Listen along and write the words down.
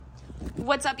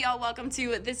What's up, y'all? Welcome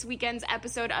to this weekend's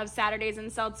episode of Saturdays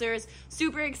and Seltzers.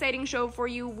 Super exciting show for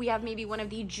you. We have maybe one of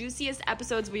the juiciest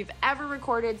episodes we've ever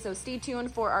recorded, so stay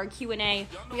tuned for our Q&A.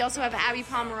 We also have Abby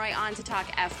Pomeroy on to talk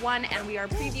F1, and we are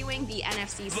previewing the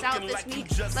NFC South this week.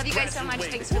 Love you guys so much.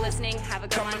 Thanks for listening. Have a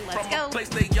good one. Let's go.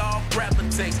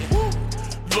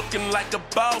 Looking like a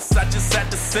boss, I just had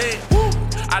to say it.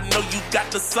 I know you got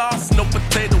the sauce, no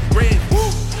potato bread.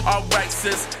 All right,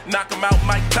 sis, knock him out,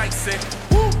 Mike Tyson.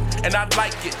 And I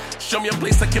like it, show me a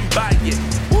place I can buy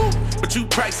it. But you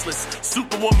priceless,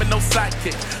 superwoman, no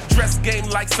sidekick. Dress game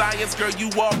like science, girl,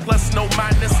 you all plus, no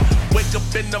minus. Wake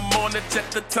up in the morning, check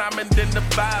the time and then the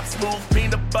vibe. Smooth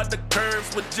peanut butter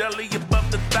curves with jelly above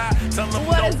the thigh.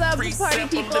 What is up, party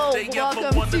people?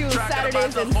 Welcome to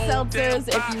Saturdays and Seltzers.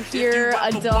 If you hear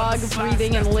a dog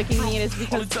breathing and licking me, it is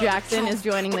because Jackson is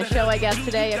joining the show, I guess,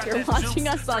 today. If you're watching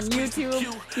us on YouTube,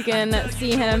 you can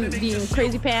see him being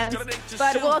crazy pants.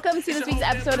 But welcome to this week's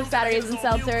episode of Saturdays and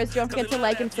Seltzers. Don't forget to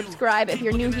like and subscribe if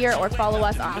you're new here, or follow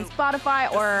us on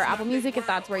Spotify or Apple Music if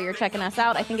that's where you're checking us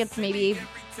out. I think it's maybe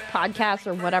podcast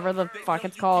or whatever the fuck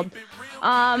it's called.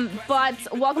 But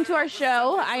welcome to our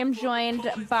show. I am joined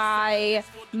by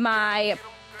my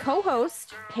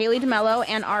co-host Haley DeMello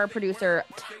and our producer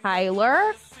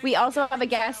Tyler. We also have a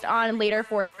guest on later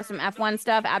for some F1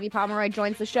 stuff. Abby Pomeroy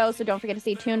joins the show, so don't forget to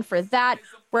stay tuned for that.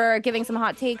 We're giving some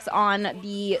hot takes on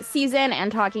the season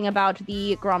and talking about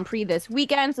the Grand Prix this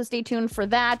weekend, so stay tuned for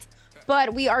that.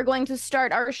 But we are going to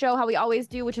start our show how we always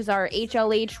do, which is our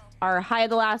HLH, our high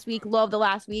of the last week, low of the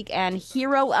last week, and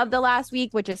hero of the last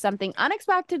week, which is something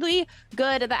unexpectedly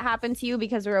good that happened to you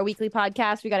because we're a weekly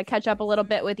podcast. We got to catch up a little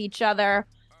bit with each other.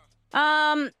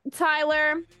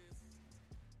 Tyler,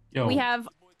 Yo. We have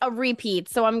a repeat,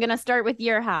 so I'm going to start with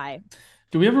your high.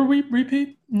 Do we ever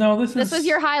repeat? No, this was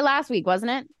your high last week,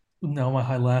 wasn't it? No, my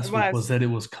high last week was that it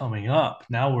was coming up.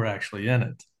 Now we're actually in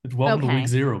it. Welcome to week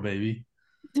 0, baby.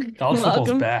 College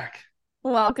football's back.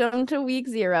 Welcome to week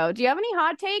 0. Do you have any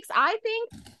hot takes? I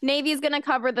think Navy's going to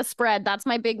cover the spread. That's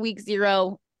my big week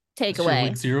 0 takeaway.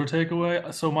 Week 0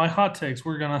 takeaway. So my hot takes,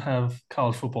 we're going to have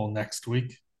college football next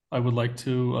week. I would like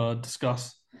to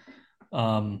discuss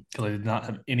because I did not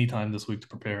have any time this week to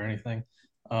prepare anything.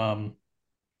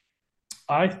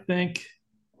 I think,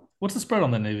 what's the spread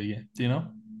on that Navy game? Do you know?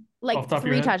 Like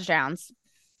 3 touchdowns.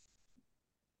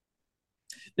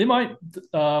 They might,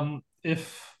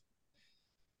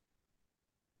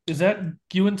 is that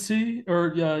UNC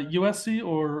or USC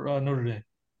or Notre Dame?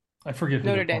 I forget who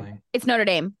they're playing. It's Notre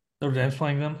Dame. Notre Dame's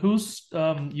playing them. Who's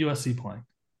USC playing?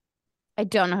 I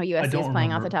don't know who USC is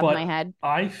playing off the top of my head.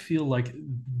 I feel like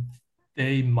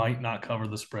they might not cover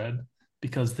the spread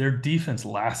because their defense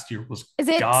last year was Is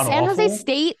it god-awful. San Jose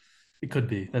State? It could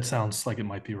be. That sounds like it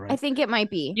might be right. I think it might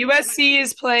be. USC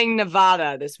is playing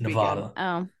Nevada this weekend. Nevada.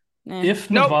 Oh. If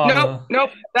Nevada...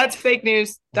 Nope. That's fake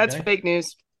news. That's fake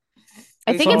news.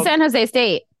 I think it's San Jose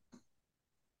State.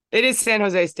 It is San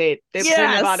Jose State. They play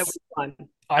Nevada with one.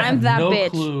 I have no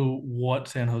clue what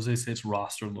San Jose State's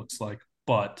roster looks like,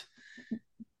 but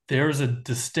there's a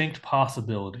distinct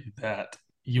possibility that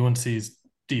UNC's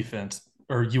defense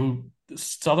or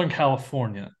Southern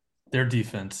California, their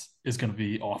defense is going to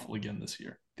be awful again this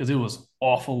year because it was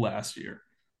awful last year.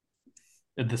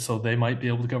 So they might be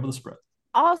able to cover the spread.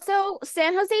 Also,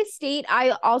 San Jose State,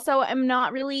 I also am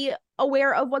not really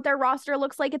aware of what their roster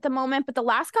looks like at the moment, but the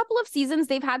last couple of seasons,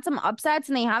 they've had some upsets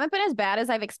and they haven't been as bad as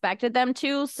I've expected them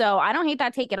to, so I don't hate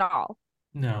that take at all.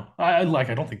 No, I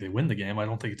don't think they win the game. I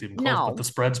don't think it's even close, but the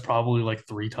spread's probably like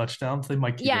 3 touchdowns. They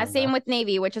might keep same with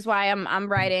Navy, which is why I'm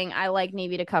riding. I like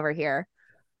Navy to cover here.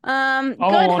 I'll good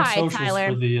on high, socials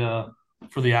Tyler.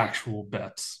 For the actual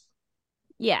bets.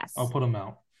 Yes. I'll put them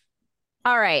out.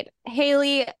 All right.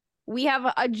 Haley, we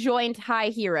have a joint high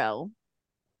hero.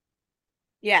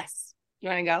 Yes. You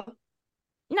want to go?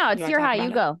 No, it's your high.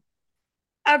 You go.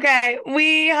 Okay.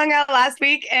 We hung out last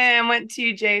week and went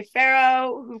to Jay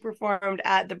Farrow, who performed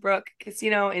at the Brook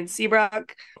Casino in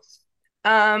Seabrook.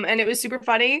 And it was super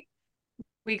funny.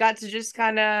 We got to just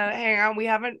kind of hang out. We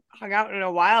haven't hung out in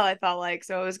a while, I felt like.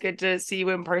 So it was good to see you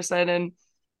in person and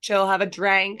chill, have a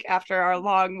drink after our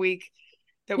long week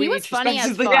that we was funny as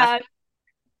respectively fuck. had.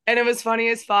 And it was funny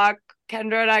as fuck.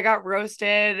 Kendra and I got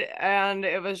roasted, and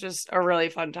it was just a really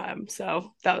fun time.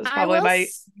 So that was probably my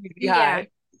high.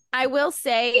 I will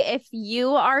say, if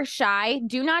you are shy,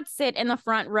 do not sit in the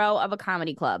front row of a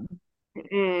comedy club.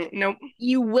 Nope.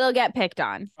 You will get picked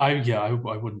on. I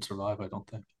wouldn't survive, I don't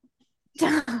think.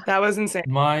 That was insane.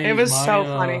 It was so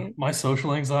funny. My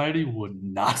social anxiety would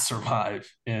not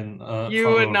survive in you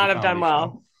would not have done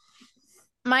well.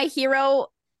 My hero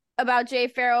about Jay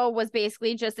Farrow was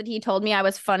basically just that he told me I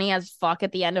was funny as fuck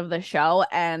at the end of the show,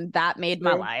 and that made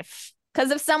my life.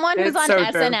 Because if someone who's on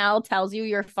SNL tells you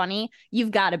you're funny,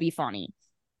 you've got to be funny.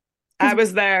 I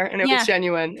was there, and it was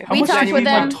genuine. We talked with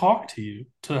him. Talk to you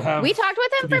to have. We talked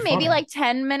with him for maybe like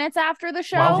 10 minutes after the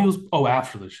show. While he was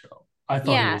after the show. I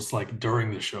thought it was like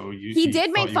during the show. He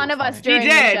did make fun of us during the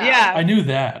show. Yeah. I knew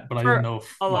that, but I didn't know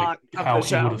how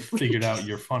he would have figured out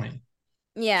you're funny.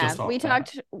 Yeah,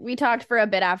 we talked for a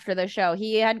bit after the show.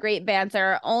 He had great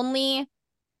banter. Only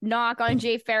knock on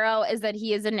Jay Farrow is that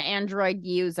he is an Android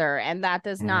user, and that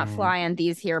does not fly in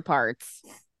these here parts.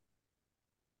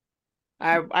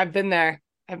 I've been there.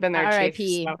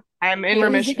 R.I.P. So I'm in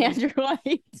remission.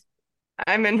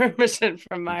 I'm in remission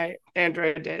from my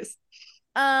Android days.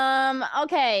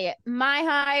 Okay. My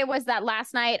high was that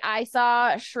last night I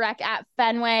saw Shrek at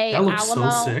Fenway. That looks so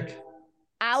sick.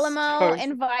 Alamo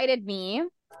invited me.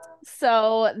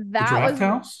 So that was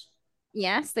house?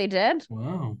 Yes, they did.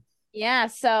 Wow. Yeah,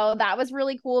 so that was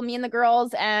really cool. Me and the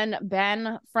girls and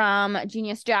Ben from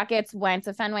Genius Jackets went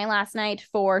to Fenway last night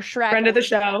for Shrek. Friend of the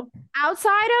show.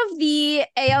 Outside of the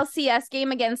ALCS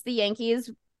game against the Yankees,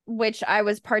 which I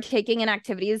was partaking in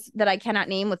activities that I cannot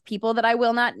name with people that I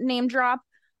will not name drop.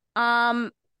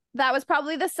 That was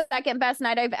probably the second best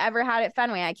night I've ever had at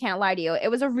Fenway. I can't lie to you. It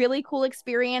was a really cool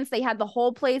experience. They had the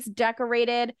whole place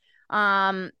decorated.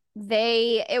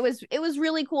 It was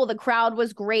really cool. The crowd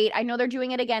was great. I know they're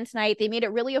doing it again tonight. They made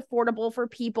it really affordable for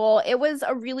people. It was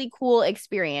a really cool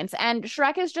experience. And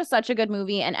Shrek is just such a good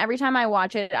movie. And every time I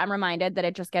watch it, I'm reminded that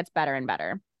it just gets better and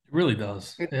better. It really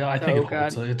does. Yeah, I think it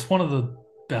holds. It's one of the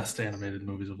best animated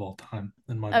movies of all time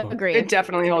in my book. Agreed. It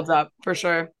definitely holds up for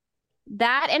sure.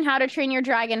 That and How to Train Your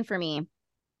Dragon for me. I'm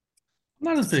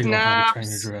not as big on How to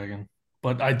Train Your Dragon,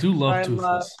 but I do love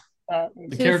Toothless.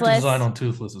 The character design on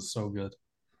Toothless is so good.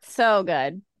 So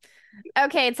good.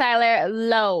 Okay, Tyler,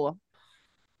 low.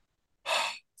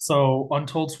 So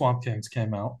Untold Swamp Kings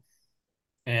came out,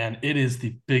 and it is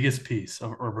the biggest piece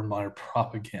of Urban Meyer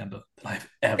propaganda that I've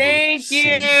ever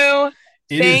seen.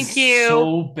 Thank you.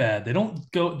 So bad.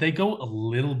 They go a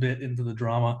little bit into the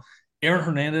drama. Aaron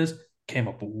Hernandez came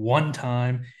up one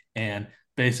time, and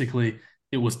basically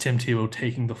it was Tim Tebow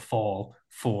taking the fall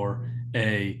for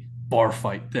a bar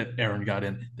fight that Aaron got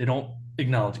in. They don't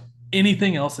acknowledge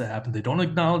anything else that happened. They don't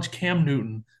acknowledge Cam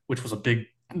Newton, which was a big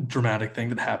dramatic thing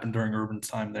that happened during Urban's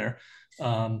time there.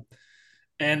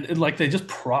 They just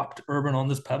propped Urban on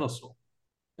this pedestal.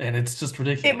 And it's just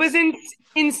ridiculous. It was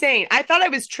insane. I thought I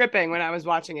was tripping when I was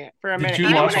watching it for a minute.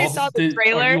 Even when I saw the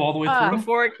trailer are you all the way through?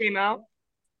 Before it came out.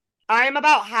 I'm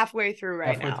about halfway through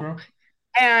right now. Through?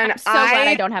 And I'm so glad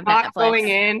I don't have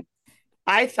Netflix.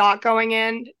 I thought going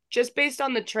in, just based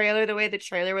on the trailer, the way the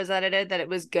trailer was edited, that it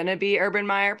was going to be Urban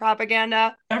Meyer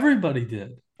propaganda. Everybody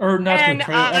did. Or not the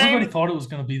trailer. Everybody thought it was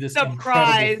going to be this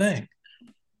incredible thing.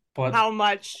 But how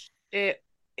much it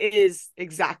is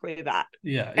exactly that.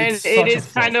 Yeah. And it is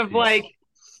kind of like,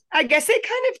 I guess it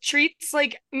kind of treats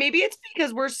like, maybe it's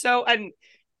because we're so, and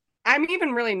I'm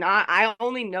even really not, I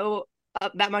only know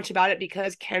that much about it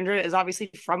because Kendra is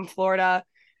obviously from Florida.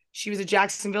 She was a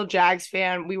Jacksonville Jags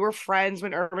fan. We were friends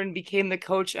when Urban became the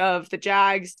coach of the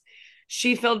Jags.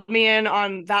 She filled me in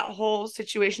on that whole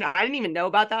situation. I didn't even know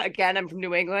about that. Again, I'm from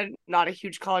New England, not a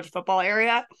huge college football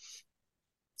area.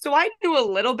 So I knew a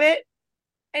little bit,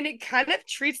 and it kind of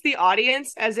treats the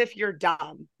audience as if you're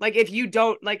dumb. If you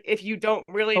don't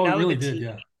really know it really the did, team.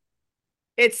 yeah.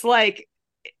 It's like,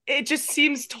 it just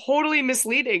seems totally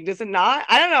misleading, does it not?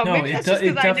 I don't know. No, it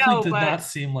definitely did not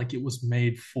seem like it was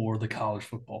made for the college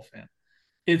football fan.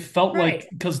 It felt like,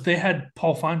 because they had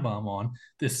Paul Feinbaum on,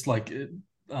 this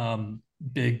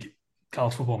big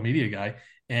college football media guy,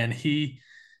 and he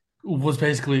was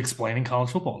basically explaining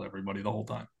college football to everybody the whole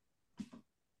time.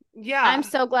 Yeah. I'm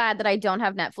so glad that I don't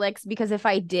have Netflix, because if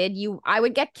I did, I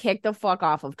would get kicked the fuck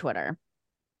off of Twitter.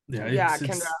 Yeah,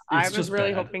 Kendra, I was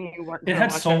really hoping you weren't. It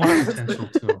had so much potential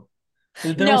too.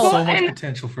 There was so much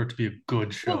potential for it to be a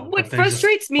good show. What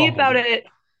frustrates me about it,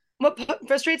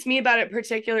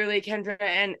 particularly, Kendra,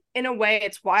 and in a way,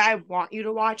 it's why I want you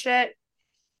to watch it,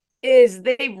 is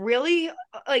they really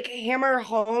hammer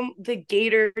home the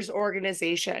Gators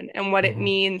organization and what it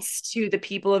means to the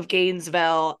people of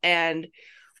Gainesville and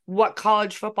what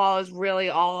college football is really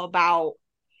all about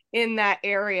in that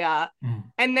area,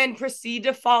 and then proceed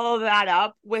to follow that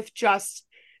up with just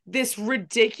this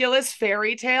ridiculous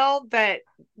fairy tale that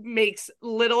makes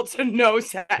little to no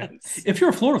sense. Yeah. If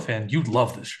you're a Florida fan, you'd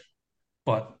love this show,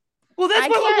 but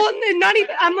not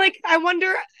even. I'm like, I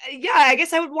wonder. Yeah, I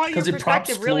guess I would want your perspective. Because it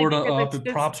props Florida up, it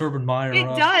props Urban Meyer up. It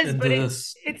does, but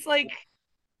it's like,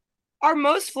 are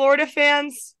most Florida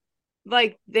fans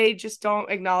Like they just don't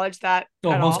acknowledge that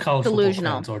No, at most all. college Delusional.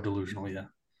 football fans are delusional. Yeah,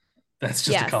 that's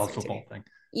just a Yes. college football thing.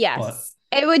 But Yes.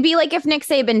 It would be like if Nick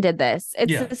Saban did this.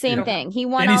 It's yeah, the same thing. He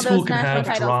won any all school those can national have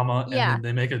titles. drama, and Yeah. then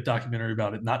they make a documentary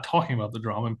about it, not talking about the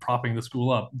drama and propping the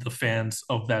school up. The fans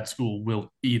of that school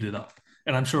will eat it up,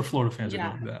 and I'm sure Florida fans are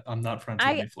doing that. I'm not friends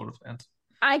with any Florida fans.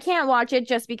 I can't watch it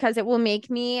just because it will make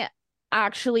me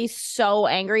actually so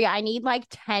angry. I need like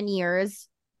 10 years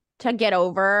to get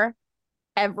over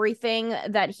everything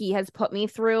that he has put me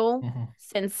through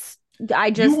since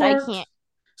I can't.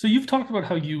 So you've talked about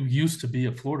how you used to be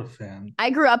a Florida fan.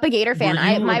 I grew up a Gator fan.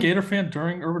 Were you a Gator fan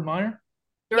during Urban Meyer?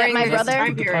 During my brother.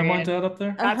 time the timelines add up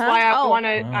there? That's why I want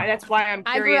to. That's why I'm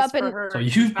curious for her. So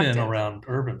you've been around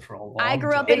Urban for a long time. I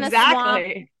grew up in the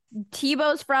swamp.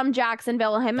 Tebow's from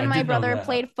Jacksonville. Him and my brother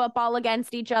played football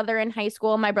against each other in high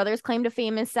school. My brother's claim to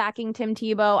fame is sacking Tim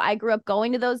Tebow. I grew up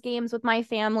going to those games with my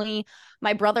family.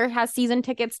 My brother has season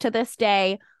tickets to this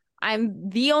day. I'm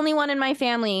the only one in my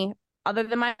family, other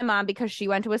than my mom, because she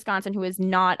went to Wisconsin, who is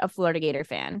not a Florida Gator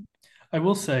fan. I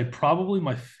will say probably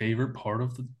my favorite part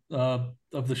of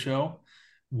the show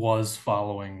was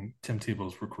following Tim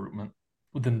Tebow's recruitment,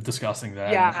 with them discussing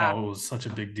that and how it was such a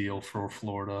big deal for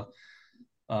Florida.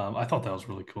 I thought that was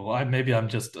really cool. Maybe I'm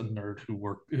just a nerd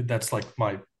that's like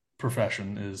my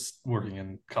profession, is working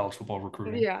in college football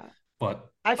recruiting. Yeah. But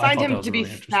I find him to be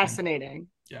fascinating.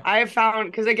 Yeah. I have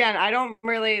found, because again, I don't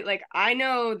really I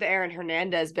know the Aaron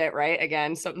Hernandez bit, right?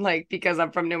 Again, so because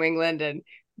I'm from New England, and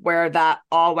where that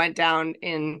all went down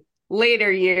in later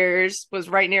years was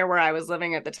right near where I was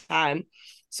living at the time.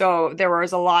 So there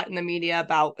was a lot in the media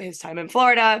about his time in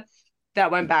Florida that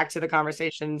went back to the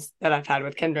conversations that I've had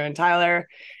with Kendra and Tyler.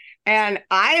 And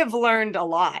I have learned a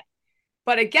lot.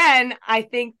 But again, I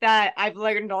think that I've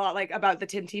learned a lot about the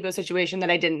Tim Tebow situation that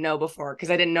I didn't know before,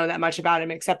 because I didn't know that much about him,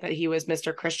 except that he was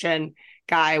Mr. Christian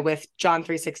guy with John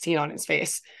 3:16 on his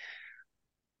face.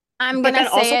 I'm going to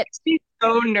say it. Makes me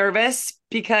so nervous,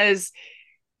 because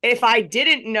if I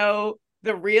didn't know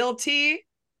the real tea,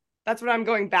 that's what I'm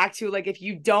going back to. If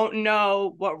you don't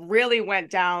know what really went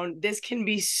down, this can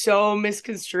be so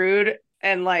misconstrued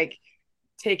and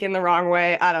taken the wrong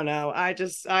way. I don't know. I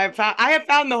have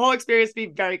found the whole experience to be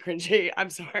very cringy. I'm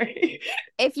sorry.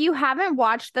 If you haven't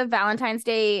watched the Valentine's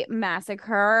Day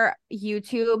Massacre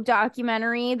YouTube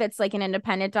documentary, that's an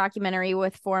independent documentary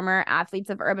with former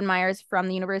athletes of Urban Meyer's from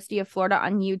the University of Florida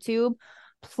on YouTube,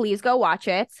 please go watch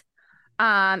it.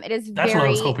 That's what I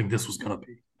was hoping this was going to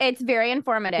be. It's very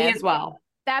informative. Me as well.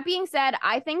 That being said,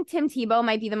 I think Tim Tebow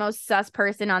might be the most sus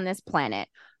person on this planet.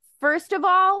 First of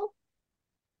all,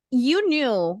 you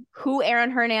knew who Aaron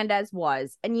Hernandez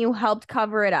was, and you helped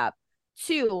cover it up.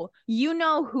 2, you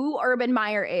know who Urban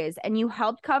Meyer is, and you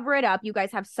helped cover it up. You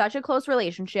guys have such a close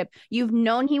relationship. You've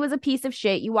known he was a piece of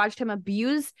shit. You watched him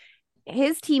abuse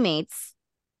his teammates,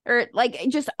 or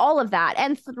just all of that.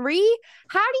 And 3,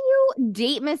 how do you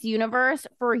date Miss Universe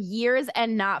for years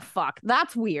and not fuck?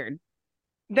 That's weird.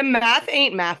 The math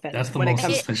ain't mathin'. That's the most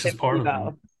suspicious part of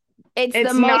it. It's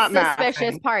the most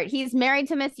suspicious part. He's married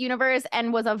to Miss Universe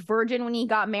and was a virgin when he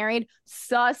got married.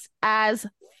 Sus as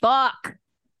fuck.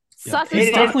 Yeah.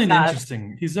 He's definitely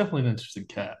an interesting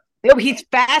cat. No, he's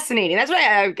fascinating. That's what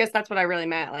I guess that's what I really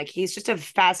meant. He's just a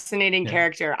fascinating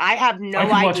character. I have no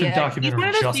idea. He's one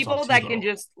of those people that can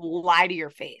just lie to your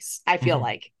face, I feel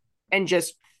like, and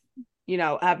just,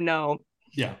 have no.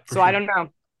 Yeah. So sure. I don't know.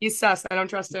 He's sus. I don't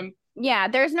trust him. Yeah,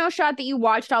 there's no shot that you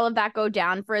watched all of that go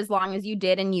down for as long as you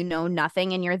did and you know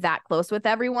nothing and you're that close with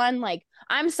everyone.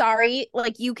 I'm sorry.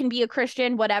 You can be a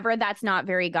Christian, whatever. That's not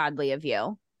very godly of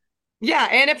you. Yeah,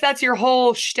 and if that's your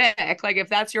whole shtick, if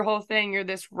that's your whole thing, you're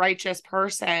this righteous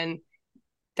person,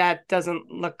 that doesn't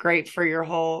look great for your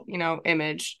whole,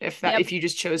 image if you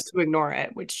just chose to ignore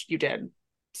it, which you did.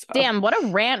 So. Damn, what a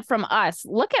rant from us.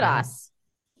 Look at us.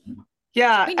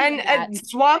 Yeah, and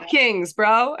Swamp Kings,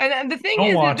 bro. And the thing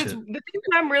the thing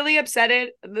that I'm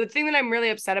really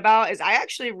upset about is I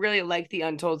actually really like the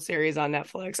Untold series on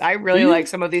Netflix. I really like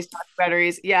some of these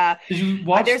documentaries. Yeah. Did you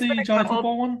watch the Johnny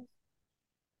Football one?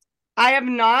 I have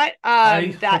not.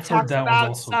 That talks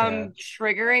about some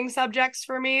triggering subjects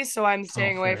for me, so I'm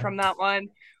staying away from that one.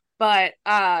 But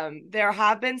there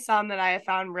have been some that I have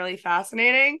found really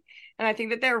fascinating. And I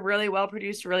think that they're really well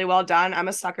produced, really well done. I'm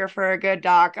a sucker for a good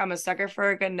doc. I'm a sucker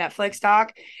for a good Netflix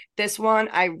doc. This one,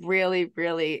 I really,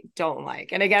 really don't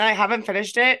like. And again, I haven't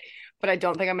finished it, but I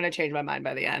don't think I'm going to change my mind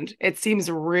by the end. It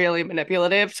seems really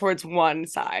manipulative towards one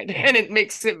side, and it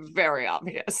makes it very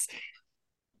obvious.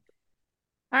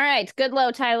 All right. Good low,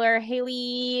 Tyler.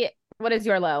 Haley, what is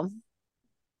your low?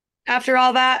 After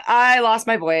all that, I lost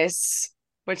my voice.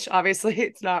 which obviously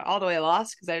it's not all the way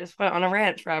lost because I just went on a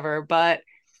rant forever, but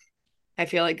I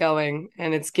feel like going,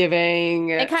 and it's giving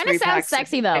It kind of 3 sounds packs a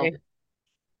sexy though. day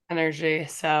energy.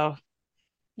 So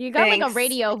You got like a thanks.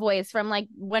 radio voice from like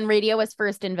when radio was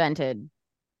first invented.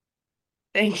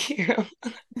 Thank you.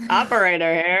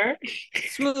 Operator here.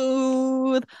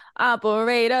 Smooth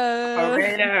operator.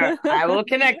 Operator. I will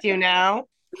connect you now.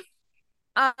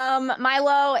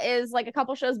 Milo is like a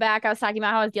couple shows back. I was talking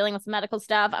about how I was dealing with some medical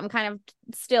stuff. I'm kind of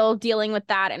still dealing with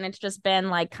that, and it's just been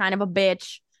like kind of a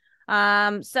bitch.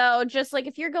 So just like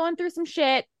if you're going through some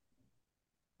shit,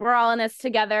 we're all in this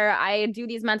together. I do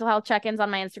these mental health check-ins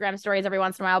on my Instagram stories every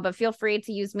once in a while, but feel free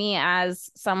to use me as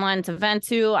someone to vent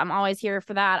to. I'm always here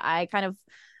for that. I kind of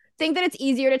think that it's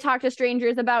easier to talk to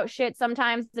strangers about shit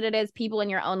sometimes than it is people in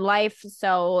your own life.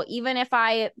 So even if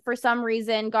I, for some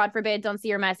reason, God forbid, don't see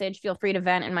your message, feel free to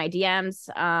vent in my DMs.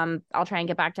 I'll try and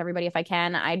get back to everybody if I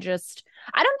can. I don't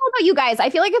know about you guys.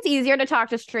 I feel like it's easier to talk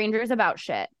to strangers about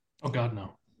shit. Oh God,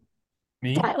 no.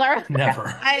 Me? Tyler?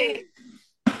 Never.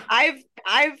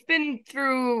 I've been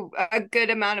through a good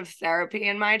amount of therapy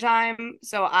in my time,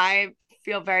 so I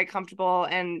feel very comfortable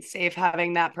and safe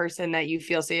having that person that you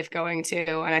feel safe going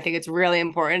to. And I think it's really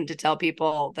important to tell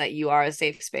people that you are a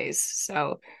safe space.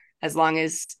 So as long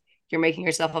as you're making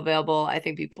yourself available, I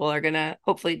think people are gonna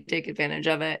hopefully take advantage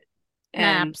of it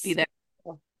and be there.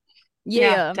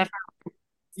 Yeah, definitely.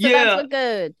 So that's what's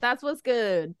good. That's what's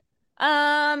good.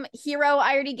 Hero,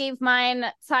 I already gave mine.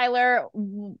 Tyler,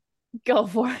 go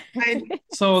for it.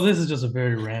 So this is just a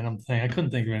very random thing. I couldn't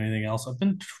think of anything else. I've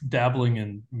been dabbling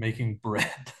in making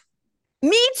bread.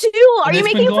 Me too. Are you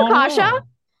making it for Kasha?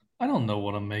 I don't know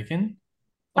what I'm making.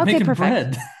 I'm making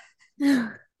bread.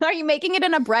 Are you making it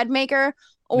in a bread maker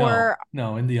or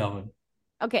no, in the oven?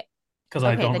 Okay. Because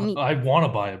I want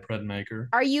to buy a bread maker.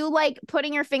 Are you like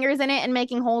putting your fingers in it and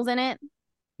making holes in it?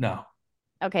 No.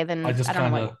 Okay, then I just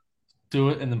kind of do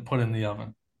it and then put it in the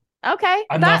oven. Okay.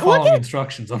 I'm not following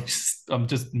instructions. I'm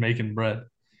just making bread.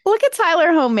 Look at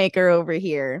Tyler Homemaker over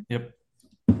here. Yep.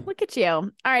 Look at you.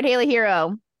 All right, Haley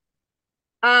Hero.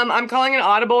 I'm calling an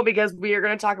audible because we are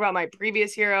going to talk about my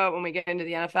previous hero when we get into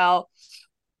the NFL.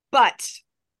 But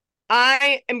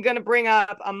I am going to bring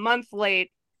up a month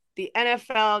late the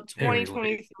NFL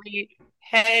 2023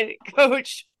 head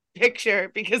coach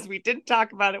picture because we didn't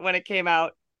talk about it when it came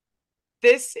out.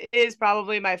 This is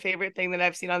probably my favorite thing that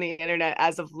I've seen on the internet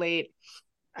as of late.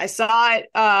 I saw it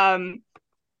on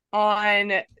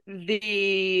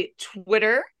the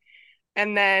Twitter,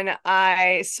 and then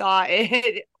I saw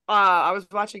it. I was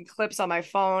watching clips on my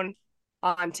phone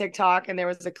on TikTok, and there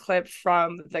was a clip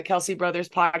from the Kelsey Brothers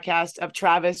podcast of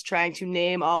Travis trying to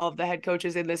name all of the head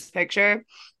coaches in this picture.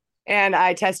 And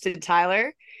I tested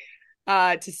Tyler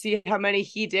to see how many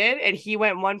he did, and he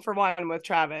went 1 for 1 with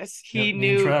Travis. He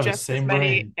knew Travis, just as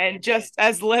many and just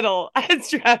as little as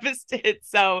Travis did.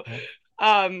 So,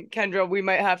 Kendra, we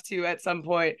might have to at some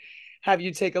point have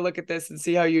you take a look at this and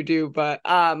see how you do. But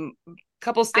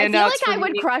couple standouts. I feel like I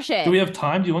would crush it. Do we have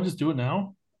time? Do you want to just do it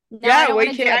now? No, I don't want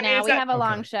to do it now. We have a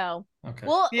long show. Okay.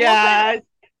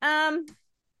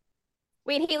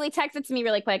 Wait, Haley, text it to me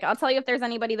really quick. I'll tell you if there's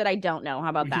anybody that I don't know. How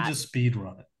about that? We can just speed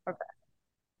run it. Okay.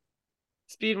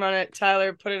 Speed run it.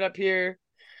 Tyler, put it up here.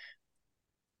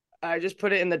 I just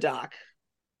put it in the doc.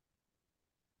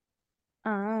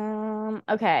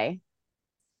 Okay.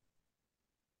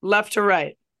 Left to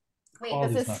right. Wait,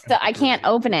 this is I can't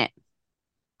open it.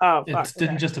 Oh, fuck. It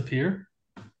didn't just appear?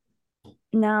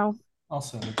 No. I'll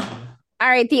send it to you. All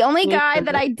right. The only guy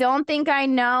that I don't think I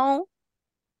know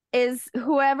is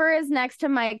whoever is next to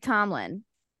Mike Tomlin.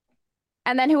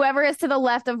 And then whoever is to the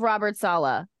left of Robert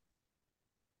Saleh.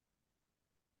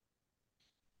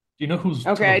 Do you know who's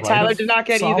okay? To the right Tyler of did not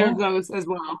get Saleh? either of those as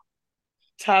well.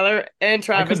 Tyler and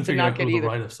Travis did not get either. either. The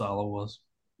right of Saleh was.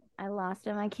 I lost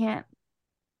him. I can't.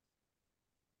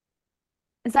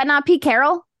 Is that not Pete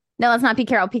Carroll? No, that's not Pete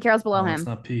Carroll. Pete Carroll's below him. It's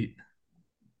not Pete.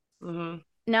 Mm-hmm.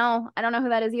 No, I don't know who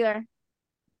that is either.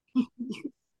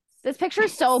 This picture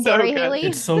is so blurry, Haley.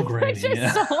 It's so grainy.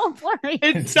 It's so blurry.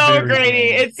 It's so grainy.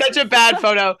 It's such a bad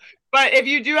photo. But if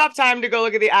you do have time to go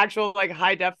look at the actual like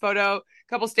high def photo, a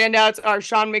couple standouts are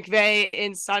Sean McVay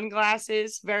in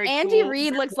sunglasses. Very Andy cool.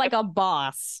 Reid looks like a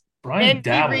boss. Brian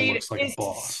Dabble looks like a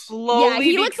boss. Yeah,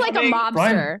 he looks like a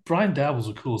mobster. Brian Dabble's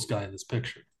the coolest guy in this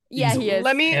picture. Yeah, he is.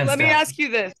 Let me ask you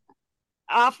this.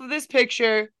 Off of this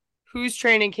picture, whose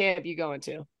training camp you going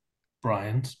to?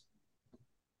 Brian's.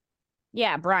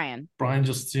 Yeah, Brian. Brian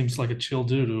just seems like a chill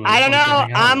dude. I don't know.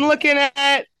 I'm looking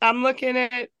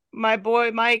at my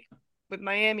boy Mike with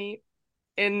Miami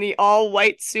in the all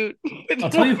white suit. I'll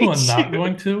tell you who I'm not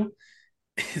going to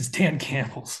is Dan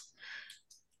Campbell's.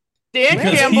 Dan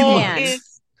Because Campbell Dan?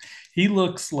 he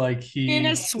looks like in a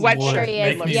he sweatshirt. would Sure he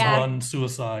is. make me Yeah. run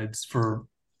suicides for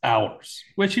hours,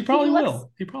 which he He probably looks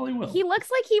will. He probably will. he looks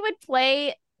like he would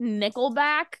play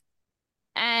Nickelback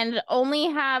and only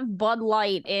have Bud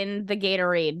Light in the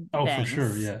Gatorade Oh, for things.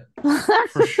 sure, yeah.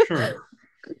 For sure.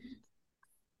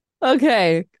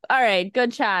 Okay. All right.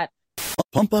 Good chat.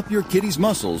 Pump up your kitty's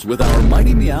muscles with our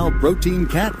Mighty Meow protein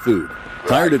cat food.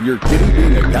 Tired of your kitty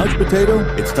being a couch potato?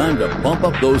 It's time to bump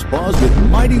up those paws with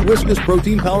Mighty Whiskas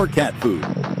Protein Power Cat Food.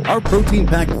 Our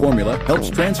protein-packed formula helps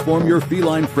transform your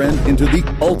feline friend into the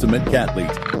ultimate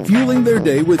catleat, fueling their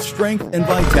day with strength and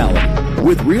vitality.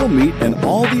 With real meat and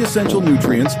all the essential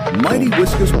nutrients, Mighty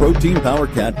Whiskas Protein Power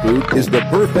Cat Food is the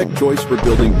perfect choice for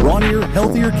building brawnier,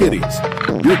 healthier kitties.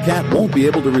 Your cat won't be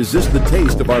able to resist the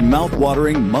taste of our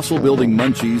mouth-watering, muscle-building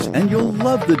munchies, and you'll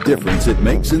love the difference it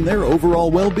makes in their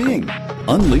overall well-being.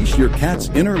 Unleash your cat's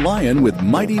inner lion with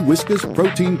Mighty Whiskas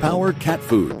Protein Power Cat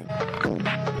Food.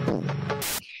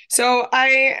 So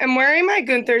I am wearing my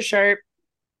Gunther shirt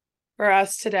for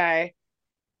us today.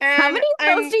 And How many of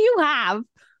those do you have?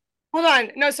 Hold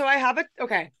on. No, so I have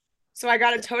so I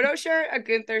got a Toto shirt, a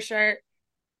Gunther shirt,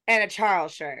 and a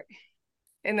Charles shirt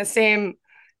in the same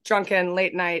drunken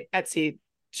late night Etsy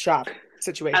shop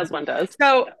situation. As one does.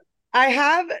 So I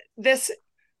have this,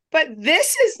 but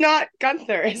this is not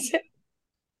Gunther, is it?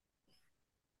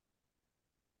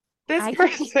 This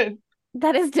person.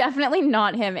 That is definitely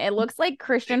not him. It looks like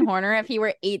Christian Horner if he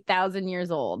were 8,000 years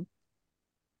old.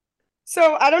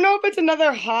 So I don't know if it's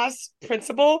another Haas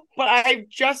principle, but I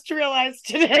just realized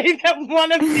today that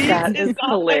one of these That is is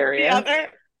not hilarious. like the other.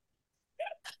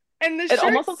 And the It shirt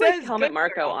almost looks like says Helmut Gunther.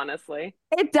 Marko, honestly.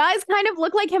 It does kind of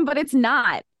look like him, but it's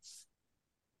not.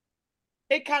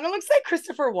 It kind of looks like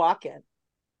Christopher Walken.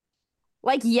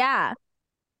 Like, yeah.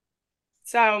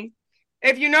 So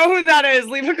if you know who that is,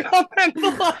 leave a comment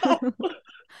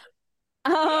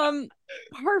below.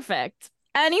 Perfect.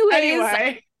 Anyways,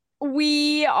 Anyway,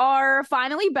 we are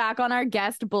finally back on our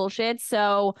guest bullshit.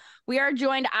 So we're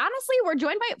joined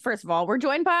by, first of all, we're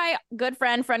joined by good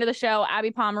friend of the show, Abby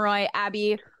Pomeroy.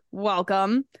 Abby,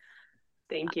 welcome.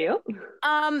 Thank you.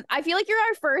 I feel like you're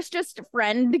our first just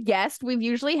friend guest. We've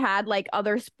usually had like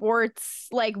other sports,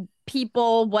 like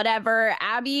people, whatever.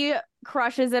 Abby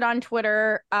crushes it on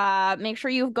Twitter. Make sure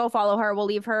you go follow her. We'll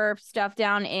leave her stuff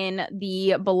down in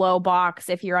the below box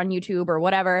if you're on YouTube or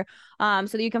whatever. So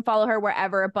that you can follow her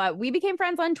wherever. But we became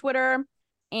friends on Twitter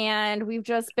and we've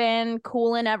just been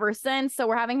cooling ever since. So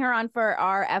we're having her on for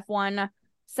our F1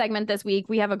 segment this week.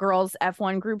 We have a girls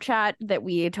F1 group chat that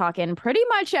we talk in pretty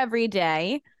much every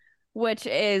day, which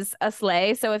is a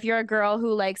slay. So if you're a girl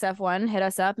who likes F1, hit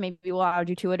us up. Maybe we'll add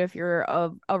you to it if you're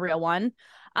a real one.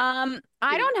 I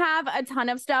don't have a ton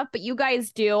of stuff, but you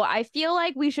guys do. I feel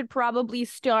like we should probably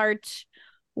start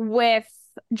with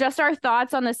just our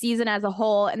thoughts on the season as a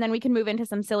whole, and then we can move into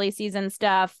some silly season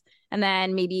stuff, and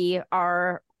then maybe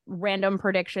our random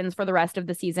predictions for the rest of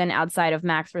the season outside of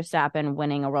Max Verstappen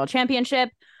winning a world championship.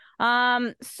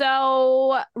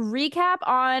 So recap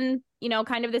on,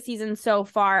 kind of the season so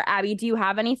far. Abby, do you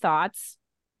have any thoughts?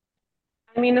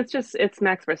 I mean, it's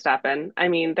Max Verstappen. I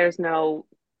mean, there's no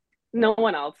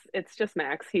one else. It's just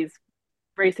Max. He's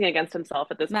racing against himself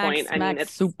at this point. I mean,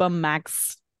 it's Super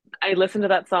Max. I listen to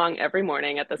that song every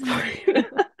morning at this point.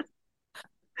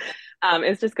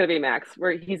 It's just gonna be Max.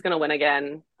 Where he's gonna win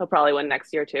again. He'll probably win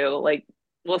next year too. Like,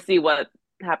 we'll see what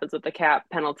happens with the cap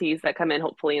penalties that come in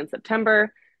hopefully in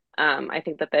September. I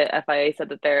think that the FIA said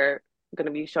that they're going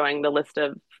to be showing the list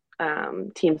of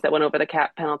teams that went over the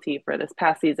cap penalty for this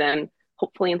past season,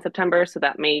 hopefully in September. So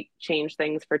that may change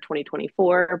things for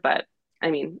 2024. But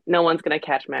I mean, no one's going to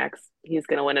catch Max. He's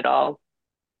going to win it all.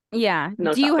 Yeah.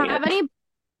 No Do you stopping have it.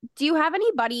 do you have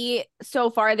anybody so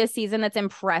far this season that's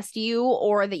impressed you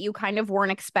or that you kind of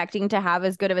weren't expecting to have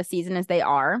as good of a season as they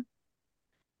are?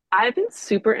 I've been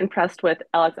super impressed with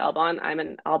Alex Albon. I'm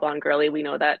an Albon girly. We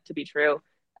know that to be true.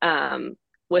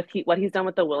 What he's done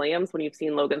with the Williams, when you've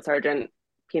seen Logan Sargent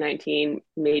P19,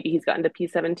 maybe he's gotten to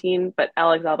P17, but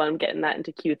Alex Albon getting that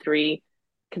into Q3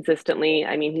 consistently.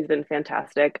 I mean, he's been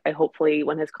fantastic. I hopefully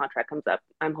when his contract comes up,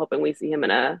 I'm hoping we see him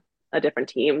in a different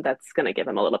team that's going to give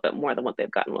him a little bit more than what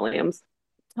they've gotten Williams.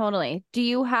 Totally. Do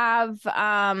you have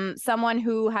someone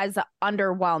who has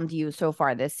underwhelmed you so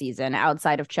far this season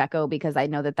outside of Checo? Because I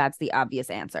know that that's the obvious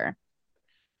answer.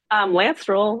 Lance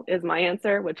Stroll is my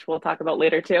answer, which we'll talk about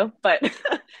later too. But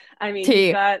I mean,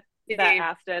 he's got that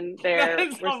Aston there.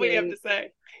 That's all we have to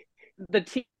say. The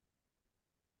T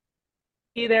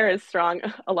there is strong.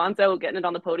 Alonso getting it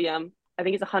on the podium. I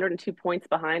think he's 102 points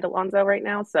behind Alonso right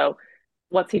now. So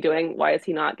what's he doing? Why is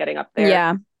he not getting up there?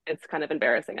 Yeah. it's kind of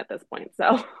embarrassing at this point.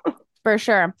 So For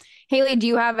sure. Haley, do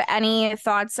you have any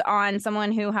thoughts on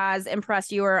someone who has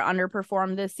impressed you or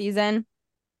underperformed this season?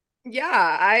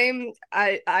 Yeah,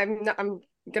 I'm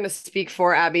gonna speak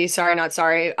for Abby. Sorry, not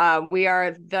sorry. We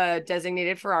are the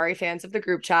designated Ferrari fans of the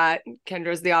group chat.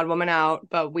 Kendra's the odd woman out,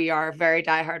 but we are very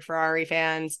diehard Ferrari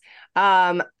fans.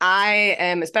 I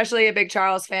am especially a big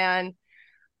Charles fan.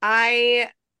 I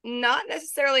not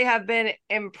necessarily have been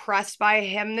impressed by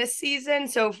him this season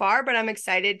so far, but I'm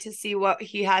excited to see what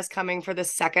he has coming for the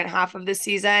second half of the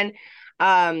season.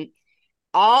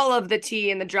 All of the tea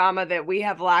and the drama that we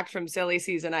have lacked from silly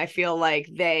season, I feel like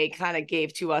they kind of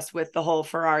gave to us with the whole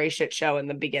Ferrari shit show in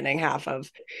the beginning half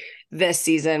of this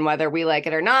season, whether we like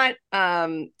it or not.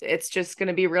 It's just going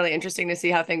to be really interesting to see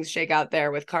how things shake out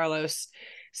there with Carlos.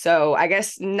 So I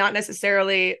guess not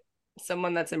necessarily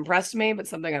someone that's impressed me, but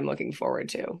something I'm looking forward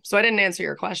to. So I didn't answer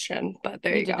your question, but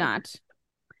there you go.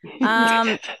 Did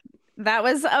not. That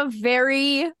was a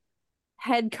very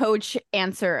head coach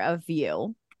answer of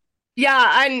you.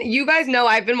 Yeah, and you guys know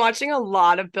I've been watching a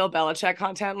lot of Bill Belichick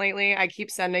content lately. I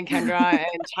keep sending Kendra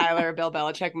and Tyler Bill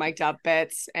Belichick mic'd up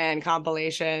bits and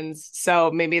compilations.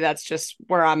 So maybe that's just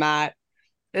where I'm at.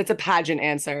 It's a pageant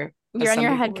answer. You're on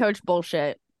your head coach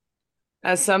bullshit.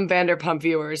 As some Vanderpump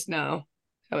viewers know,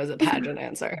 that was a pageant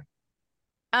answer.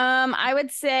 I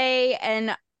would say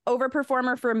an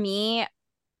overperformer for me,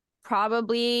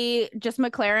 probably just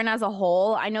McLaren as a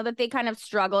whole. I know that they kind of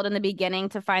struggled in the beginning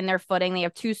to find their footing. They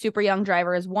have two super young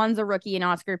drivers. One's a rookie in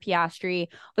Oscar Piastri,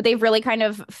 but they've really kind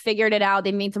of figured it out.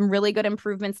 They made some really good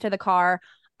improvements to the car.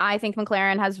 I think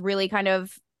McLaren has really kind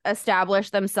of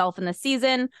established themselves in the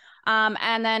season.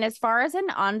 And then as far as an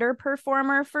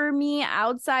underperformer for me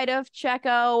outside of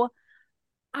Checo,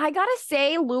 I gotta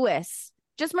say Lewis.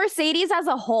 Just Mercedes as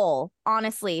a whole,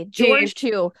 honestly. George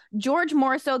too. George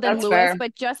more so than That's Lewis, fair.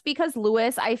 but just because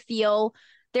Lewis, I feel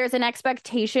there's an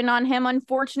expectation on him,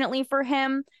 unfortunately for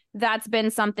him. That's been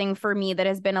something for me that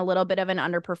has been a little bit of an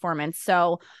underperformance.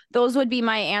 So those would be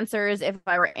my answers if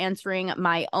I were answering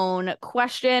my own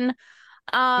question.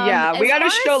 Yeah, we got to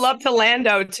show love to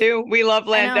Lando too. We love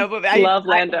Lando. But love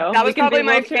Lando. That was probably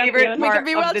my favorite part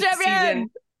of the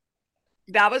season.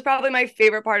 That was probably my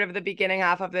favorite part of the beginning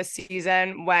half of this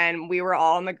season when we were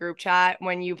all in the group chat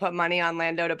when you put money on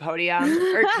Lando to podium.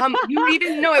 Or you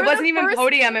even know it wasn't even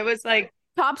podium. It was like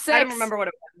top 6. I don't remember what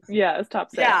it was. Yeah, it was top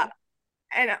 6. Yeah.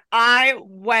 And I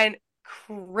went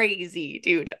crazy,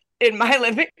 dude. In my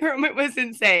living room, it was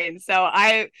insane. So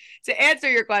to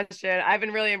answer your question, I've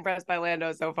been really impressed by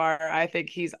Lando so far. I think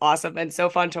he's awesome and so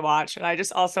fun to watch. And I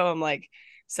just also am like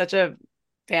such a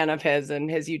fan of his and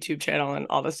his YouTube channel and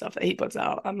all the stuff that he puts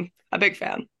out. I'm a big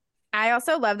fan. I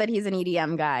also love that he's an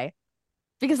EDM guy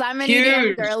because I'm an Huge.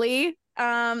 EDM girly.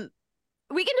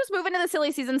 We can just move into the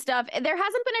silly season stuff. There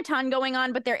hasn't been a ton going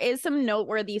on, but there is some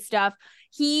noteworthy stuff.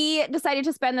 He decided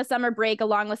to spend the summer break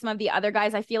along with some of the other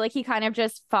guys. I feel like he kind of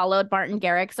just followed Martin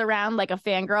Garrix around like a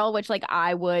fangirl, which like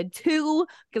I would too,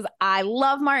 because I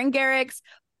love Martin Garrix.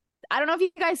 I don't know if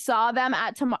you guys saw them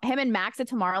at him and Max at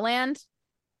Tomorrowland.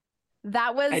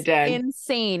 That was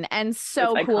insane and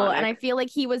so cool. Iconic. And I feel like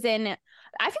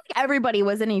I think everybody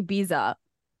was in Ibiza.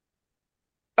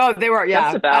 Oh, they were, yeah.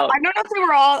 I don't know if they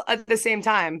were all at the same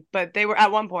time, but they were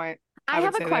at one point. I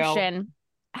have a question.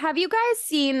 Have you guys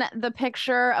seen the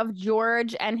picture of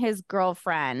George and his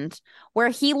girlfriend where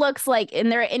he looks like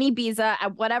they're in Ibiza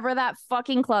at whatever that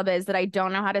fucking club is that I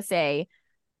don't know how to say?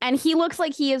 And he looks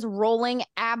like he is rolling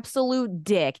absolute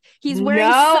dick. He's wearing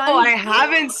I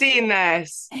haven't seen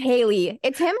this. Haley,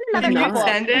 it's him and another couple.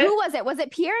 Send it? Who was it? Was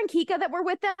it Pierre and Kika that were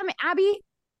with them? Abby?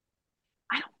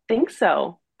 I don't think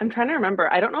so. I'm trying to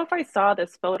remember. I don't know if I saw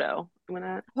this photo.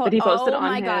 Did he post it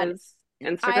on his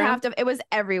Instagram? It was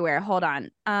everywhere. Hold on.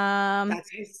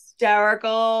 That's hysterical.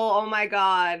 Oh my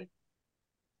God.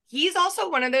 He's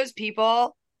also one of those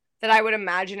people that I would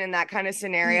imagine in that kind of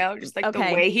scenario, just like the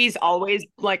way he's always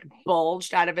like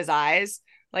bulged out of his eyes,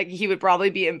 like he would probably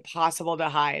be impossible to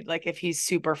hide. Like if he's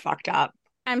super fucked up,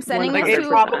 I'm sending this it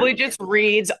probably just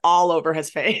reads all over his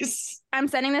face. I'm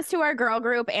sending this to our girl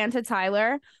group and to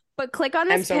Tyler, but click on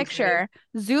this picture,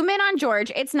 zoom in on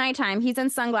George. It's nighttime. He's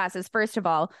in sunglasses. First of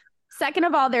all, second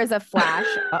of all, there's a flash.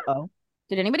 Uh-oh.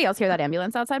 Did anybody else hear that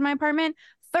ambulance outside my apartment?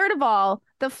 Third of all,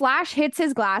 the flash hits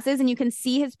his glasses and you can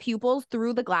see his pupils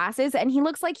through the glasses and he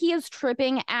looks like he is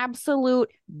tripping absolute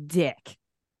dick.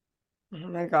 Oh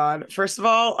my God. First of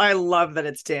all, I love that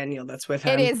it's Daniel that's with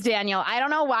him. It is Daniel. I don't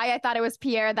know why I thought it was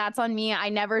Pierre. That's on me. I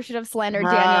never should have slandered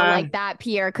Daniel like that.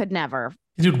 Pierre could never.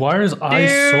 Dude, why are his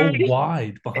eyes so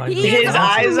wide behind his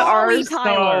eyes are so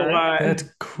wide. That's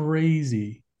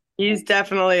crazy. He's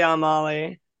definitely on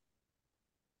Molly.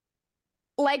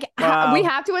 Like Wow. we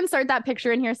have to insert that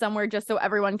picture in here somewhere just so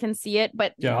everyone can see it.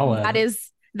 But Yeah, I'll add it.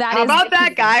 How about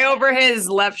that guy over his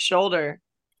left shoulder?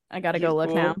 I gotta go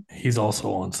look now. He's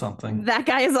also on something. That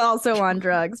guy is also on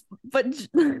drugs. But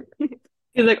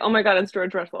He's like, oh my God, it's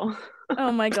George Russell.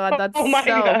 oh my God, that's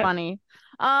funny.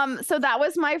 So that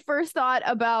was my first thought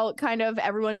about kind of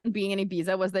everyone being in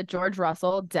Ibiza, was that George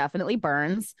Russell definitely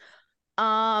burns.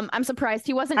 I'm surprised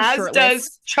he wasn't As shirtless.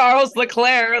 does Charles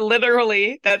Leclerc,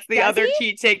 literally. That's the other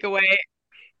key takeaway.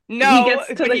 No,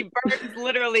 he burns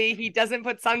literally. He doesn't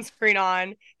put sunscreen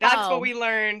on. That's what we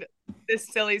learned this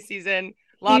silly season.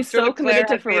 He's so committed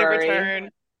to Ferrari. Ferrari.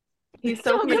 He's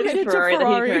so committed to Ferrari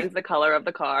that he turns the color of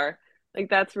the car. Like,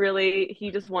 that's really,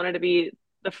 he just wanted to be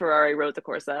the Ferrari Rosa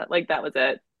Corsa. Like, that was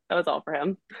it. That was all for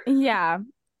him. Yeah.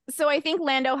 So I think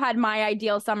Lando had my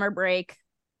ideal summer break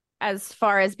as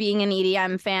far as being an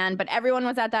EDM fan, but everyone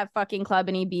was at that fucking club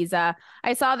in Ibiza.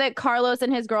 I saw that Carlos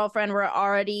and his girlfriend were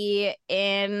already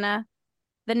in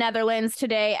the Netherlands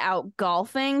today out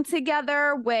golfing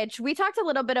together, which we talked a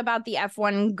little bit about the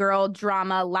F1 girl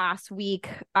drama last week,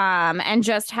 and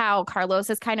just how Carlos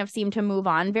has kind of seemed to move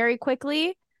on very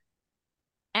quickly.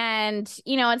 And,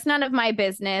 you know, it's none of my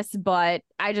business, but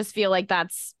I just feel like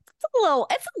it's a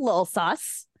little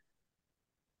sus.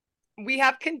 We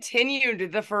have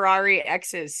continued the Ferrari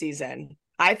X's season.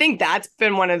 I think that's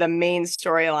been one of the main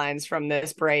storylines from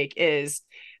this break is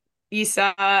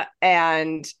Issa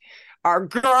and our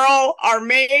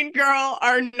main girl,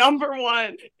 our number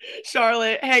one,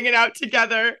 Charlotte, hanging out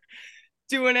together,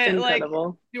 doing it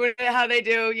Incredible. doing it how they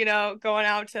do, you know, going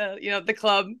out to, you know, the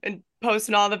club and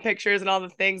posting all the pictures and all the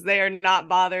things. They are not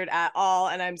bothered at all,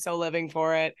 and I'm so living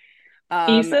for it.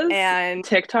 Issa's and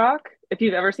TikTok, if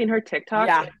you've ever seen her TikTok,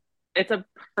 yeah, it's a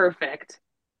perfect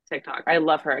TikTok. I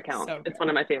love her account. It's one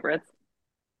of my favorites.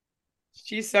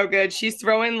 She's so good. She's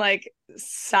throwing like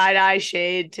side-eye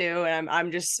shade too, and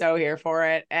I'm just so here for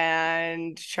it.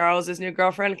 And Charles's new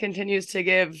girlfriend continues to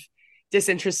give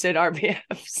disinterested RBF.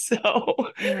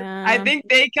 So yeah. I think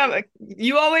they come.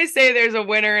 You always say there's a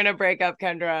winner in a breakup,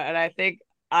 Kendra, and I think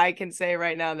I can say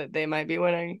right now that they might be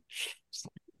winning.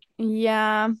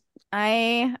 Yeah,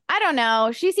 I don't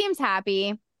know. She seems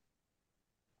happy.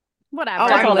 Whatever.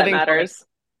 That's all that matters.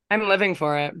 I'm living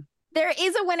for it. There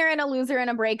is a winner and a loser in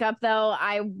a breakup, though.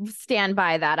 I stand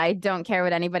by that. I don't care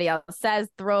what anybody else says.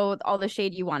 Throw all the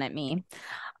shade you want at me.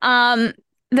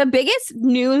 The biggest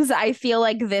news I feel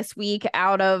like this week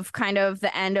out of kind of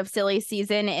the end of silly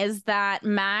season is that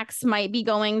Max might be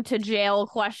going to jail, ?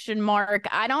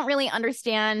 I don't really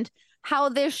understand how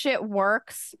this shit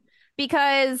works,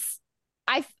 because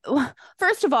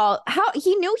first of all, how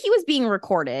he knew he was being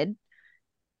recorded.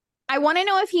 I want to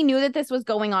know if he knew that this was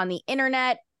going on the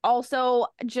internet. Also,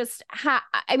 just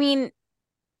I mean,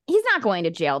 he's not going to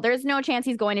jail. There's no chance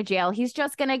he's going to jail. He's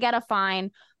just going to get a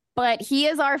fine. But he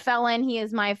is our felon. He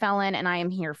is my felon, and I am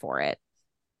here for it.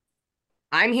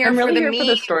 I'm really here for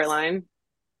the storyline.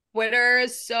 Twitter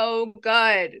is so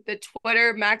good. The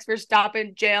Twitter Max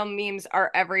Verstappen jail memes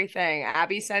are everything.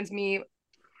 Abby sends me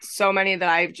so many that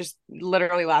I just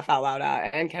literally laugh out loud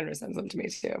at, and Kendra sends them to me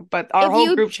too. But our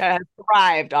whole group chat has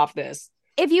thrived off this.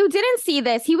 If you didn't see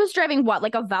this, he was driving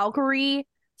like a Valkyrie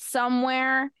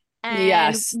somewhere. And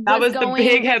yes, that was the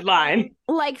big headline.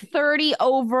 Like 30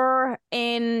 over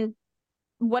in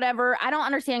whatever. I don't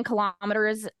understand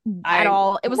kilometers at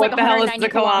all. It was like 190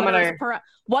 kilometers per.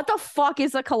 What the fuck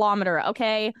is a kilometer?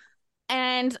 Okay.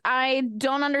 And I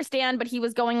don't understand, but he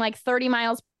was going like 30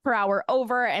 miles per hour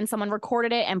over, and someone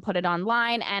recorded it and put it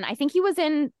online. And I think was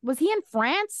he in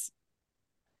France?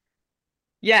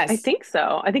 Yes. I think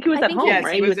so. I think he was at home,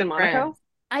 right? He was in Monaco. France.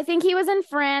 I think he was in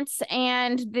France,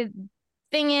 and the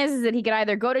thing is that he could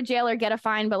either go to jail or get a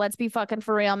fine, but let's be fucking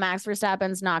for real, Max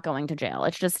Verstappen's not going to jail.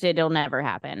 It'll never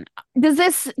happen. Does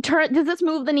this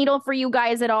move the needle for you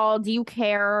guys at all? Do you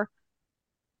care?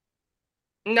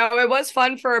 No, it was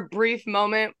fun for a brief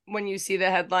moment when you see the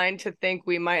headline to think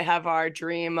we might have our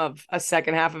dream of a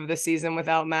second half of the season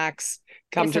without Max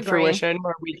come to fruition,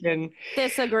 where we can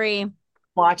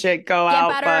watch it go out.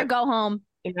 Get better or go home.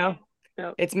 You know,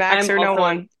 it's Max or no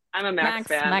one. I'm a Max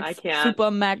fan. I can't. Super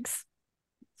Max.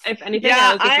 If anything,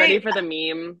 I was just ready for the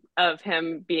meme of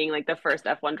him being like the first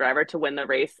F1 driver to win the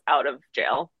race out of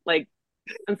jail. Like,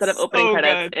 instead of opening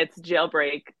credits, it's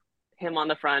jailbreak, him on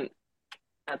the front.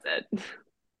 That's it.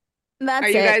 Are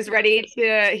you guys ready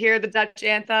to hear the Dutch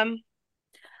anthem?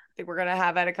 I think we're going to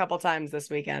have it a couple times this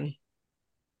weekend.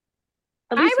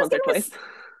 At least once or twice.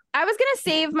 I was going to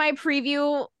save my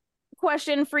preview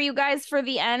question for you guys for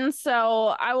the end,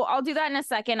 so I'll do that in a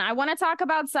second. I want to talk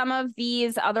about some of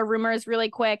these other rumors really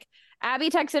quick. Abby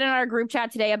texted in our group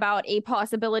chat today about a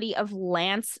possibility of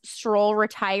Lance Stroll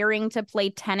retiring to play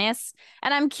tennis,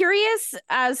 and I'm curious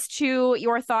as to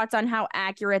your thoughts on how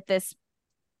accurate this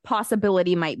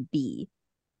possibility might be.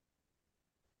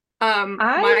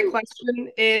 My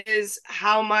question is,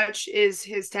 how much is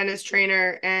his tennis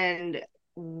trainer, and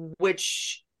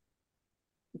which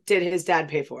did his dad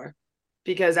pay for?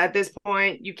 Because at this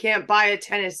point, you can't buy a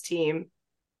tennis team.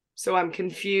 So I'm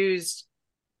confused.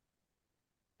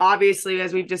 Obviously,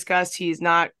 as we've discussed, he's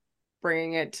not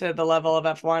bringing it to the level of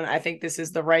F1. I think this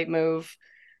is the right move.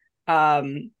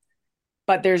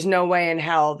 But there's no way in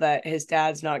hell that his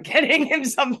dad's not getting him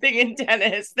something in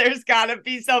tennis. There's got to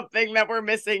be something that we're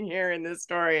missing here in this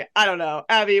story. I don't know.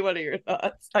 Abby, what are your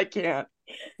thoughts? I can't.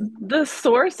 The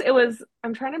source,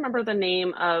 I'm trying to remember the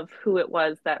name of who it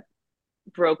was that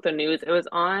broke the news. It was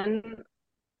on,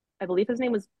 I believe his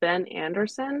name was Ben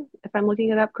Anderson, if I'm looking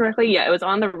it up correctly. Yeah, it was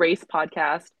on the Race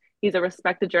podcast. He's a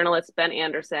respected journalist, Ben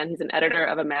Anderson. He's an editor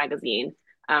of a magazine.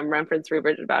 Renford's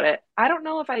reverted about it. I don't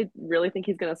know if I really think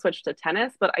he's going to switch to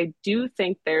tennis, but I do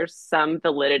think there's some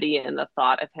validity in the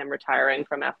thought of him retiring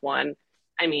from F1.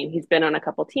 I mean, he's been on a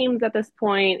couple teams at this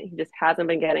point. He just hasn't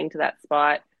been getting to that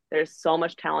spot. There's so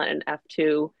much talent in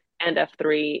F2 and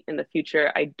F3 in the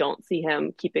future. I don't see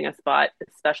him keeping a spot,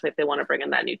 especially if they want to bring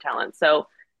in that new talent. So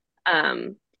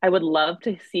I would love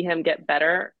to see him get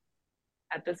better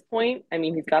at this point. I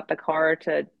mean, he's got the car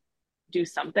to do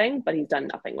something, but he's done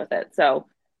nothing with it. So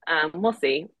we'll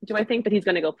see. Do I think that he's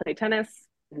going to go play tennis?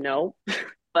 No,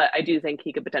 but I do think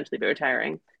he could potentially be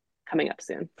retiring coming up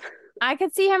soon. I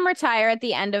could see him retire at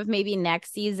the end of maybe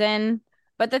next season.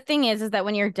 But the thing is that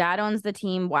when your dad owns the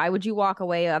team, why would you walk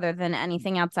away other than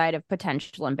anything outside of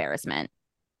potential embarrassment?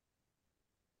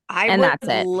 I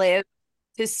would live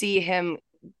to see him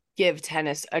give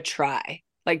tennis a try.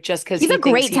 Like, just because he's a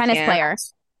great tennis player.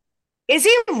 Is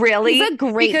he really? He's a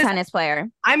great tennis player.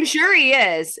 I'm sure he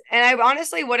is. And I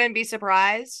honestly wouldn't be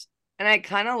surprised. And I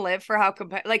kind of live for how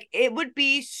like, it would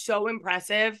be so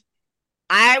impressive.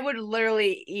 I would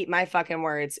literally eat my fucking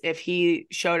words if he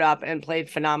showed up and played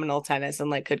phenomenal tennis and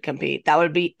like could compete. That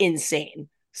would be insane.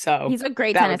 So he's a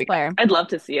great tennis player. I'd love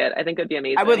to see it. I think it'd be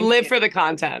amazing. I would live for the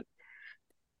content.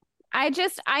 I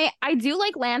do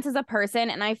like Lance as a person,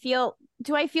 and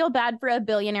do I feel bad for a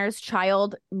billionaire's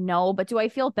child? No, but do I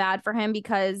feel bad for him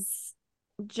because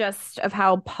just of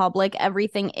how public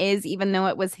everything is, even though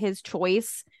it was his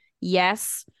choice?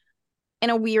 Yes. In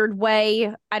a weird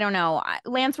way, I don't know.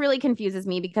 Lance really confuses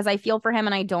me because I feel for him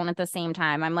and I don't at the same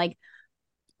time. I'm like,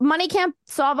 money can't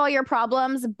solve all your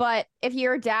problems, but if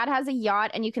your dad has a yacht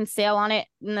and you can sail on it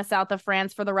in the south of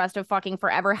France for the rest of fucking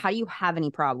forever, how do you have any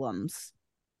problems?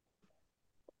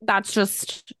 That's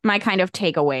just my kind of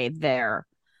takeaway there.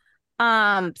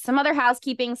 Some other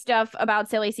housekeeping stuff about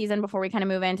silly season before we kind of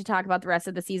move in to talk about the rest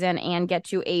of the season and get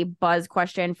to a buzz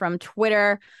question from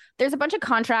Twitter. There's a bunch of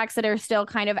contracts that are still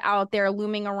kind of out there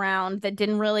looming around that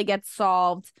didn't really get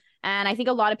solved. And I think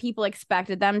a lot of people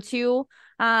expected them to.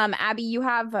 Abby, you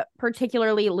have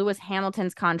particularly Lewis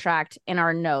Hamilton's contract in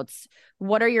our notes.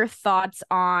 What are your thoughts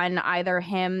on either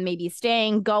him maybe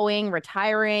staying, going,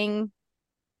 retiring?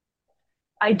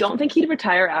 I don't think he'd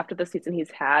retire after the season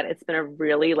he's had. It's been a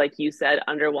really, like you said,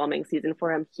 underwhelming season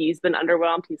for him. He's been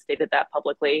underwhelmed. He stated that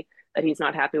publicly, that he's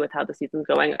not happy with how the season's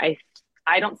going.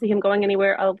 I don't see him going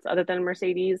anywhere else other than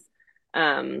Mercedes.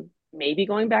 Maybe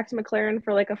going back to McLaren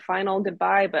for like a final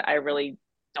goodbye, but I really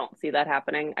don't see that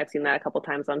happening. I've seen that a couple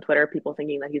times on Twitter, people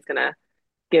thinking that he's going to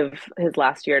give his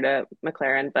last year to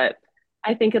McLaren, but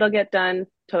I think it'll get done.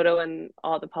 Toto and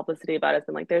all the publicity about it has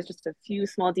been like, there's just a few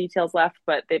small details left,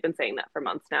 but they've been saying that for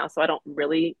months now. So I don't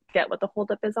really get what the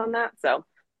holdup is on that. So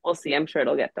we'll see. I'm sure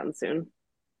it'll get done soon.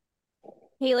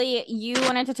 Haley, you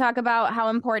wanted to talk about how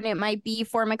important it might be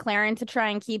for McLaren to try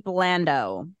and keep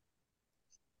Lando.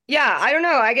 Yeah, I don't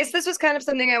know. I guess this was kind of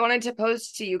something I wanted to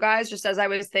pose to you guys just as I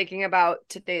was thinking about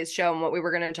today's show and what we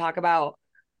were going to talk about.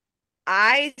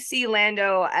 I see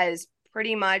Lando as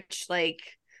pretty much like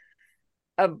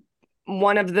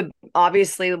one of the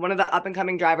up and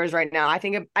coming drivers right now. I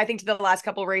think to the last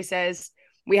couple races,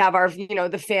 we have our,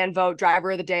 the fan vote,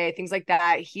 driver of the day, things like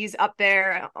that. He's up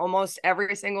there almost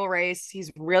every single race.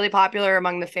 He's really popular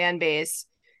among the fan base.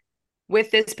 With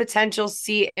this potential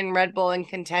seat in Red Bull in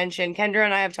contention, Kendra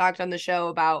and I have talked on the show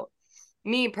about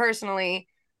me personally.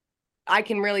 I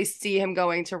can really see him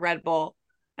going to Red Bull.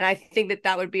 And I think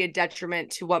that would be a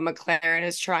detriment to what McLaren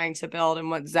is trying to build and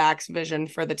what Zach's vision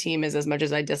for the team is, as much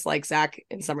as I dislike Zach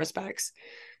in some respects.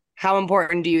 How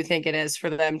important do you think it is for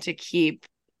them to keep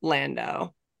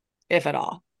Lando if at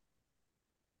all.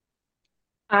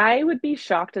 I would be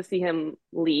shocked to see him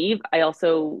leave. I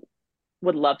also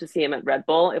would love to see him at Red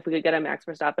Bull. If we could get a Max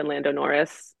Verstappen, Lando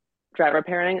Norris driver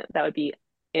pairing, that would be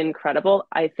incredible.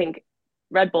 I think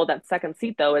Red Bull, that second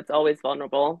seat, though, it's always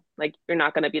vulnerable. Like, you're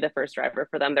not going to be the first driver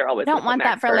for them. They're always going Don't to put want that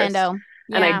Max for first. Lando.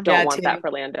 And I Yeah. don't Yeah, want too. that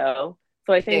for Lando.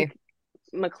 So I think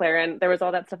McLaren, there was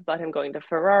all that stuff about him going to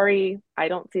Ferrari. I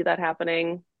don't see that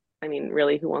happening. I mean,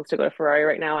 really, who wants to go to Ferrari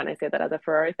right now? And I say that as a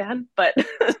Ferrari fan, but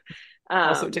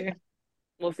Also too.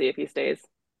 we'll see if he stays.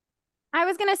 I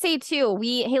was gonna say too,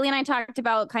 Haley and I talked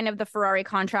about kind of the Ferrari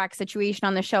contract situation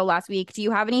on the show last week. Do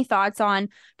you have any thoughts on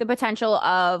the potential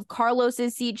of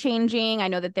Carlos's seat changing? I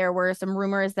know that there were some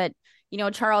rumors that, you know,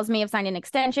 Charles may have signed an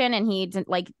extension and he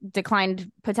declined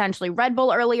potentially Red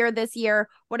Bull earlier this year.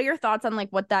 What are your thoughts on like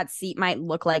what that seat might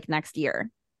look like next year?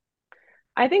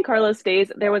 I think Carlos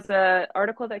stays. There was a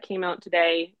article that came out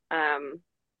today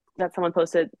that someone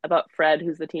posted about Fred,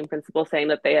 who's the team principal, saying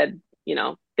that they had, you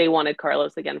know, they wanted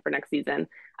Carlos again for next season.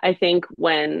 I think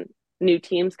when new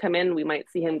teams come in, we might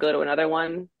see him go to another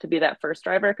one to be that first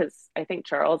driver, because I think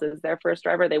Charles is their first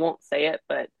driver. They won't say it,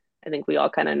 but I think we all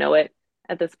kind of know it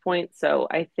at this point. So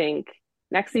I think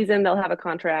next season they'll have a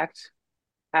contract.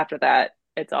 After that,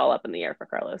 it's all up in the air for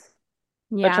Carlos.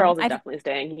 Yeah, but Charles is definitely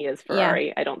staying. He is Ferrari.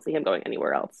 Yeah. I don't see him going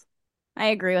anywhere else. I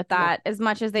agree with that. As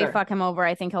much as they fuck him over,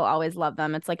 I think he'll always love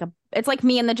them. It's like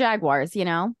me and the Jaguars, you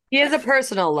know? He has a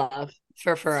personal love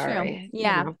for Ferrari.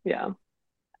 Yeah. You know? Yeah.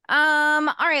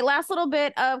 All right, last little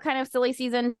bit of kind of silly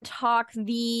season talk.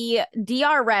 The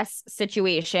DRS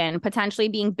situation potentially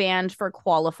being banned for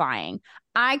qualifying.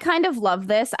 I kind of love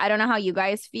this. I don't know how you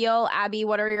guys feel. Abby,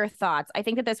 what are your thoughts? I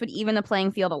think that this would even the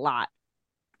playing field a lot.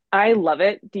 I love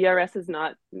it. DRS is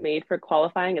not made for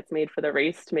qualifying. It's made for the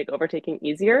race to make overtaking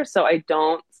easier. So I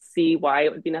don't see why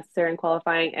it would be necessary in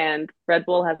qualifying. And Red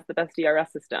Bull has the best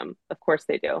DRS system. Of course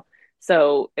they do.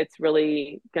 So it's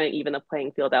really going to even the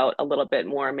playing field out a little bit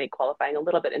more, make qualifying a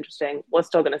little bit interesting. We're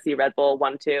still going to see Red Bull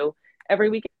 1-2 every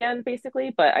weekend,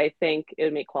 basically. But I think it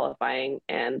would make qualifying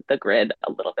and the grid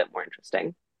a little bit more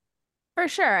interesting. For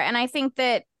sure. And I think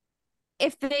that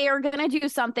if they are going to do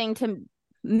something to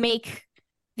make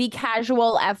the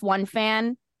casual F1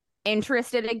 fan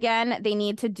interested again, they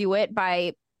need to do it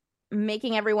by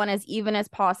making everyone as even as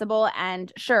possible.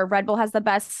 And sure, Red Bull has the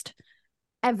best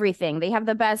everything. They have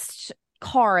the best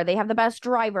car. They have the best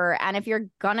driver. And if you're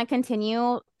going to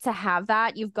continue to have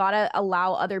that, you've got to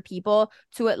allow other people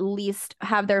to at least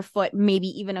have their foot maybe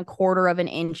even a quarter of an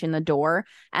inch in the door.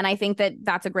 And I think that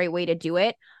that's a great way to do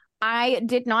it. I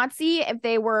did not see if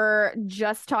they were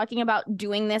just talking about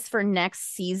doing this for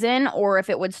next season or if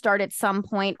it would start at some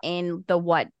point in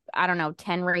the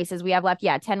 10 races we have left.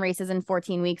 Yeah, 10 races in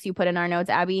 14 weeks you put in our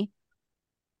notes, Abby.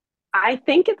 I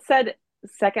think it said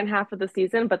second half of the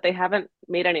season, but they haven't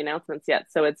made any announcements yet.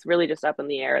 So it's really just up in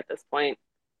the air at this point.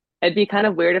 It'd be kind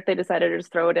of weird if they decided to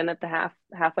just throw it in at the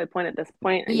halfway point at this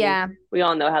point. I mean, we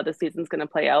all know how the season's going to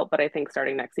play out, but I think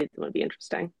starting next season would be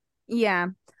interesting. Yeah.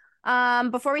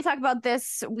 Before we talk about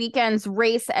this weekend's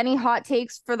race, any hot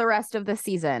takes for the rest of the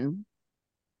season?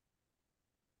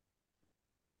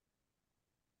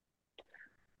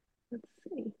 Let's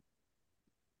see.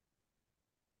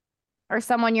 Or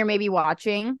someone you're maybe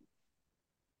watching?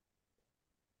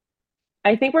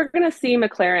 I think we're going to see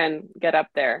McLaren get up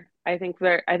there. I think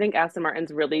Aston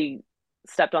Martin's really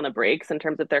stepped on the brakes in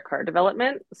terms of their car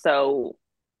development. So,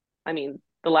 I mean,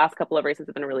 the last couple of races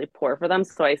have been really poor for them.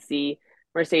 So I see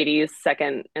Mercedes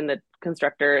second in the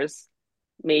constructors,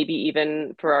 maybe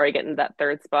even Ferrari getting that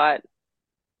third spot.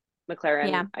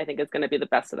 McLaren, I think, is going to be the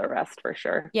best of the rest for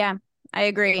sure. Yeah, I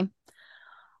agree.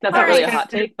 That's not really a hot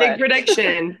take, big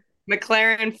prediction.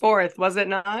 McLaren fourth, was it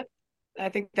not? I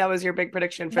think that was your big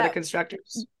prediction for the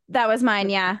constructors. That was mine,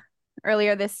 yeah.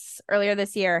 Earlier this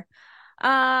year. So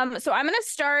I'm going to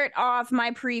start off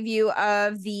my preview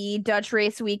of the Dutch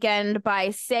race weekend by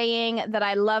saying that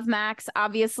I love Max,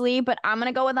 obviously, but I'm going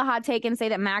to go with a hot take and say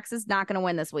that Max is not going to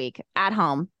win this week at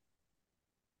home.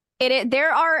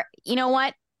 There are, you know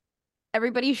what?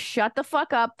 Everybody shut the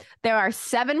fuck up. There are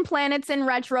 7 planets in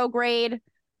retrograde.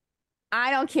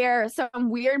 I don't care. Some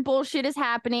weird bullshit is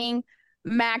happening.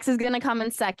 Max is going to come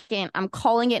in second. I'm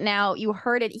calling it now. You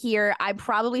heard it here. I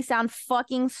probably sound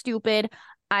fucking stupid.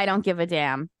 I don't give a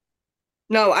damn.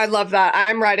 No, I love that.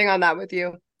 I'm riding on that with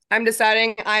you. I'm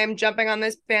deciding I am jumping on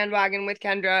this bandwagon with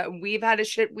Kendra. We've had a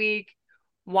shit week.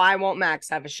 Why won't Max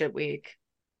have a shit week?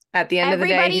 At the end of the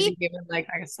day, he's given like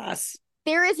us.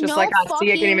 There is just no like us. fucking,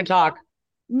 See, I can't even talk.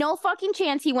 No fucking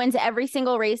chance he wins every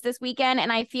single race this weekend.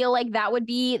 And I feel like that would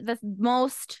be the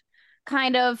most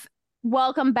kind of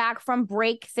welcome back from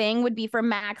break thing would be for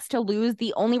Max to lose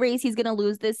the only race he's going to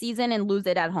lose this season and lose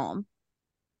it at home.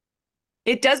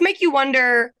 It does make you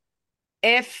wonder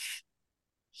if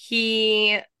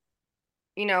he,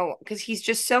 because he's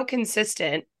just so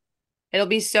consistent, it'll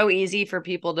be so easy for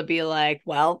people to be like,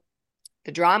 well,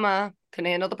 the drama couldn't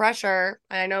handle the pressure.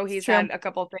 And I know he's had a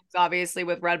couple of things, obviously,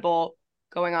 with Red Bull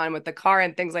going on with the car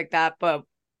and things like that. But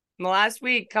in the last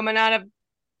week, coming out of,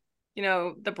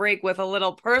 the break with a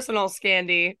little personal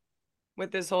scandal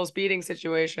with this whole speeding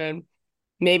situation,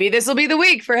 maybe this will be the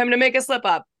week for him to make a slip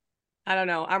up. I don't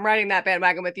know. I'm riding that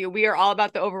bandwagon with you. We are all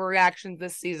about the overreactions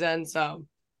this season, so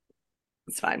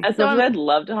it's fine. As much as I'd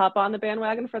love to hop on the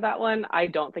bandwagon for that one, I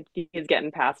don't think he's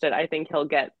getting past it. I think he'll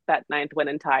get that 9th win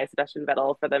and tie Sebastian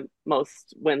Vettel for the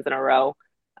most wins in a row.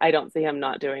 I don't see him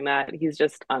not doing that. He's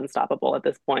just unstoppable at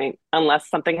this point, unless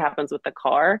something happens with the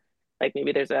car. Like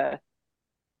maybe there's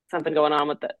something going on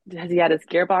with has he had his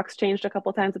gearbox changed a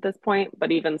couple times at this point?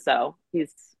 But even so,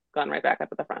 he's gone right back up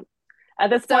at the front. At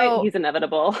this point, he's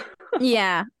inevitable.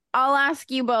 Yeah. I'll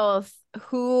ask you both,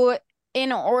 who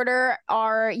in order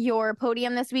are your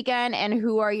podium this weekend and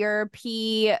who are your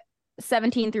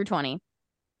P17 through 20?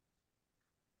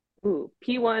 Ooh,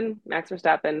 P1, Max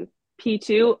Verstappen.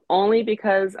 P2, only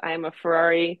because I'm a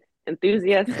Ferrari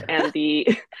enthusiast and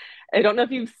I don't know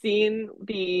if you've seen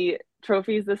the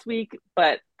trophies this week,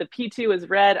 but the P2 is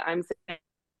red. I'm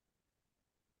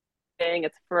saying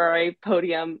it's Ferrari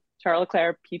podium, Charles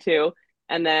Leclerc P2,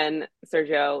 and then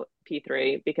Sergio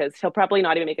P3, because he'll probably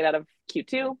not even make it out of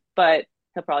Q2, but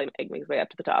he'll probably make his way up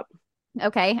to the top.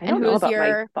 Okay. And who's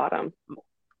your bottom?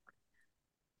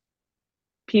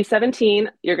 P17,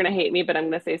 you're going to hate me, but I'm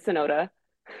going to say Sonoda.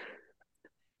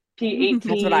 P18.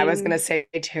 That's what I was going to say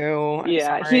too.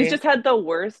 Yeah, he's just had the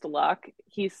worst luck.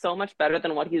 He's so much better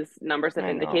than what his numbers have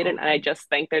indicated. And I just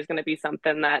think there's going to be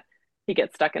something that he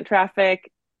gets stuck in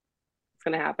traffic. It's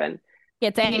going to happen.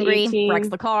 Gets angry, P18, wrecks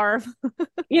the car.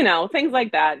 Things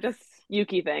like that. Just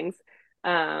Yuki things.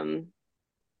 I'm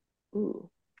going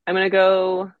to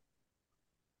go.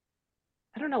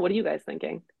 I don't know. What are you guys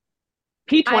thinking?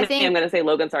 P20, I'm going to say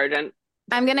Logan Sargent.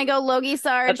 I'm going to go Logie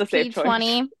Sarge, That's a safe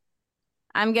P20. choice.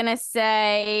 I'm going to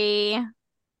say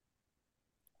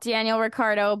Daniel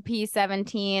Ricciardo,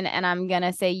 P17, and I'm going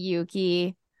to say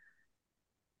Yuki.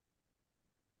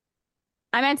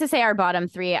 I meant to say our bottom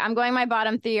three. I'm going my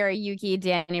bottom three are Yuki,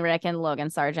 Danny Rick, and Logan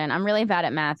Sargent. I'm really bad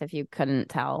at math if you couldn't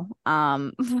tell.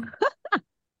 My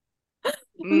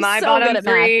bottom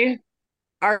three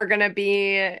are going to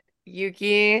be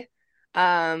Yuki,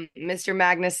 Mr.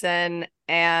 Magnussen,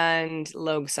 and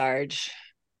Logan Sarge.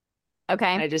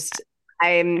 Okay.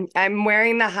 I'm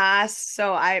wearing the Haas,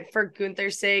 so for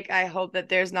Gunther's sake, I hope that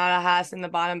there's not a Haas in the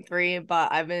bottom three,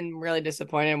 but I've been really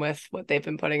disappointed with what they've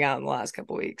been putting out in the last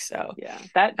couple of weeks. So yeah,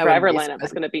 that driver lineup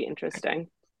is going to be interesting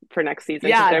for next season.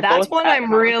 Yeah, that's what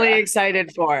I'm really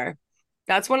excited for.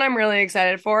 That's what I'm really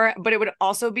excited for. But it would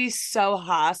also be so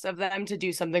Haas of them to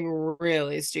do something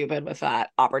really stupid with that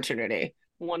opportunity.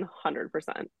 100%.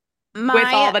 With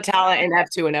all the talent in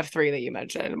F2 and F3 that you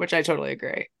mentioned, which I totally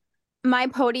agree. My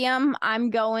podium, I'm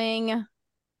going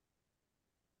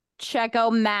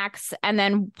Checo, Max, and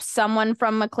then someone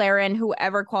from McLaren,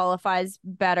 whoever qualifies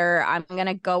better. I'm going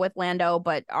to go with Lando,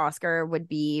 but Oscar would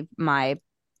be my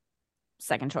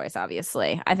second choice,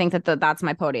 obviously. I think that's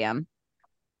my podium.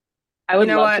 I would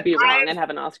love to be wrong and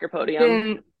have an Oscar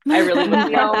podium. I really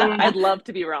would love that. I'd love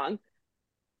to be wrong.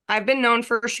 I've been known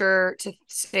for sure to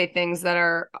say things that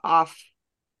are off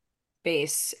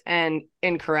base and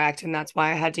incorrect, and that's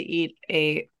why I had to eat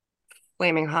a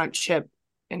flaming hot chip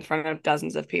in front of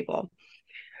dozens of people.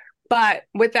 But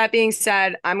with that being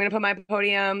said, I'm going to put my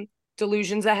podium,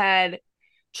 delusions ahead,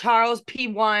 Charles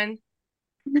P1,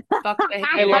 fuck the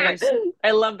haters.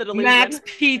 I love the delusion. Max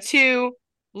P2,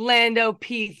 Lando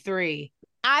P3.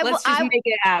 Let's just make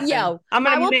it happen.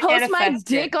 I will post my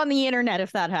dick on the internet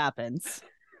if that happens.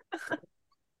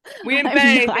 We didn't bet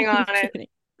anything on it.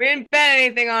 We didn't bet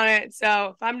anything on it,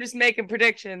 so if I'm just making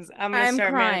predictions, I'm going to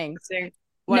start manifesting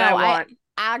what I want.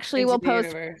 I actually will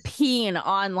post peen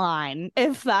online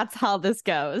if that's how this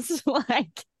goes.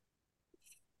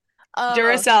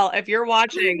 Duracell, if you're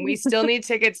watching, we still need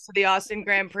tickets to the Austin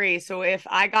Grand Prix, so if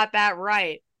I got that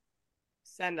right,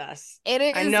 send us.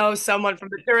 I know someone from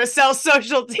the Duracell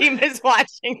social team is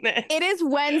watching this. It is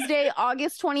Wednesday,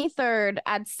 August 23rd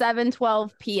at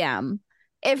 7:12 p.m.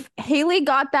 If Haley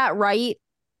got that right,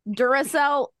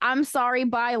 Duracell, I'm sorry,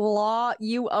 by law,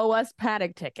 you owe us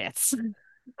paddock tickets.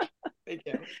 Thank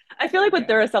you. I feel like with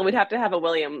Duracell, we'd have to have a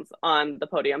Williams on the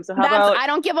podium. So how about... I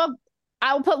don't give up.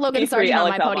 I will put Logan Sargent on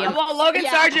my podium. Well, Logan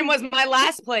Sargent was my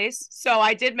last place, so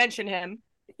I did mention him.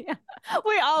 Yeah.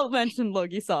 We all mentioned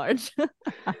Logie Sarge.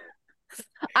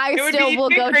 I It would still be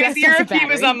will even go just crazier as a if he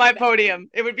was battery. on my podium.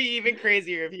 It would be even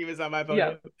crazier if he was on my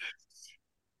podium.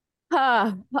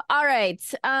 All right.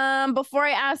 Before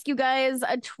I ask you guys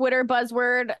a Twitter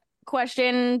buzzword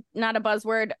question, not a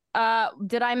buzzword,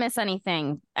 did I miss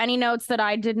anything? Any notes that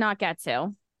I did not get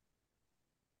to?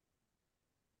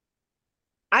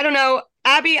 I don't know.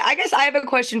 Abby, I guess I have a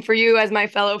question for you as my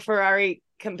fellow Ferrari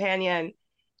companion.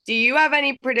 Do you have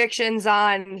any predictions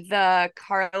on the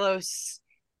Carlos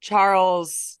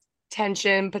Charles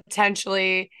tension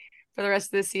potentially for the rest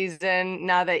of the season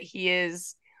now that he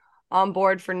is on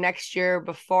board for next year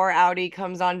before Audi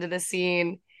comes onto the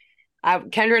scene?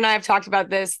 Kendra and I have talked about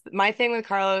this. My thing with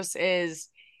Carlos is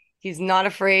he's not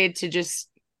afraid to just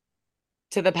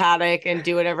to the paddock and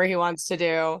do whatever he wants to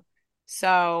do.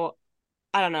 So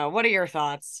I don't know. What are your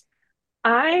thoughts?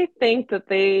 I think that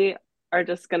they are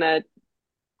just gonna,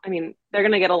 they're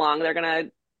gonna get along. They're gonna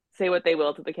say what they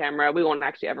will to the camera. We won't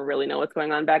actually ever really know what's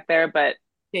going on back there, but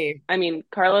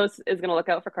Carlos is gonna look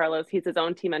out for Carlos. He's his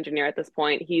own team engineer at this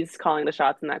point. He's calling the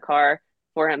shots in that car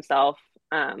for himself,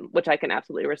 which I can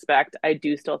absolutely respect. I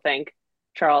do still think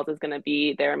Charles is gonna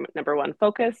be their number one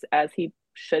focus, as he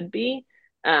should be.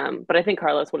 But I think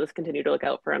Carlos will just continue to look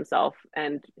out for himself,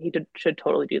 and should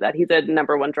totally do that. He's a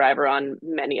number one driver on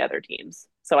many other teams,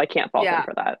 so I can't fault him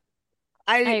for that.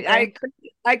 I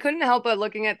couldn't help but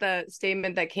looking at the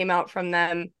statement that came out from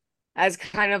them as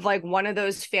kind of like one of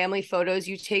those family photos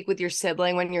you take with your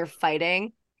sibling when you're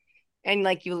fighting and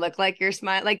like you look like you're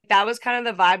smiling. Like that was kind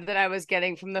of the vibe that I was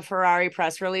getting from the Ferrari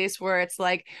press release, where it's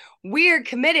like we're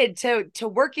committed to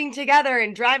working together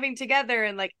and driving together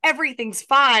and like everything's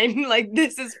fine. Like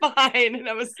this is fine. And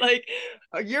I was like,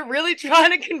 oh, you're really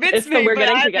trying to convince me. We're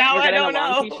getting now we're I getting don't a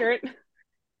long know. T-shirt.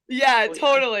 Yeah,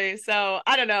 totally. So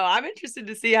I don't know. I'm interested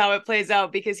to see how it plays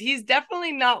out because he's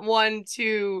definitely not one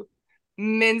to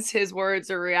mince his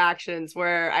words or reactions.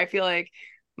 Where I feel like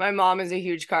my mom is a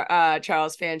huge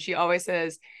Charles fan. She always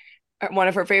says one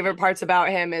of her favorite parts about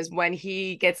him is when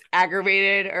he gets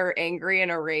aggravated or angry in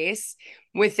a race,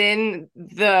 within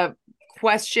the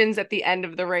questions at the end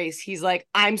of the race, he's like,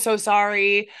 I'm so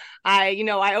sorry. I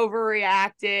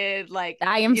overreacted. Like,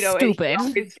 I am stupid.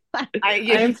 I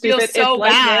am stupid. So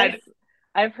it's bad. Like this.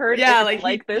 I've heard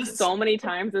it's this so many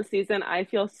times this season. I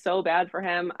feel so bad for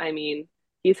him. I mean,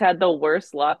 he's had the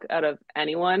worst luck out of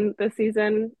anyone this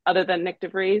season, other than Nick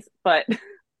DeVries. But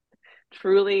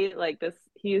truly, like this,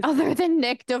 he's other than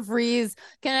Nick DeVries.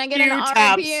 Can I get an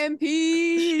RPMP?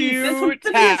 This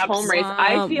is his home race.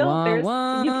 I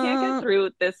feel you can't get through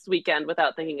this weekend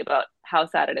without thinking about how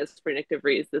sad it is for Nick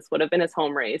DeVries. This would have been his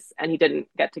home race, and he didn't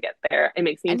get to get there. It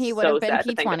makes me so sad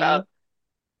to think about.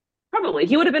 Probably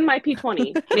he would have been my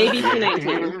P20, maybe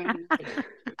P19.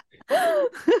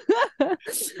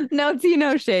 No tea,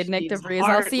 no shade, Nick DeVries.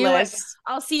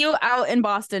 I'll see you out in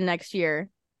Boston next year.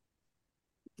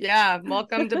 Yeah,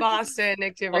 welcome to Boston,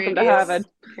 Nick DeVries. Welcome to Harvard.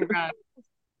 Congrats.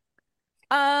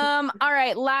 All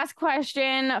right, last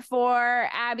question for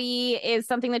Abby is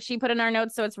something that she put in our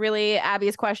notes, so it's really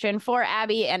Abby's question for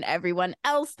Abby and everyone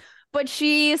else. But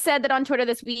she said that on Twitter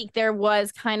this week, there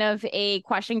was kind of a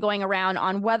question going around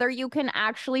on whether you can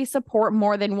actually support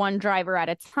more than one driver at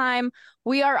a time.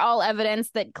 We are all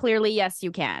evidence that clearly, yes,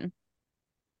 you can.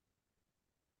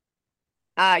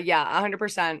 Yeah,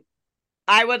 100%.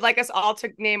 I would like us all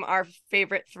to name our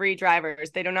favorite 3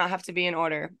 drivers. They do not have to be in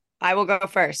order. I will go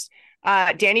first.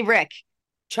 Danny Rick,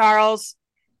 Charles,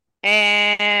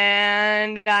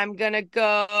 and I'm going to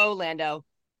go Lando.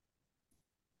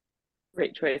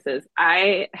 Great choices.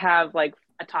 I have like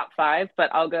a top 5, but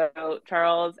I'll go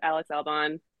Charles, Alex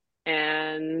Albon,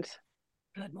 and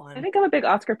good one. I think I'm a big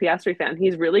Oscar Piastri fan.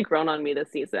 He's really grown on me this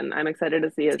season. I'm excited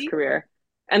to see his career.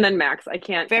 And then Max. I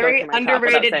can't very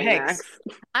underrated picks. Max.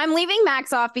 I'm leaving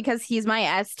Max off because he's my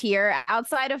S tier.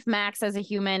 Outside of Max as a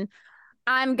human,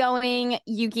 I'm going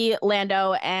Yuki,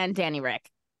 Lando, and Danny Rick.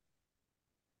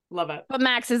 Love it. But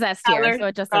Max is S tier, so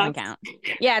it just doesn't count.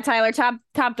 Yeah, Tyler,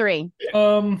 top 3.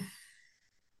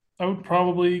 I would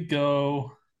probably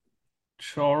go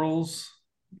Charles,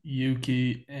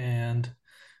 Yuki, and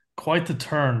quite the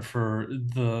turn for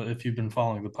if you've been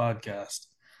following the podcast,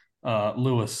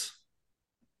 Lewis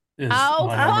is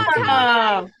my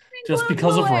number 2. Just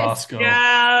because of Roscoe.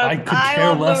 Yeah, I could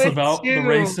care less about the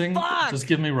racing. Just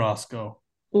give me Roscoe.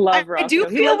 Love Roscoe. I do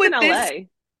feel with this. LA.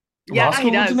 Yeah, Roscoe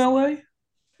lives in LA?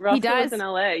 Roscoe he does. lives in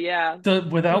LA, yeah.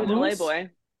 Without Lewis? LA boy.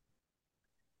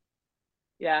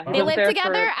 Yeah, they live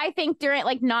together. I think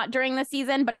not during the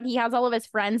season, but he has all of his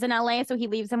friends in LA, so he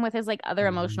leaves him with his other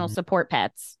emotional support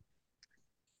pets.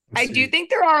 I do think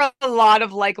there are a lot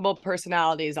of likable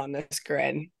personalities on this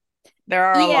grid. There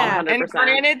are a lot. 100%. And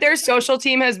granted, their social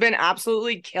team has been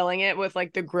absolutely killing it with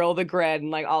like the Grill the Grid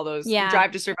and like all those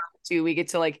Drive to Survive 2. We get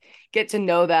to like get to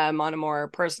know them on a more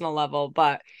personal level.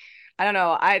 But I don't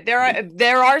know.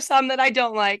 There are some that I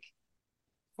don't like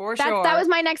for sure. That was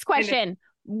my next question.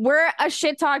 We're a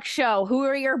shit talk show. Who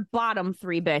are your bottom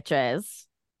 3 bitches?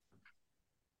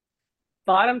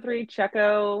 Bottom 3,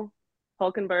 Checo,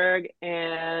 Hulkenberg,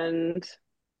 and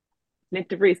Nick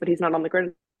DeVries, but he's not on the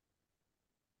grid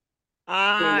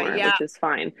anymore, which is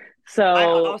fine. So I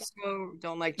also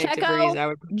don't like Nick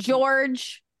DeVries.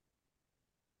 George.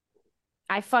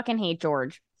 I fucking hate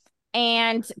George.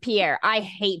 And Pierre. I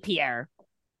hate Pierre.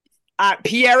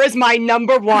 Pierre is my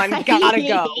number one. Gotta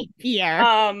go. Pierre.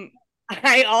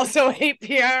 I also hate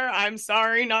Pierre. I'm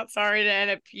sorry, not sorry to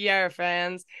any Pierre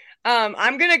fans.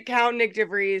 I'm gonna count Nick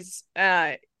DeVries.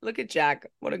 Look at Jack.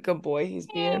 What a good boy he's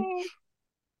being.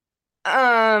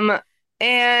 And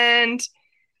I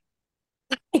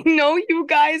know you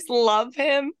guys love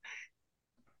him,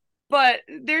 but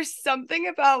there's something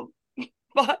about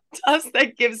Bottas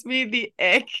that gives me the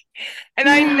ick. And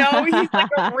I know he's like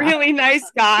a really nice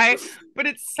guy, but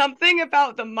it's something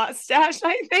about the mustache,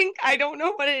 I think. I don't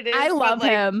know what it is. I love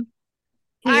him.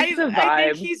 I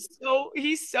think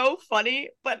he's so funny,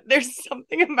 but there's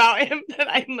something about him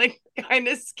that I'm like kind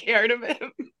of scared of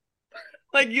him.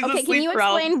 Like he's asleep. Can you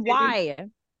explain why?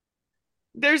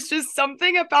 There's just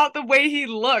something about the way he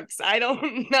looks. I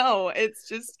don't know. It's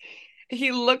just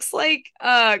he looks like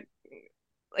a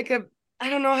I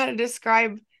don't know how to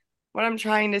describe what I'm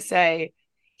trying to say.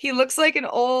 He looks like an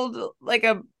old like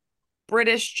a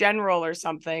British general or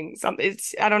something.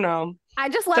 I don't know. I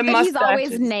just love that he's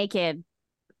always naked.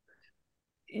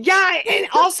 Yeah, and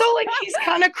also like he's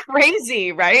kind of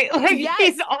crazy, right? Like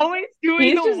he's always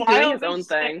doing his own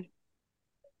thing.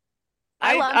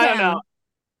 I love him. I don't know.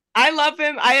 I love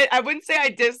him. I wouldn't say I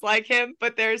dislike him,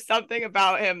 but there's something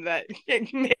about him that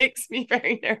it makes me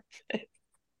very nervous.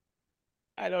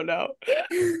 I don't know.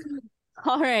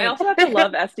 All right. I also have to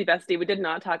love Esty Bestie. We did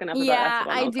not talk enough about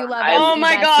Esteban. I do love Oh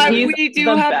my god, we do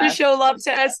have to show love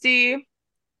to Esty.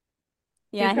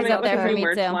 Yeah, he's up there for me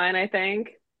too. Line, I think.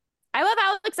 I love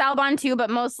Alex Albon too, but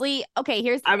mostly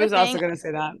here's the I was thing. also gonna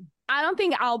say that. I don't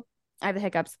think I have the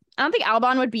hiccups. I don't think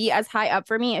Albon would be as high up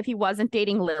for me if he wasn't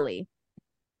dating Lily.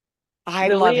 I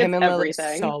love him and Lily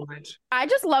so much. I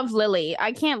just love Lily.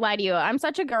 I can't lie to you. I'm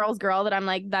such a girl's girl that I'm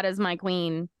like, that is my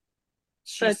queen.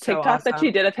 The TikTok that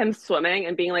she did of him swimming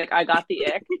and being like, I got the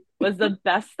ick was the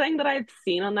best thing that I've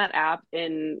seen on that app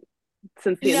since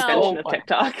the invention of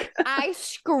TikTok. I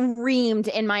screamed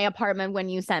in my apartment when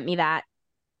you sent me that.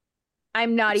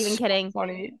 I'm not even kidding.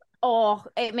 Funny. Oh,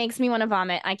 it makes me want to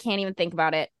vomit. I can't even think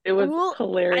about it. It was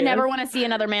hilarious. I never want to see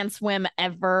another man swim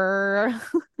ever.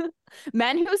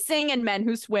 Men who sing and men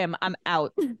who swim, I'm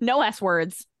out. No S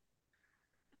words.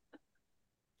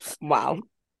 Wow.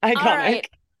 Iconic. All right.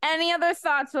 Any other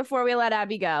thoughts before we let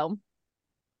Abby go?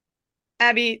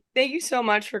 Abby, thank you so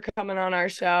much for coming on our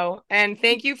show. And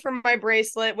thank you for my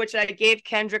bracelet, which I gave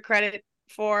Kendra credit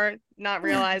for, not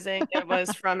realizing it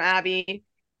was from Abby.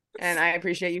 And I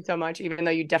appreciate you so much, even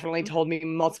though you definitely told me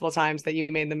multiple times that you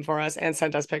made them for us and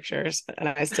sent us pictures. And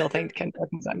I still think Kendra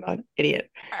thinks I'm an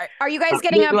idiot. Are you guys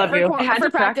getting up for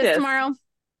practice tomorrow?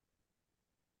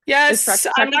 Yes,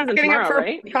 I'm not getting up for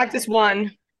practice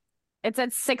 1. It's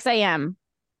at 6 a.m.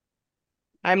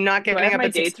 I'm not getting up my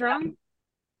at 6 dates wrong?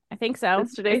 I think so.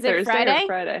 Is today is Thursday Friday? or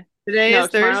Friday? Today is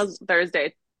tomorrow's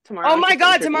Thursday. Tomorrow. Oh my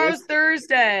god, tomorrow's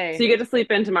Thursday. So you get to sleep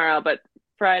in tomorrow, but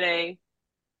Friday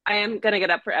I am going to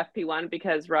get up for FP1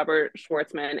 because Robert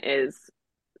Schwartzman is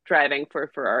driving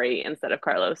for Ferrari instead of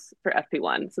Carlos for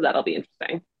FP1. So that'll be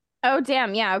interesting. Oh,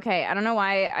 damn. Yeah. Okay. I don't know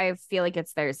why I feel like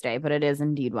it's Thursday, but it is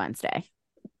indeed Wednesday.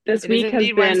 This week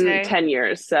has been 10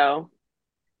 years. So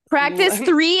practice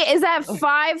 3 is at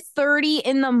 5:30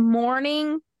 in the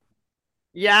morning.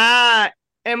 Yeah.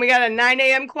 And we got a 9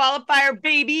 a.m. qualifier,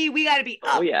 baby. We got to be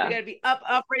up. Oh, yeah. We got to be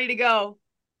up, ready to go.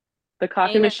 The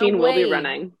coffee machine will be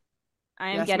running.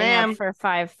 I am getting up for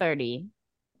 5:30.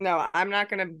 No, I'm not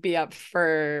going to be up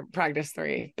for practice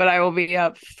 3, but I will be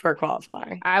up for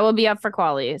qualifying. I will be up for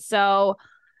quali. So,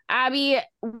 Abby,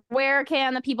 where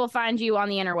can the people find you on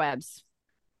the interwebs?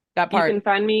 That part. You can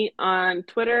find me on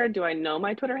Twitter. Do I know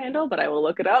my Twitter handle? But I will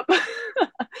look it up.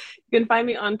 You can find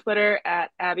me on Twitter at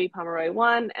Abby Pomeroy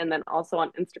 1 and then also on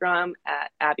Instagram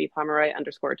at Abby Pomeroy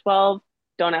 _12.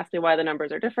 Don't ask me why the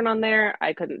numbers are different on there.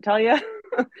 I couldn't tell you.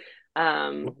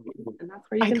 And that's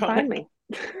where you can find me.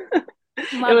 It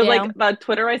was like the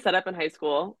Twitter I set up in high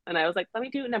school, and I was like, let me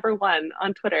do number 1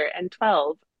 on Twitter and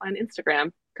 12 on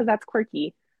Instagram because that's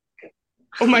quirky.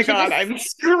 Oh my God, I'm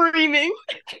screaming.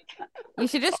 You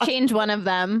should just change one of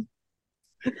them.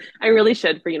 I really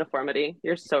should for uniformity.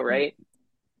 You're so right.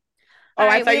 Oh,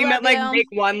 right, I thought we you meant love like you. make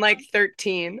one like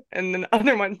 13 and then the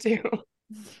other one too.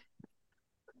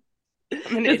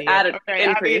 I'm an Just idiot. add an Okay, Abby.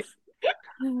 increase.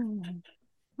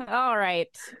 All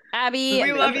right, Abby.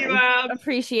 We love you, Ab.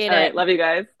 Appreciate All it. right, love you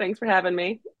guys. Thanks for having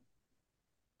me.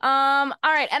 All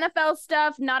right, NFL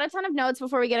stuff. Not a ton of notes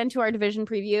before we get into our division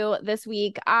preview this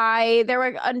week. There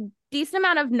were a decent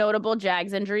amount of notable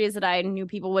Jags injuries that I knew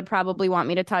people would probably want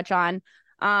me to touch on.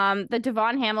 The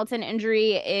Devon Hamilton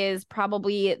injury is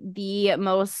probably the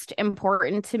most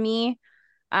important to me.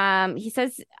 He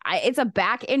says it's a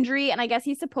back injury, and I guess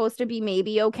he's supposed to be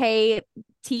maybe okay.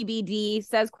 TBD,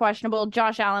 says questionable.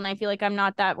 Josh Allen, I feel like I'm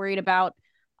not that worried about.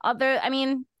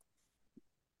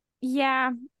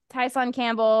 Yeah, Tyson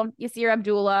Campbell, Yasir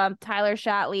Abdullah, Tyler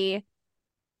Shatley,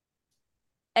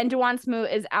 and Juwan Smoot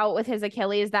is out with his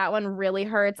Achilles. That one really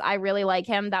hurts. I really like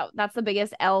him. That's the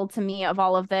biggest L to me of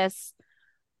all of this.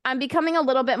 I'm becoming a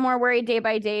little bit more worried day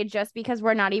by day just because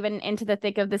we're not even into the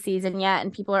thick of the season yet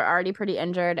and people are already pretty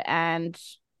injured, and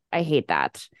I hate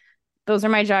that. Those are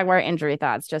my Jaguar injury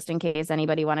thoughts, just in case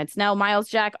anybody wanted to know. Miles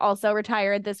Jack also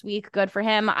retired this week. Good for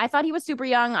him. I thought he was super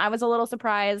young. I was a little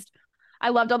surprised. I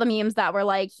loved all the memes that were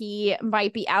like, he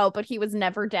might be out, but he was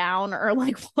never down, or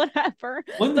like whatever.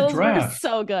 Well, Those were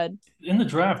so good. In the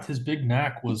draft, his big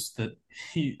knack was that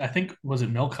I think, was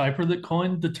it Mel Kiper that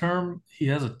coined the term? He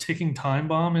has a ticking time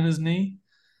bomb in his knee.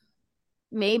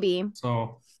 Maybe.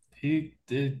 So he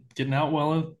did getting out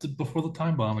well before the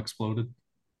time bomb exploded.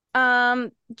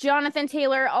 Jonathan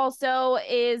Taylor also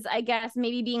is, I guess,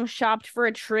 maybe being shopped for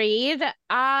a trade.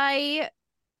 By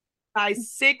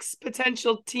 6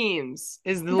 potential teams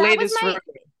is the latest.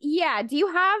 Yeah.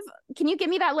 Can you give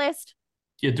me that list?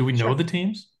 Yeah. Do we know the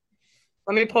teams?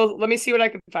 Let me see what I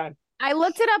can find. I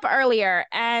looked it up earlier,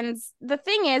 and the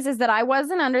thing is that I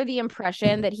wasn't under the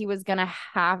impression that he was going to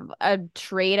have a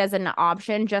trade as an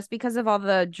option just because of all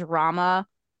the drama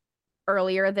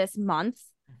earlier this month.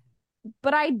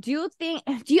 But I do think,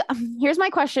 here's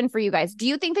my question for you guys. Do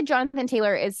you think that Jonathan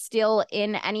Taylor is still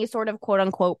in any sort of quote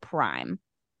unquote prime?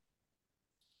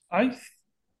 I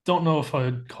don't know if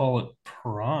I'd call it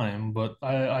prime, but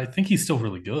I think he's still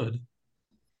really good.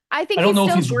 I don't know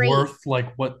if he's worth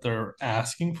like what they're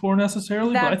asking for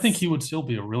necessarily, but I think he would still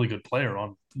be a really good player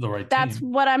on the right team. That's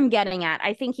what I'm getting at.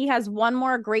 I think he has one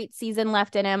more great season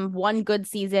left in him, one good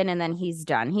season, and then he's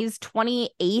done. He's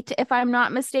 28, if I'm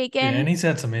not mistaken. Yeah, and he's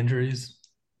had some injuries,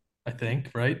 I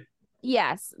think, right?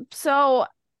 Yes. So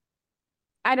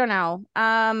I don't know.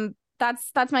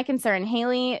 That's my concern.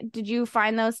 Haley, did you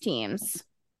find those teams?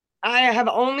 I have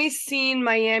only seen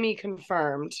Miami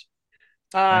confirmed.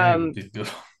 I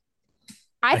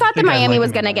thought that Miami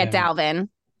was going to get Dalvin.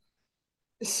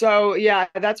 So yeah,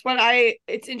 that's what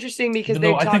it's interesting because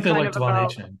I think they like Devon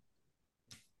Achane.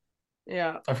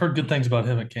 Yeah. I've heard good things about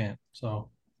him at camp, so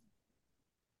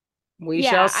we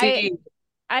shall see.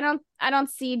 I don't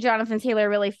see Jonathan Taylor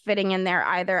really fitting in there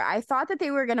either. I thought that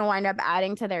they were going to wind up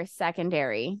adding to their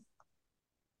secondary.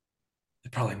 They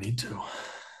probably need to.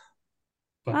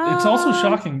 But it's also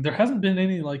shocking. There hasn't been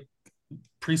any like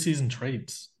preseason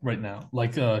trades right now,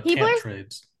 like camp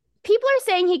trades. People are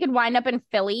saying he could wind up in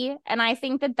Philly, and I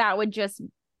think that would just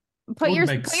put your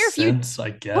sense, I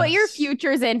guess. Put your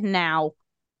futures in now.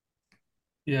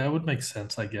 Yeah, it would make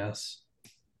sense, I guess.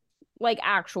 Like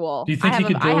actual. Do you think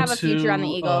I have a future on the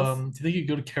Eagles. Do you think he could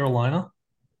go to Carolina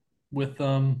with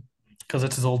because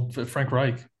it's his old Frank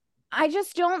Reich? I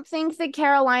just don't think that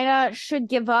Carolina should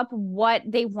give up what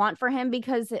they want for him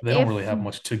because they don't really have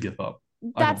much to give up.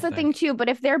 That's the thing too. But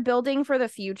if they're building for the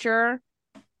future,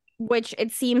 which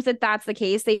it seems that that's the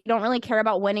case, they don't really care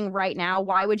about winning right now.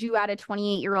 Why would you add a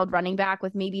 28-year-old running back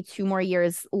with maybe 2 more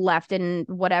years left in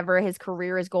whatever his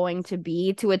career is going to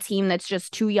be to a team that's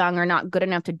just too young or not good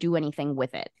enough to do anything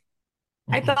with it?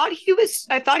 I thought he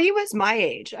was my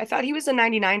age. I thought he was a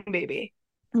 99 baby.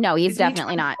 No, he's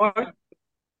definitely not.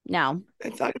 No. I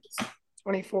thought he was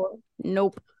 24.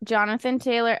 Nope. Jonathan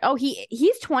Taylor. Oh,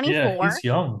 he's 24. Yeah, he's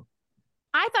young.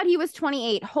 I thought he was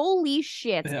 28. Holy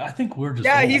shit. Yeah, I think we're just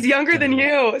old. He's younger than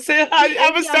you. So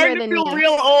I was starting to feel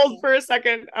real old for a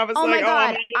second. I was my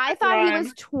God. I thought he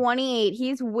was 28.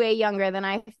 He's way younger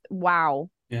than wow.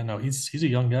 Yeah, no, he's a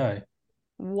young guy.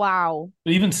 Wow.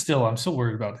 But even still, I'm still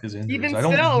worried about his injuries. Even I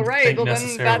don't still, right. think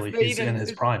necessarily he's in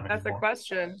his prime That's anymore. the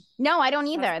question. No, I don't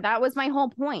either. That was my whole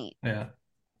point. Yeah.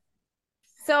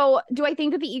 So do I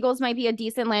think that the Eagles might be a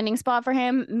decent landing spot for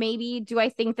him? Maybe. Do I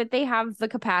think that they have the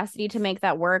capacity to make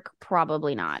that work?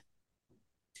 Probably not.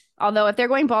 Although if they're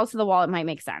going balls to the wall, it might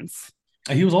make sense.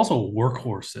 He was also a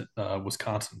workhorse at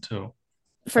Wisconsin too.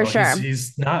 For So sure.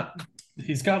 he's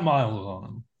got miles on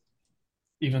him,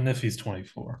 even if he's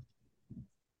 24.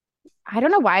 I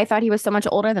don't know why I thought he was so much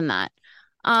older than that.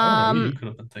 I don't know who you could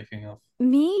have been thinking of.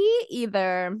 Me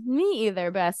either. Me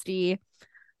either, bestie.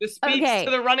 This speaks to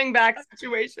the running back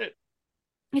situation.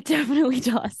 It definitely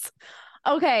does.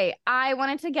 Okay, I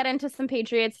wanted to get into some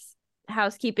Patriots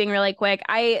housekeeping really quick.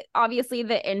 Obviously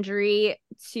the injury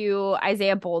to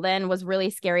Isaiah Bolden was really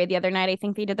scary the other night. I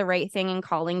think they did the right thing in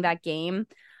calling that game.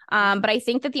 But I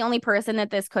think that the only person that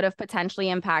this could have potentially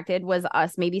impacted was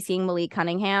us maybe seeing Malik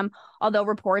Cunningham. Although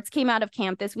reports came out of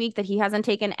camp this week that he hasn't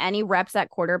taken any reps at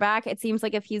quarterback. It seems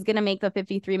like if he's going to make the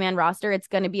 53-man roster, it's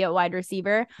going to be a wide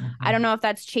receiver. Mm-hmm. I don't know if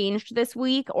that's changed this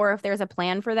week or if there's a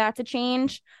plan for that to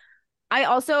change. I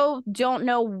also don't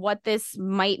know what this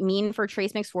might mean for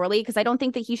Trace McSorley because I don't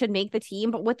think that he should make the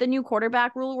team. But with the new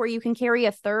quarterback rule where you can carry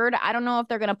a third, I don't know if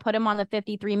they're going to put him on the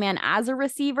 53-man as a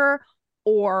receiver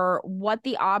or what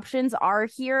the options are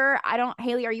here.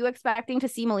 Haley, are you expecting to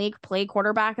see Malik play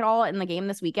quarterback at all in the game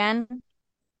this weekend?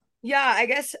 Yeah, I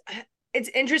guess it's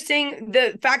interesting.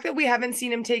 The fact that we haven't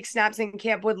seen him take snaps in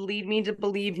camp would lead me to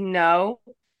believe no.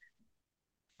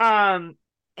 And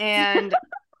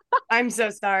I'm so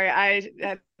sorry.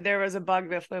 There was a bug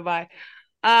that flew by.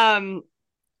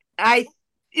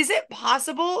 Is it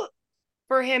possible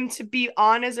for him to be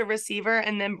on as a receiver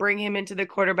and then bring him into the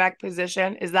quarterback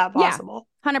position? Is that possible?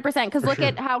 Yeah, 100%. Because look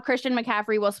at how Christian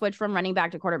McCaffrey will switch from running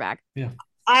back to quarterback. Yeah.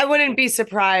 I wouldn't be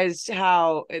surprised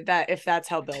if that's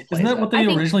how Bill plays. Isn't that what they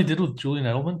originally did with Julian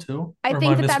Edelman too? I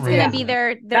think that's going to be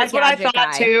their That's what I thought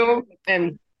guy. too,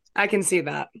 and I can see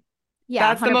that. Yeah,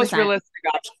 that's 100%. The most realistic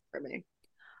option for me.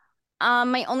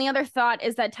 My only other thought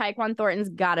is that Tyquan Thornton's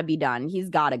got to be done. He's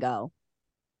got to go.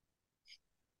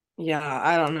 Yeah,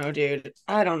 I don't know, dude.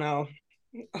 I don't know.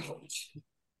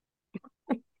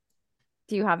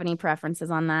 Do you have any preferences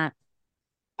on that?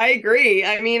 I agree.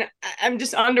 I mean, I'm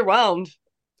just underwhelmed.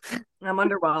 I'm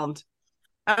underwhelmed.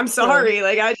 I'm sorry.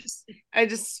 Like, I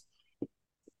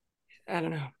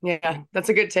don't know. Yeah, that's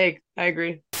a good take. I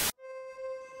agree.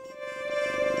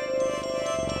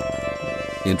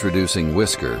 Introducing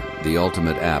Whisker, the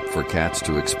ultimate app for cats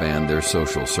to expand their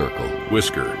social circle.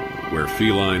 Whisker, where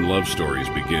feline love stories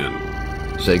begin.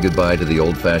 Say goodbye to the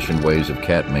old-fashioned ways of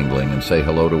cat mingling and say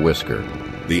hello to Whisker.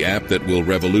 The app that will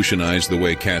revolutionize the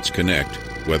way cats connect,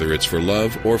 whether it's for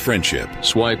love or friendship.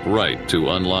 Swipe right to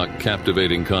unlock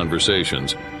captivating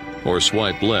conversations, or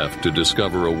swipe left to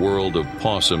discover a world of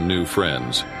pawsome new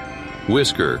friends.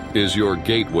 Whisker is your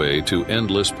gateway to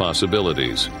endless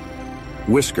possibilities.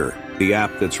 Whisker, the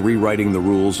app that's rewriting the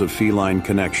rules of feline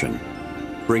connection,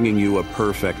 bringing you a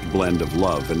perfect blend of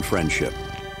love and friendship.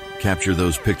 Capture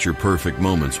those picture-perfect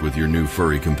moments with your new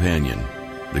furry companion.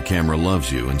 The camera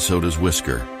loves you, and so does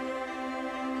Whisker.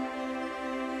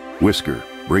 Whisker,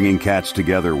 bringing cats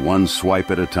together one swipe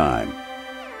at a time.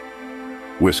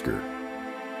 Whisker.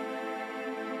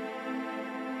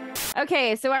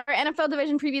 Okay, so our NFL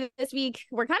division preview this week,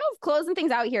 we're kind of closing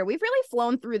things out here. We've really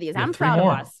flown through these. I'm proud of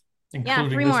us. Yeah,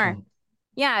 3 more. One.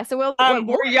 Yeah, so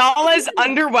were y'all as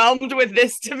underwhelmed with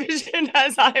this division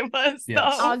as I was?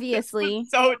 Yes. Though? Obviously,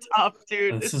 so tough,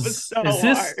 dude. This was so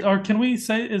hard. Or can we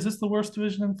say, is this the worst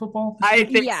division in football? I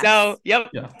think so. Yep.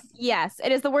 Yeah. Yes,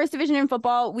 it is the worst division in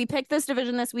football. We picked this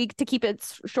division this week to keep it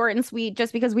short and sweet,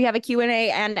 just because we have a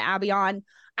Q&A and Abby on.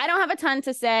 I don't have a ton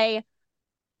to say.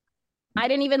 I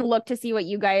didn't even look to see what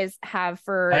you guys have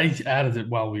for. I added it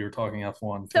while we were talking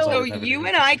F1. So you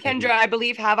and I, Kendra, I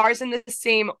believe, have ours in the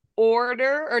same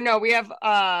order. Or no, we have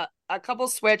a couple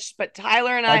switched, but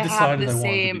Tyler and I have the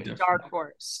same dark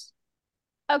horse.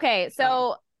 Okay,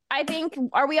 so I think,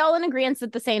 are we all in agreement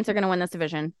that the Saints are going to win this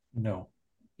division? No.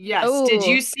 Yes. Ooh. Did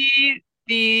you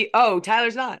see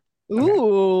Tyler's not.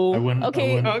 Ooh. I went a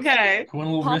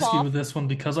little Pop risky off. with this one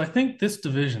because I think this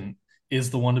division is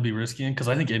the one to be risky in because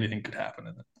I think anything could happen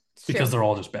in it because they're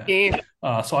all just bad.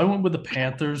 So I went with the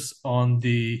Panthers on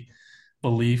the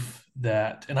belief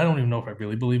that, and I don't even know if I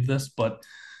really believe this, but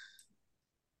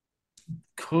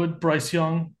could Bryce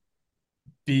Young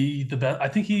be the best? I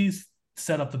think he's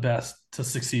set up the best to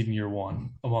succeed in year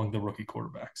one among the rookie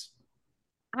quarterbacks.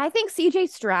 I think CJ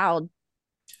Stroud.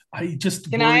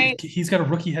 He's got a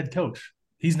rookie head coach.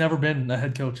 He's never been a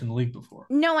head coach in the league before.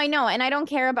 No, I know. And I don't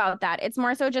care about that. It's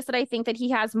more so just that I think that he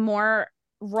has more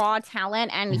raw talent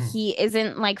and he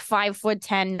isn't like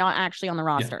 5'10", not actually on the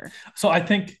roster. Yeah. So I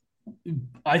think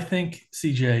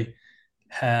CJ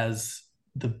has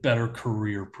the better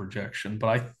career projection, but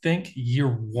I think year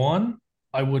one,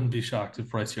 I wouldn't be shocked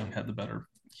if Bryce Young had the better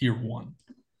year one.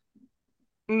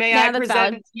 May I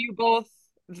present to you both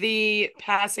the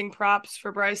passing props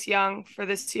for Bryce Young for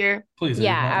this year? Please.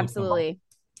 Yeah, absolutely.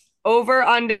 Over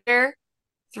under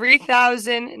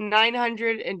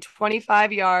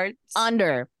 3,925 yards.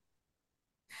 Under.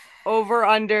 Over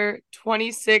under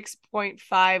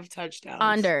 26.5 touchdowns.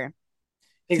 Under.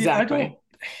 Exactly. See, I don't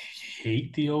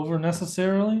hate the over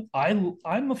necessarily. I'm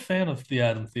a fan of the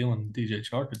Adam Thielen DJ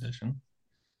Chark edition.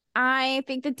 I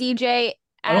think the DJ.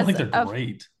 I don't think they're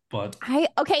great, but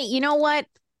okay. You know what?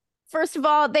 First of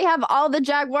all, they have all the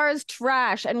Jaguars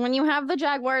trash, and when you have the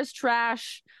Jaguars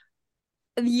trash,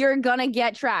 you're gonna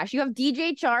get trash. You have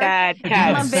DJ Chark,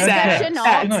 Laviska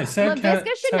Shenault. Laviska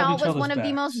Shenault was one of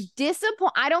the most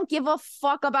disappointing. I don't give a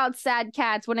fuck about sad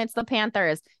cats when it's the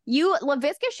Panthers.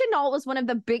 Laviska Shenault was one of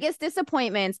the biggest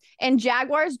disappointments in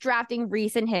Jaguars drafting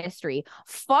recent history.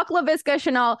 Fuck Laviska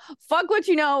Shenault. Fuck what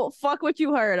you know. Fuck what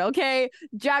you heard. Okay,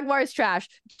 Jaguars trash.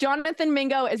 Jonathan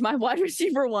Mingo is my wide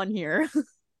receiver 1 here.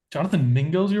 Jonathan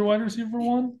Mingo's your wide receiver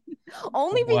 1?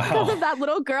 Only because of that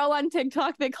little girl on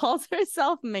TikTok that calls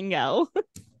herself Mingo.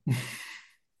 And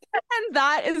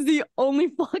that is the only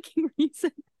fucking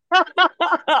reason. Wow.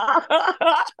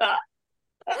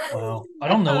 I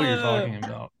don't know what you're talking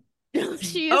about.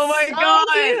 She's God.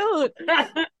 Cute.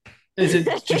 Is it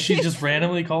she's just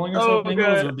randomly calling herself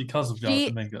Mingos or because of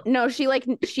Jonathan Mingo? No, she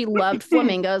loved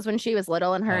flamingos when she was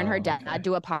little, and her and her dad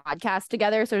do a podcast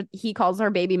together. So he calls her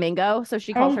baby Mingo. So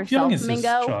she calls herself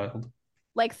Mingo. Child?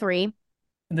 Like 3.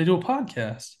 And they do a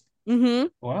podcast. Mm-hmm.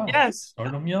 Wow. Yes.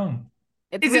 Start them young.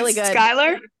 It's really good.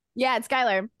 Skylar? Yeah, it's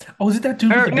Skylar. Oh, is it that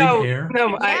dude with the big hair?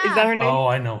 No, yeah. Is that her name? Oh,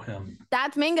 I know him.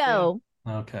 That's Mingo.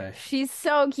 Yeah. Okay. She's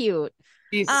so cute.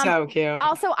 She's so cute.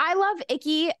 Also, I love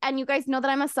Icky, and you guys know that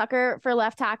I'm a sucker for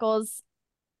left tackles.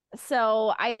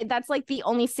 So that's like the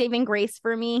only saving grace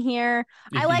for me here.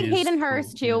 I like Hayden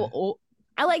Hurst too. Yeah. Oh,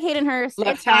 I like Hayden Hurst.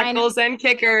 Left tackles and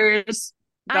kickers.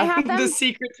 I have them. The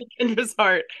secret to Kendra's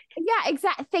heart. Yeah,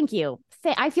 exactly. Thank you.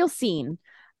 I feel seen.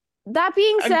 That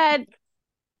being said,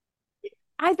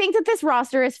 I think that this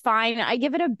roster is fine. I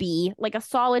give it a B, like a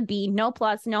solid B, no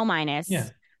plus, no minus. Yeah.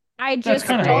 That's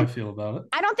kind of how I feel about it.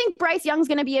 I don't think Bryce Young's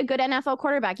going to be a good NFL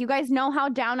quarterback. You guys know how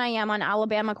down I am on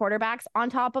Alabama quarterbacks, on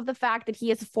top of the fact that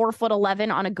he is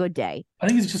 4'11" on a good day. I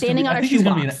think he's just standing on. I think he's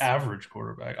going to be an average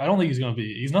quarterback. I don't think he's going to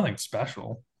be. He's nothing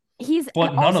special.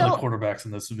 But none of the quarterbacks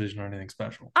in this division are anything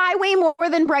special. I weigh more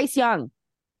than Bryce Young.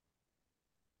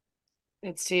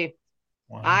 It's T.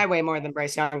 Wow. I weigh more than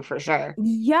Bryce Young for sure.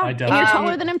 Yeah, and you're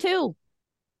taller than him too.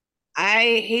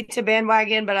 I hate to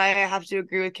bandwagon, but I have to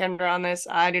agree with Kendra on this.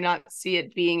 I do not see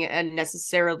it being a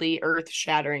necessarily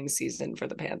earth-shattering season for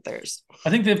the Panthers. I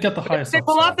think they've got the highest. They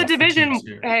pull off the division.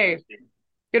 Hey,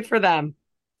 good for them.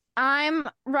 I'm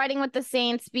riding with the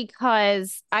Saints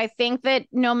because I think that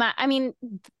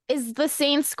is the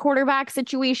Saints quarterback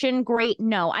situation great?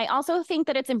 No. I also think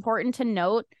that it's important to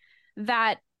note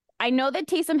that I know that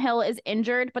Taysom Hill is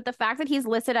injured, but the fact that he's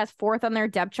listed as 4th on their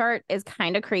depth chart is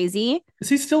kind of crazy. Is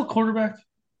he still a quarterback?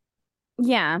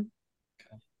 Yeah.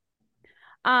 Okay.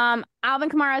 Alvin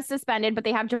Kamara is suspended, but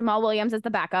they have Jamal Williams as the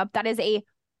backup. That is a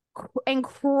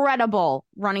incredible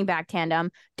running back tandem.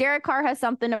 Derek Carr has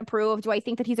something to prove. Do I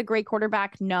think that he's a great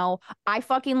quarterback? No. I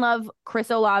fucking love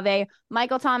Chris Olave.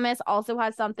 Michael Thomas also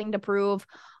has something to prove.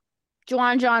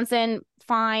 Juwan Johnson,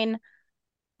 fine.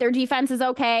 Their defense is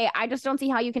okay. I just don't see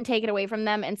how you can take it away from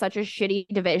them in such a shitty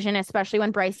division, especially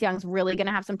when Bryce Young's really going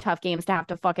to have some tough games to have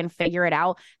to fucking figure it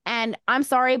out. And I'm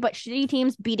sorry, but shitty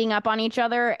teams beating up on each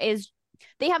other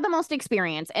they have the most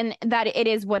experience, and that it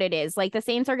is what it is. Like, the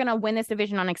Saints are going to win this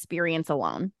division on experience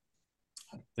alone.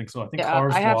 I think so. I think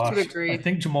Carr's I have washed. to agree. I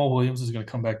think Jamal Williams is going to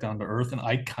come back down to earth, and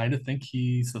I kind of think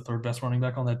he's the 3rd best running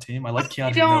back on that team. I like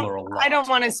Keandre Miller a lot. I don't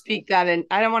want to speak that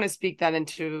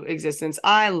into existence.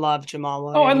 I love Jamal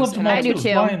Williams. Oh, I love Jamal I do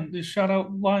too. Shout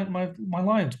out my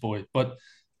Lions boy, but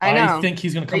I think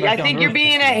he's going to come back down to earth. I think you're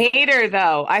being a hater,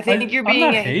 though. I think you're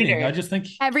being a hater. I just think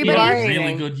everybody he had a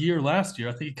really good year last year.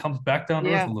 I think he comes back down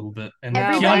to earth a little bit. And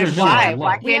Keandre Miller,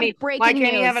 why can't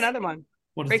he have another one?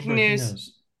 What is breaking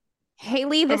news?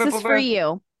 Haley, this is for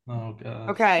you. Oh, God.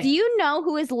 Okay. Do you know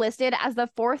who is listed as the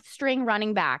 4th string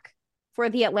running back for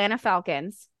the Atlanta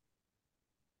Falcons?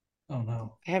 Oh,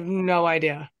 no. I have no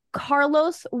idea.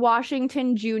 Carlos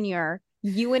Washington Jr.,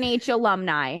 UNH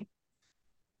alumni.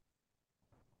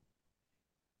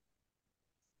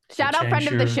 Shout out friend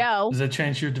of the show. Does that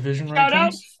change your division rankings? Shout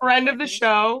out friend of the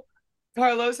show.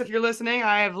 Carlos, if you're listening,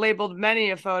 I have labeled many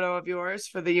a photo of yours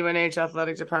for the UNH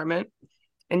athletic department.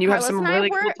 And you Carlos have some really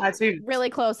cool tattoos. Really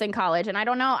close in college. And I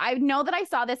don't know. I know that I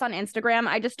saw this on Instagram.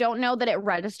 I just don't know that it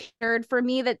registered for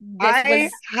me that this I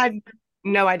had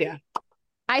no idea.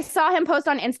 I saw him post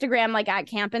on Instagram like at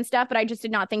camp and stuff, but I just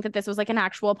did not think that this was like an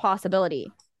actual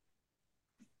possibility.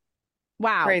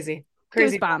 Wow. Crazy.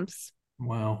 Goosebumps.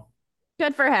 Wow.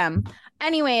 Good for him.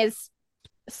 Anyways,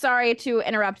 sorry to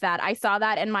interrupt that. I saw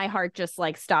that and my heart just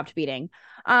like stopped beating.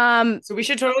 So we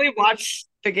should totally watch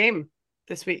the game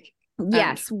this week.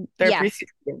 Yes. Their yes.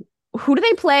 preseason game. Who do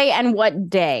they play and what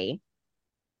day?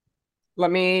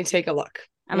 Let me take a look.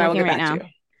 I'm looking right now.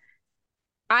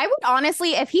 I would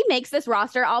honestly, if he makes this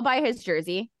roster, I'll buy his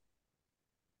jersey.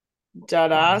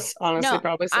 Deadass, honestly, No,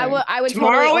 probably. I would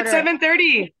tomorrow totally at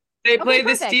 7:30. They play the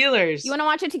perfect. Steelers. You want to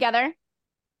watch it together?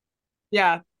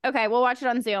 Yeah. Okay, we'll watch it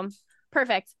on Zoom.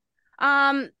 Perfect.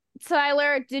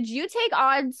 Tyler, did you take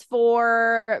odds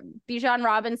for Bijan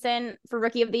Robinson for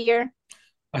Rookie of the Year?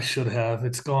 I should have.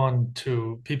 It's gone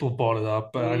to people bought it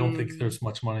up, but I don't think there's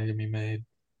much money to be made.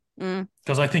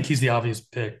 Because I think he's the obvious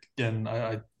pick, and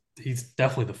he's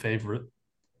definitely the favorite.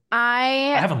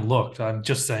 I haven't looked. I'm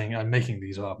just saying I'm making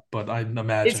these up, but I'm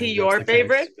imagining. Is he your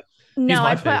favorite? No,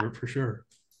 he's my favorite for sure.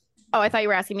 Oh, I thought you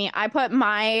were asking me. I put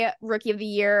my Rookie of the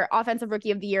Year, Offensive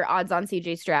Rookie of the Year odds on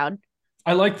CJ Stroud.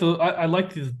 I like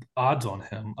the odds on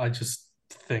him. I just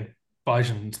think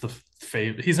Bijan's the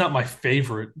favorite. He's not my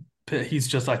favorite. He's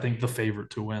just, I think, the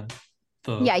favorite to win.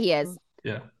 Yeah, he is.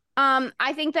 Yeah.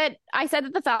 I think that I said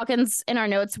that the Falcons in our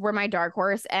notes were my dark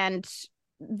horse, and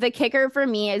the kicker for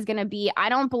me is going to be, I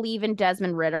don't believe in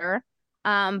Desmond Ridder.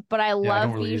 But I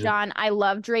love Bijan. I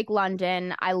love Drake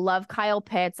London. I love Kyle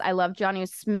Pitts. I love Jonnu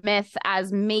Smith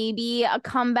as maybe a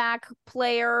comeback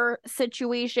player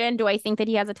situation. Do I think that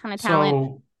he has a ton of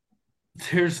talent? So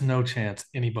there's no chance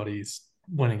anybody's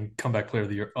winning comeback player of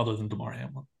the year other than Damar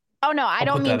Hamlin. Oh, no, I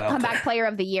don't mean comeback player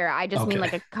of the year. I just mean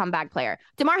like a comeback player.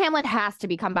 Damar Hamlin has to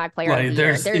be comeback player of the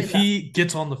year. If he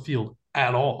gets on the field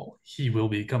at all, he will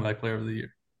be comeback player of the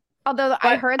year. Although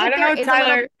I heard that there is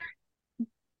Tyler.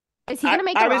 Is he going to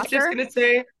make the roster? I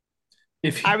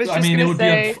was just going to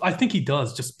say. I think he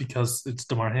does just because it's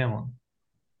Damar Hamlin.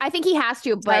 I think he has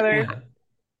to, but Tyler,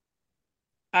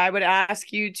 I would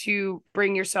ask you to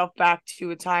bring yourself back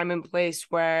to a time and place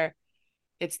where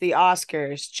it's the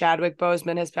Oscars. Chadwick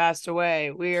Boseman has passed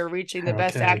away. We are reaching the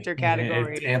Best Actor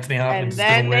category. Anthony Hopkins, and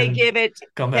then they give it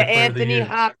to Anthony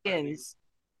Hopkins.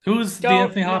 Who's the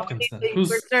Anthony Hopkins then?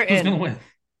 Who's going to win?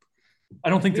 I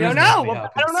don't think there's I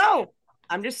don't know.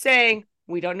 I'm just saying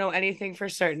we don't know anything for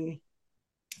certain.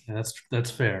 Yeah,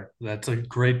 that's fair. That's a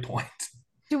great point.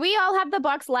 Do we all have the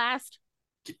Bucks last?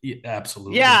 Yeah,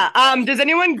 absolutely. Yeah. Does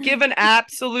anyone give an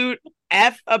absolute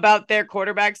F about their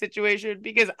quarterback situation?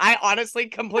 Because I honestly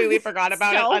completely forgot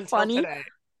about it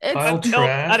until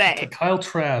today. Kyle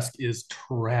Trask is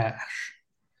trash.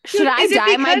 Should I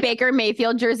dye my Baker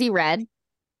Mayfield jersey red?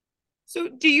 So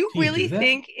do you really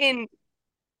think in...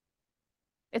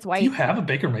 It's white. Do you have a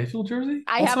Baker Mayfield jersey?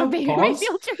 I have a Baker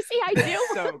Mayfield jersey. I do.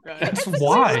 So good. That's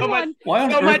why. Why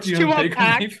on earth do you have a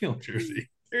Baker Mayfield jersey?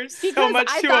 There's so much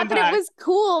I to thought unpack. that it was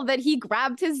cool that he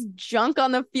grabbed his junk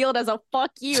on the field as a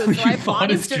fuck you. So I bought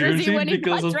his jersey when he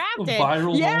got drafted.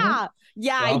 Yeah,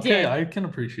 I did. I can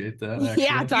appreciate that. Actually.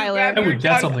 Yeah, Tyler.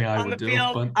 That's something I would do.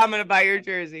 But... I'm gonna buy your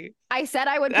jersey. I said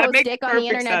I would post dick on the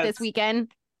internet this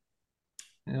weekend.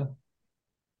 Yeah.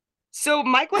 So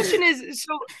my question is,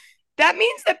 that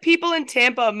means that people in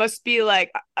Tampa must be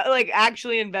like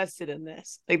actually invested in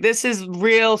this. Like this is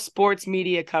real sports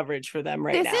media coverage for them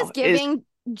right now. This is giving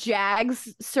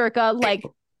Jags circa like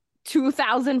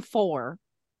 2004.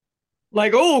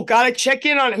 Like, oh, gotta check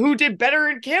in on who did better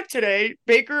in camp today,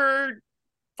 Baker or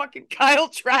fucking Kyle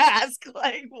Trask.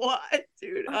 Like what,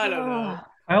 dude? I don't know.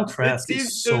 Kyle Trask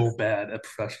is so bad at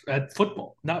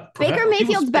football. Not Baker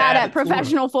Mayfield's bad at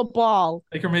professional football.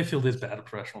 Baker Mayfield is bad at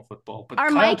professional football, but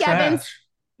Kyle Trask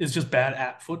is just bad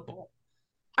at football.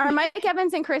 Are Mike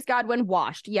Evans and Chris Godwin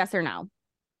washed? Yes or no?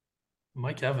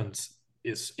 Mike Evans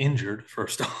is injured.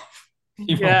 First off,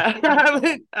 yeah,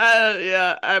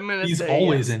 I'm gonna. He's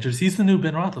always injured. He's the new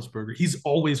Ben Roethlisberger. He's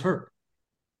always hurt.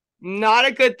 Not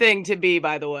a good thing to be,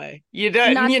 by the way. You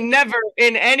never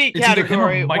in any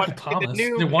category. Michael Thomas.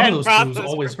 One of those two is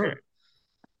always hurt.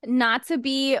 Not to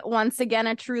be once again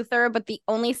a truther, but the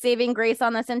only saving grace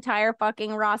on this entire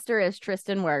fucking roster is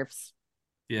Tristan Wirfs.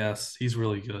 Yes, he's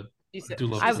really good. I do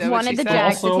love. I wanted the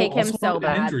Jags to take him so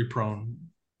bad. Injury-prone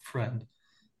friend.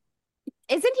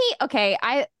 Isn't he okay?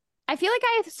 I feel like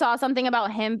I saw something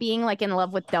about him being like in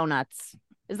love with donuts.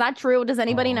 Is that true? Does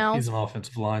anybody know? He's an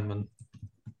offensive lineman.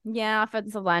 Yeah,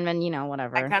 offensive lineman,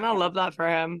 whatever. I kind of love that for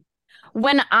him.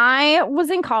 When I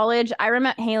was in college, I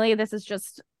remember, Haley, this is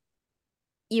just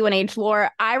UNH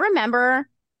lore. I remember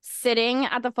sitting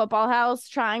at the football house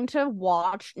trying to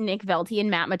watch Nick Velty and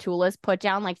Matt Matulis put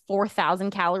down like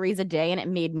 4,000 calories a day, and it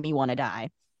made me want to die.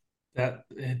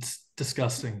 It's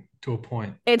disgusting to a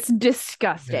point. It's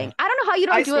disgusting. Yeah. I don't know how you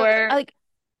don't do it. Like,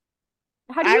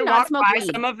 how do you not smoke by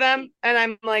weed? some of them, and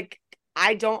I'm like,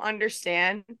 I don't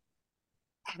understand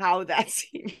how that's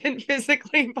even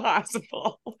physically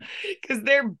possible, because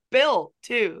they're built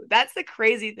too. That's the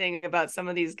crazy thing about some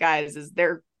of these guys is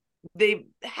they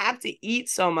have to eat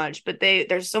so much, but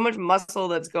there's so much muscle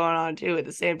that's going on too at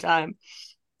the same time.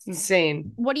 It's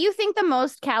insane. What do you think the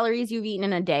most calories you've eaten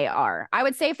in a day are? I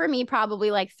would say for me,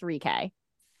 probably like 3K.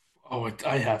 Oh,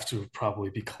 I have to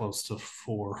probably be close to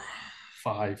 4,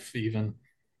 5 even.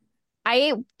 I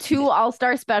ate 2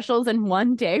 All-Star specials in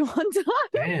one day one time.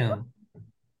 Damn.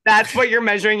 That's what you're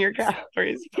measuring your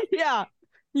calories. Yeah.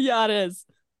 Yeah, it is.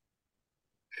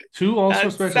 2 All-Star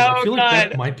specials. So I feel like that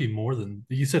good. might be more than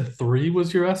you said. 3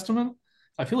 was your estimate.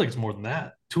 I feel like it's more than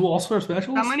that. 2 All-Star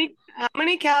specials. How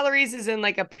many calories is in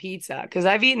like a pizza? Because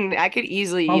I could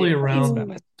easily probably eat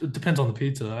around. It depends on the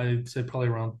pizza. I'd say probably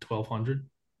around 1,200.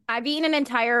 I've eaten an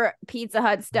entire Pizza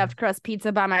Hut stuffed crust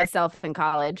pizza by myself in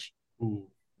college. Ooh.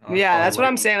 Yeah, that's what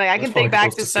I'm saying. Like I can think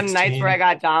back to some 16, nights where I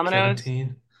got Domino's.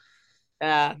 17.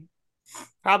 Yeah.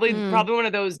 Probably one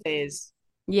of those days.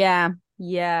 Yeah.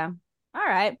 All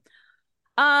right.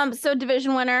 So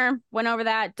division winner, went over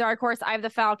that. Dark horse, I have the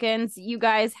Falcons. You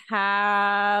guys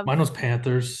have mine was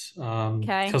Panthers.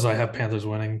 Because I have Panthers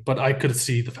winning, but I could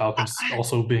see the Falcons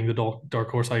also being the dark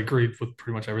horse. I agreed with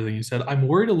pretty much everything you said. I'm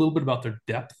worried a little bit about their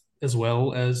depth as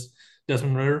well as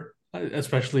Desmond Ridder,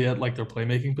 especially at like their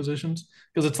playmaking positions,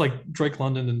 because it's like Drake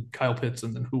London and Kyle Pitts,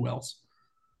 and then who else?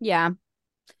 Yeah.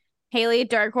 Haley,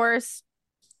 dark horse.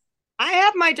 I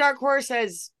have my dark horse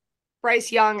as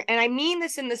Bryce Young, and I mean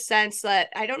this in the sense that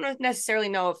I don't necessarily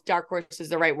know if dark horse is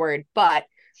the right word, but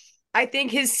I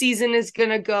think his season is going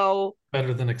to go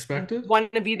better than expected. One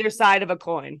of either side of a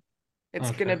coin. It's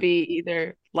going to be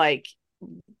either like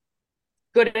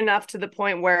good enough to the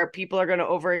point where people are going to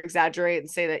over exaggerate and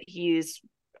say that he's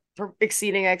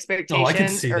exceeding expectations. Oh, I could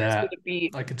see or that. It's going to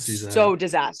be I could see that. So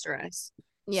disastrous.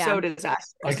 Yeah. So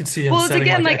disastrous. I could see him setting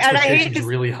again, like expectations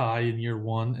really high in year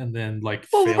one and then like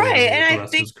failing the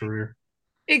rest of his career.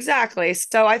 Exactly.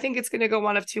 So I think it's going to go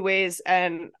one of two ways,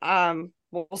 and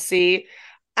we'll see.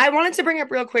 I wanted to bring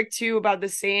up real quick too about the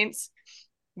Saints.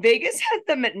 Vegas had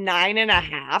them at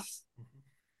 9.5.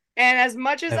 And as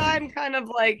much as I'm kind of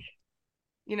like,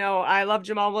 I love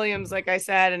Jamal Williams, like I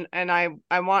said, and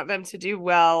I want them to do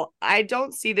well, I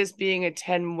don't see this being a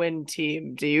 10-win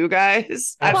team. Do you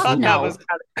guys? Absolutely. I thought that was kind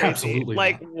of crazy. Absolutely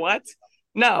like, not. What?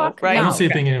 No, right? I don't see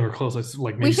it being anywhere close. It's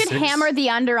like maybe we should 6. hammer the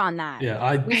under on that.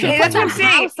 Yeah, we should put the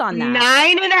house on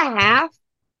that.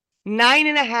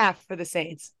 9.5 for the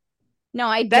Saints. No,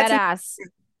 I dead ass.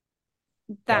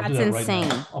 That's insane.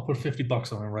 Right, I'll put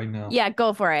 $50 on it right now. Yeah,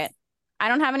 go for it. I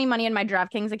don't have any money in my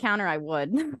DraftKings account, or I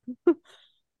would.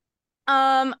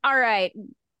 All right.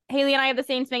 Haley and I have the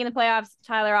Saints making the playoffs.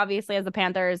 Tyler obviously has the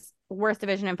Panthers. Worst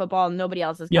division in football. Nobody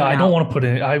else is. Yeah, I don't want to put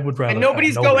in. I would rather. And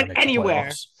nobody's going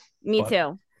anywhere. Me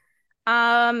too.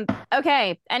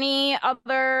 Okay. Any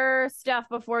other stuff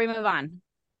before we move on?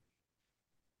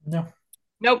 No.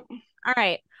 Nope. All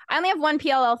right. I only have one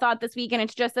PLL thought this week, and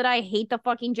it's just that I hate the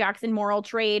fucking Jackson Morrill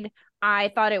trade.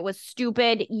 I thought it was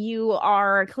stupid. You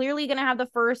are clearly going to have the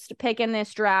first pick in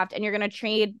this draft, and you're going to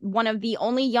trade one of the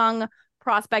only young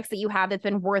prospects that you have that's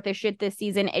been worth a shit this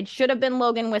season. It should have been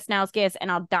Logan Wisnauskas,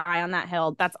 and I'll die on that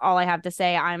hill. That's all I have to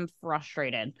say. I'm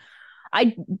frustrated.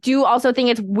 I do also think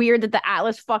it's weird that the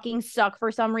Atlas fucking suck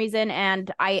for some reason,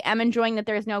 and I am enjoying that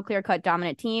there's no clear-cut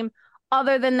dominant team.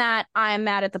 Other than that, I am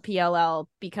mad at the PLL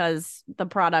because the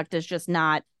product is just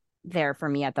not there for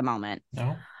me at the moment.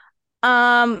 No.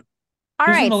 All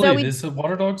right. So is the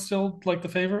Water Dogs still like the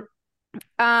favorite?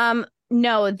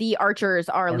 No, the Archers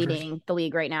are leading the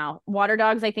league right now. Water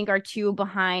Dogs, I think, are 2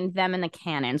 behind them and the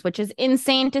Cannons, which is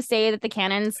insane to say that the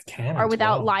Cannons are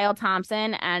without Lyle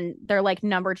Thompson and they're like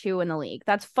number 2 in the league.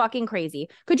 That's fucking crazy.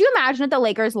 Could you imagine if the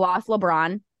Lakers lost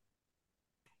LeBron?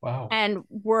 Wow. And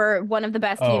were one of the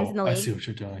best teams in the league. I see what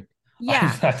you're doing.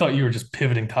 Yeah. I thought you were just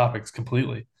pivoting topics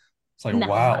completely. It's like,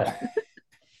 wow.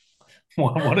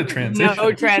 What a transition.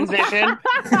 No transition.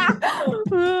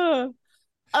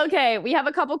 Okay, we have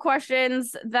a couple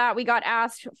questions that we got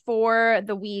asked for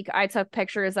the week. I took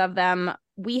pictures of them.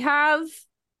 We have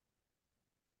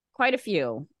quite a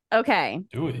few. Okay.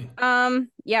 Do we?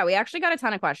 Yeah, we actually got a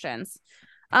ton of questions.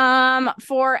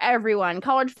 For everyone.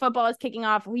 College football is kicking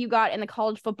off. Who you got in the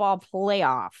college football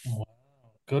playoff? Wow.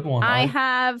 Good one. I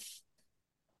have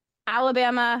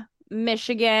Alabama,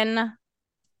 Michigan,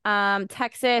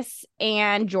 Texas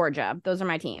and Georgia. Those are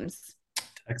my teams.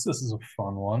 Texas is a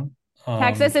fun one.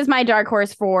 Texas is my dark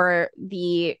horse for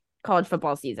the college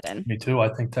football season. Me too.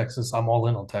 I think Texas, I'm all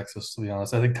in on Texas, to be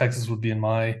honest. I think Texas would be in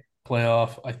my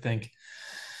playoff. I think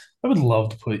I would love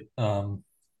to put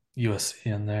USC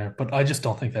in there, but I just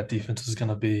don't think that defense is going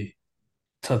to be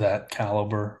to that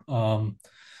caliber.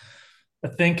 I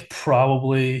think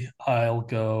probably I'll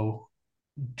go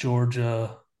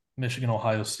Georgia, Michigan,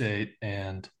 Ohio State,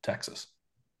 and Texas.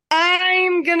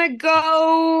 I'm going to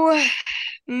go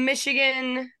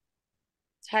Michigan,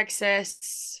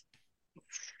 Texas,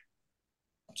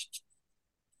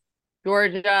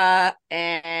 Georgia,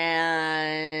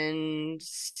 and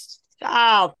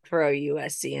I'll throw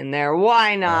USC in there.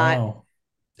 Why not? Wow.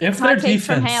 If their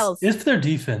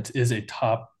defense is a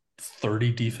top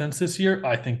 30 defense this year,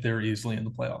 I think they're easily in the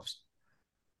playoffs.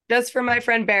 Just for my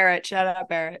friend Barrett. Shout out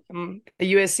Barrett. A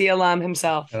USC alum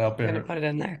himself. Shout out Barrett. I'm going to put it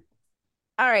in there.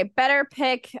 All right. Better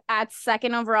pick at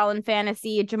second overall in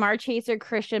fantasy, Jamar Chase or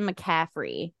Christian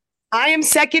McCaffrey? I am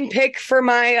second pick for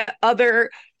my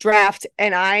other draft,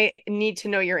 and I need to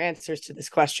know your answers to this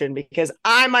question because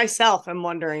I myself am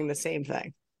wondering the same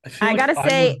thing. I gotta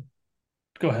say,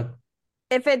 go ahead.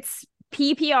 If it's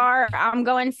PPR, I'm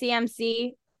going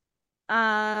CMC.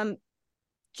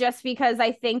 Just because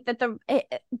I think that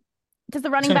does the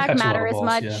running back matter as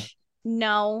much? Yeah.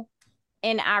 No,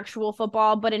 in actual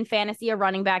football, but in fantasy, a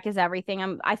running back is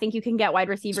everything. I think you can get wide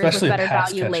receivers with better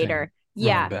value later.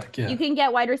 Yeah, you can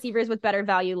get wide receivers with better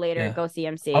value later. Yeah. Go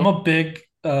CMC. I'm a big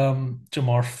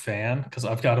Jamar fan because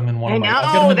I've got him in one of my. I've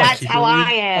got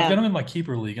him in my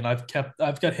keeper league, and I've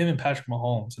got him and Patrick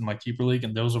Mahomes in my keeper league,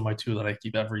 and those are my two that I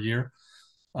keep every year.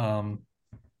 But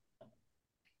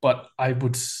I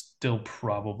would still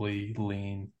probably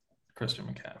lean Christian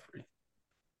McCaffrey.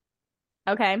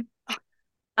 Okay.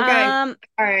 All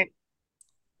right.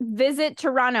 Visit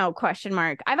Toronto ?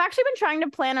 I've actually been trying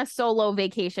to plan a solo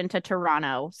vacation to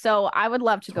Toronto, so I would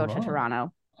love to go to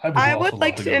Toronto. I would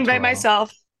like to invite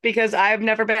myself because I've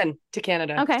never been to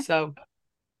Canada. Okay. So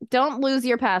don't lose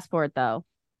your passport though.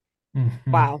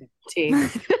 Mm-hmm. Wow.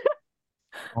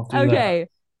 Okay.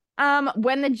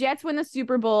 When the Jets win the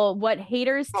Super Bowl, what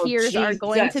haters' tears are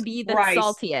going to be the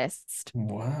saltiest?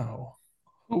 Wow.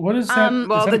 What is that?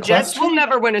 Well, is that the Jets will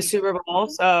never win a Super Bowl,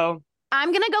 so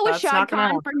I'm gonna go with Shad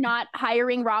Khan for not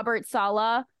hiring Robert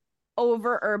Saleh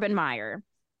over Urban Meyer.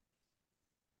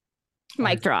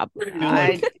 Mic drop.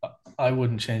 I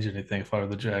wouldn't change anything if I were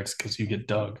the Jags because you get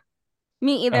Doug.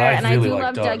 Me either, and I do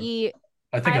love Dougie.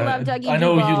 I love Dougie. I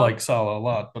know you like Saleh a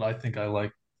lot, but I think I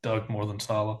like Doug more than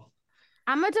Saleh.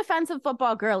 I'm a defensive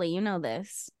football girly. You know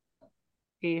this.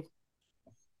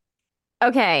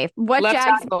 Okay. What left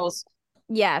Jags? tackles.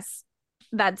 Yes,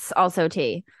 that's also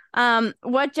T.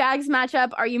 What Jags matchup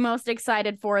are you most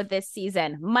excited for this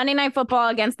season? Monday Night Football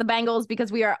against the Bengals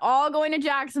because we are all going to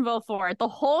Jacksonville for it. The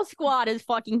whole squad is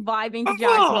fucking vibing to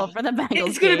Jacksonville for the Bengals.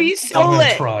 It's going to be so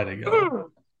lit. Try to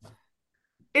go.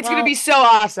 It's going to be so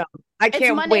awesome. I can't wait.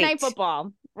 It's Monday Night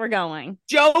Football. We're going.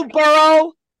 Joe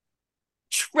Burrow,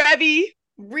 Trevi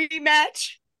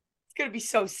rematch. It's going to be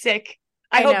so sick.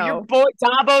 I hope your boy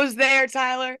Dabo's there,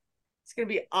 Tyler. It's going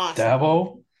to be awesome.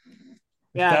 Dabo?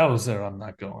 Yeah. If that was there, I'm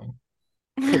not going.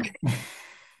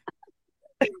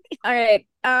 All right.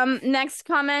 Next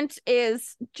comment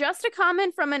is just a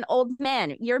comment from an old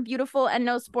man. You're beautiful and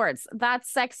no sports.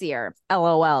 That's sexier.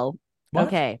 LOL. What?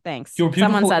 Okay, thanks. You're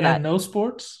beautiful someone said that. No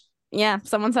sports? Yeah,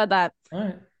 someone said that.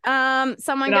 All right.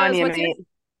 Someone goes,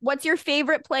 what's your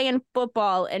favorite play in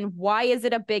football and why is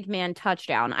it a big man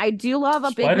touchdown? I do love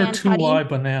a big man Spider 2Y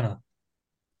banana.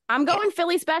 I'm going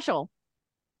Philly special.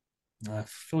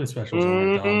 Philly special is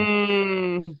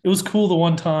overdone. It was cool the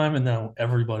one time, and now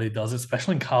everybody does it,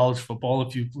 especially in college football.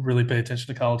 If you really pay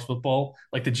attention to college football,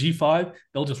 like the G5,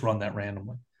 they'll just run that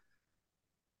randomly.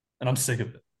 And I'm sick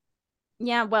of it.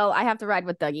 Yeah, well, I have to ride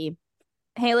with Dougie.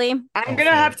 Haley? I'm going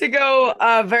to have to go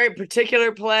a very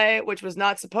particular play, which was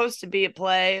not supposed to be a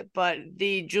play, but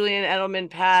the Julian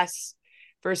Edelman pass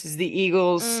versus the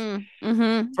Eagles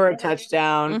for a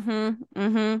touchdown.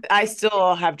 I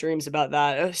still have dreams about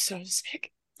that. It was so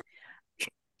sick.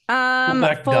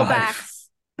 Fullbacks.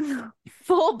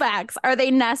 Fullbacks. Are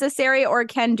they necessary or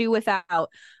can do without?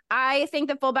 I think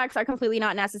that fullbacks are completely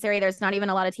not necessary. There's not even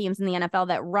a lot of teams in the NFL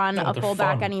that run a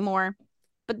fullback anymore.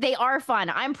 But they are fun.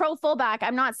 I'm pro fullback.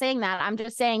 I'm not saying that. I'm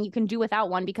just saying you can do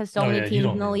without one because so many teams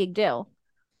in the league do.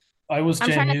 I was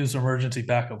JMU's emergency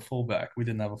backup fullback. We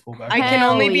didn't have a fullback. I can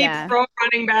only be pro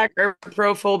running back or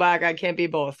pro fullback. I can't be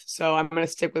both. So I'm going to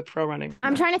stick with pro running back.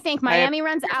 I'm trying to think. Miami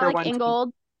runs Alec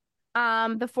Ingold.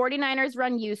 The 49ers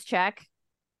run Juszczyk.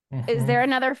 Is there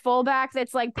another fullback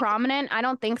that's like prominent? I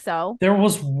don't think so. There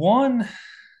was one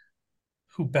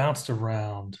who bounced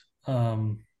around.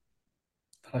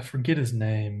 I forget his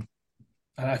name.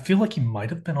 I feel like he might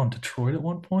have been on Detroit at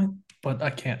one point, but I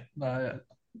can't.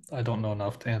 I don't know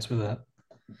enough to answer that.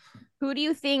 Who do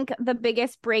you think the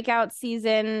biggest breakout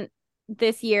season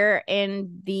this year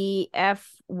in the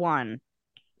F1?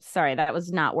 Sorry, that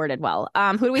was not worded well.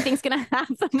 Who do we think is going to have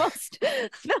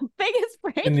the biggest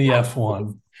breakout in the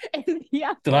F1?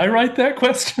 Yeah. Did I write that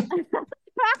question?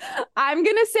 I'm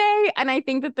going to say, and I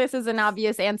think that this is an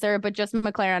obvious answer, but just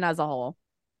McLaren as a whole.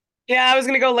 Yeah, I was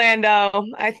going to go Lando.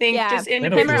 I think just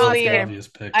individually, I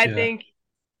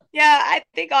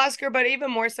think Oscar, but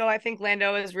even more so, I think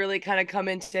Lando has really kind of come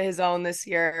into his own this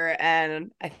year,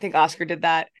 and I think Oscar did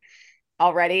that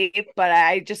already. But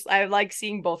I like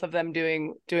seeing both of them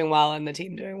doing well and the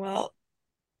team doing well.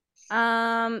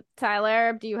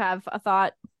 Tyler, do you have a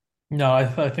thought? No,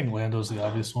 I think Lando's the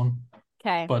obvious one.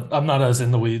 Okay, but I'm not as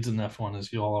in the weeds in F1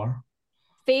 as you all are.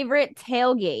 Favorite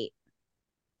tailgate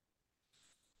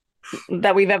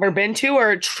that we've ever been to,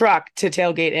 or truck to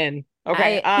tailgate in?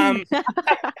 Okay. I've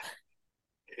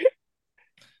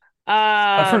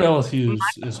heard LSU's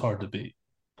is hard to beat.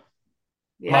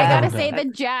 Yeah. I gotta say the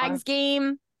Jags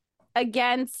game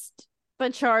against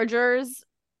the Chargers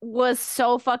was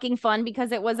so fucking fun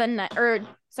because it was because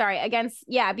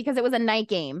it was a night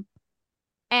game.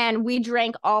 And we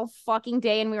drank all fucking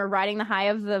day and we were riding the high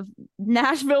of the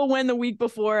Nashville win the week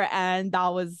before, and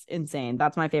that was insane.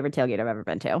 That's my favorite tailgate I've ever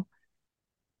been to.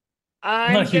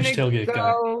 I'm not a huge tailgate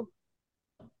guy.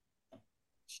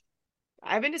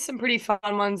 I've been to some pretty fun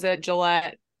ones at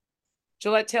Gillette.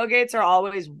 Gillette tailgates are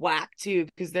always whack too,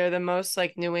 because they're the most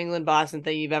like New England Boston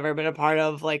thing you've ever been a part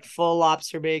of, like full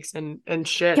lobster bakes and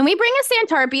shit. Can we bring a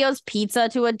Santarpio's pizza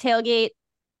to a tailgate?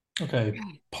 Okay,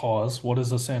 pause. What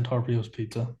is a Santarpio's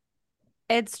pizza?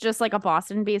 It's just like a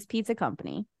Boston-based pizza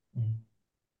company.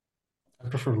 I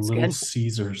prefer Little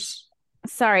Caesars.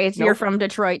 Sorry, you're from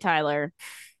Detroit, Tyler.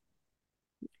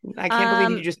 I can't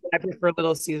believe you just said I prefer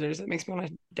Little Caesars. It makes me want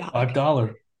to die.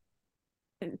 $5.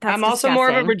 I'm also more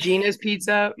of a Regina's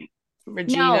pizza.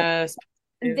 Regina's.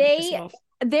 No,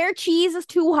 their cheese is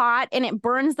too hot and it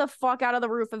burns the fuck out of the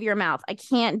roof of your mouth. I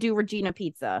can't do Regina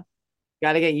pizza.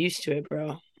 Gotta get used to it,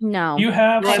 bro. No. You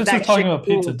have, since we're talking about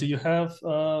pizza, do you have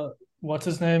what's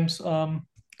his name's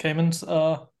Cayman's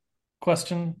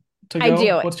question to go? I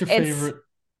do. What's your favorite?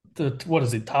 What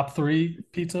is it? Top 3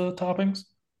 pizza toppings?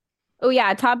 Oh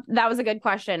yeah, that was a good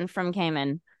question from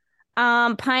Cayman.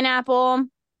 Pineapple,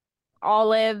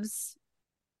 olives,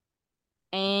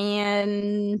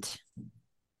 and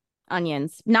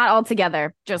onions. Not all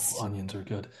together. Just onions are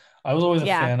good. I was always a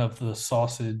fan of the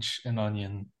sausage and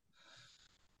onion,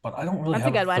 but I don't really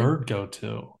have a third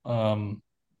go-to. I'm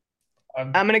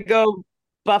gonna go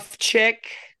buff chick.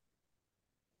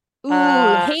 Ooh,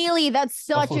 Haley, that's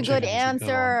such a good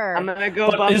answer. I'm gonna go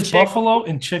buff is chick. Buffalo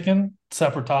and chicken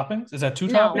separate toppings? Is that 2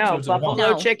 toppings? No,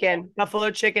 buffalo chicken. Buffalo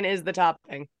chicken is the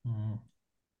topping.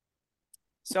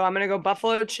 So I'm gonna go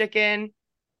buffalo chicken.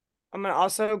 I'm gonna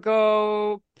also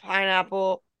go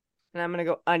pineapple, and I'm gonna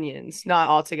go onions. Not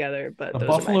all together, but the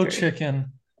buffalo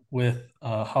chicken with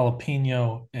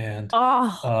jalapeno and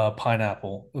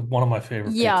pineapple. One of my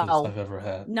favorite pizzas I've ever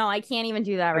had. No, I can't even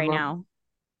do that right now.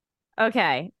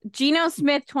 Okay. Geno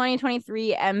Smith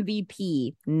 2023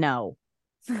 MVP. No.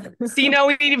 See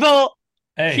no evil.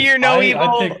 Hey, hear no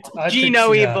evil.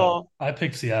 Geno evil. I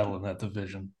picked Seattle in that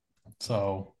division.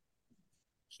 So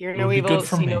hear no evil. Good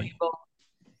for me. No evil.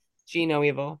 Geno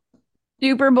evil.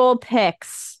 Super Bowl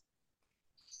picks.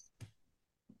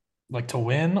 Like to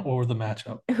win or the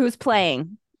matchup? Who's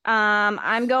playing?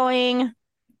 I'm going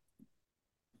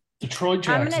Detroit,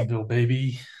 Jacksonville,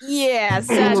 baby. Yeah,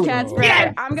 Sag Cats.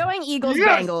 Yes! I'm going Eagles,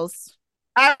 Bengals.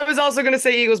 I was also going to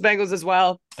say Eagles, Bengals as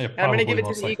well. Yeah, I'm going to give it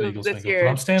to the Eagles this year.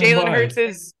 Jalen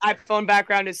Hurts' iPhone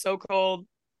background is so cold.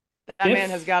 That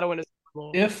man has got to win a Super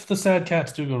Bowl. If the Sad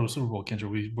Cats do go to a Super Bowl, Kendra,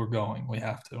 we're going. We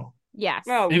have to. Yes.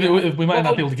 Even we might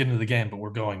not be able to get into the game, but we're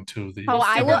going to the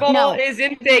Super Bowl is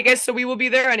in Vegas, so we will be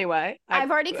there anyway. I've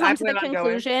already come to the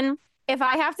conclusion. If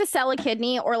I have to sell a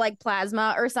kidney or like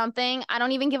plasma or something, I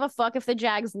don't even give a fuck if the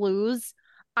Jags lose.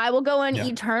 I will go in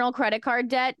eternal credit card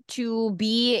debt to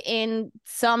be in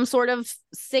some sort of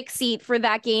sick seat for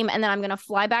that game. And then I'm going to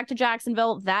fly back to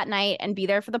Jacksonville that night and be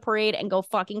there for the parade and go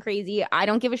fucking crazy. I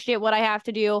don't give a shit what I have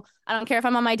to do. I don't care if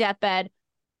I'm on my deathbed.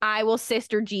 I will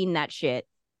Sister Jean that shit.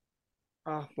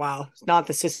 Oh, wow. It's not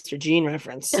the Sister Jean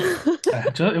reference.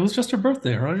 It was just her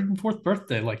birthday, her 104th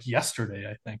birthday, like yesterday,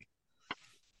 I think.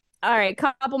 All right,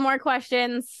 couple more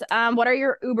questions. What are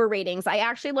your Uber ratings? I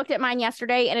actually looked at mine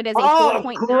yesterday, and it is a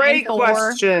great 4.94.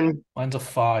 question. Mine's a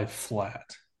 5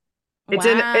 flat. It's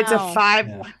a Wow. 5.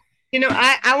 Yeah. You know,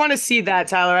 I want to see that,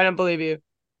 Tyler. I don't believe you.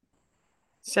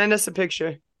 Send us a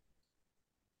picture.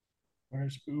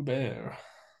 Where's Uber?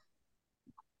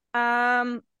 Yeah,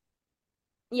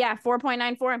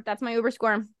 4.94. That's my Uber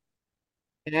score.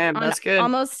 Damn, that's good.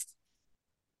 Almost.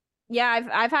 Yeah,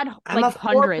 I've had I'm like a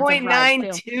hundreds of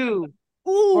rides 4.92. too.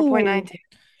 4.92.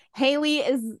 Haley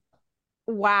is.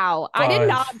 Wow. I 5. did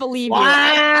not believe you. Wow.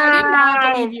 I did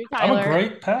not believe you, I'm Tyler. a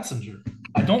great passenger.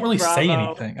 I don't really say Bravo.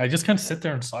 anything. I just kind of sit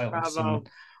there in silence Bravo. and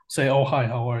say, "Oh, hi,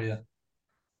 how are you?"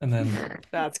 And then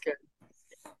That's good.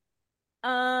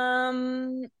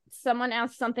 Someone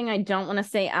asked something I don't want to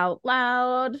say out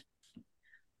loud.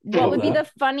 What Oh, would be that.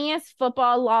 the funniest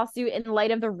football lawsuit in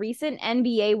light of the recent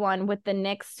NBA one with the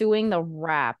Knicks suing the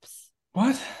Raps?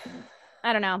 What?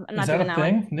 I don't know. I'm not Is that doing a that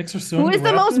thing? one. Knicks are suing Who is the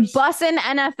Raptors? most bussin'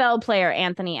 NFL player?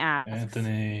 Anthony asks.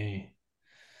 Anthony.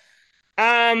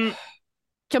 Jamal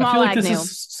I feel like Agnew. this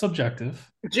is subjective.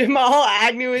 Jamal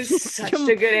Agnew is such a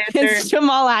good answer. It's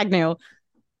Jamal Agnew.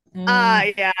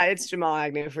 Yeah, it's Jamal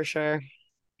Agnew for sure.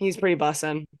 He's pretty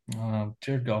bussin'.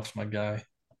 Jared Goff's my guy.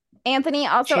 Anthony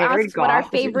also Jared asks what our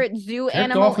Goff? favorite zoo Jared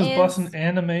animal Goff is is. bussin'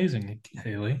 and amazing,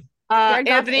 Haley. Jared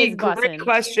Goff Anthony, is great bussin'.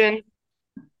 question.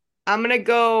 I'm gonna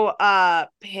go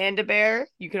panda bear.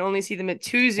 You can only see them at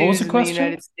 2 zoos What was the in question? the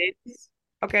United States.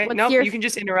 Okay, What's nope, your- you can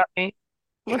just interrupt me.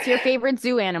 What's your favorite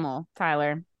zoo animal,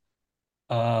 Tyler?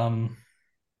 I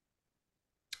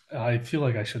feel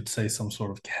like I should say some sort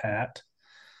of cat,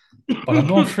 but I'm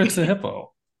going Fritz the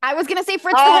hippo. I was gonna say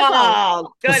Fritz the hippo.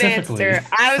 Oh, good Specifically, answer.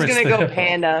 I was Fritz gonna the go hippo.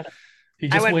 panda. He I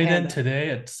just went weighed in panda. today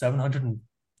at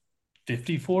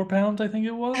 754 pounds, I think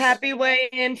it was. Happy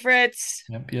weigh-in, Fritz.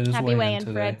 Yep, he had his Happy weigh-in weigh-in,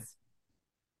 today. Fritz.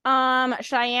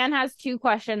 Cheyenne has 2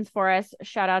 questions for us.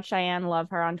 Shout out Cheyenne, love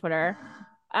her on Twitter.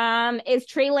 Is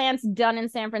Trey Lance done in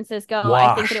San Francisco?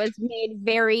 Washed. I think that it was made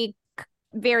very,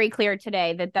 very clear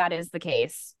today that that is the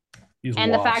case. He's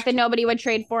and washed. the fact that nobody would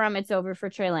trade for him, it's over for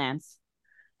Trey Lance.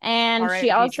 And All right,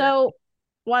 she also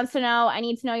wants to know, I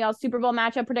need to know y'all's Super Bowl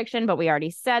matchup prediction, but we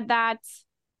already said that.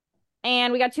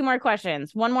 And we got 2 more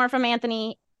questions. One more from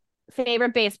Anthony.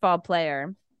 Favorite baseball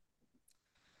player?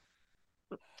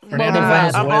 Fernando Logan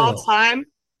Webb. Of Valenzuela. all time?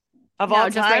 No, all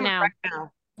just time? right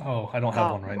now. Oh, I don't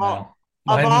have one right now.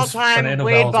 Of Mine all is time, Fernando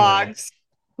Wade Valenzuela. Boggs.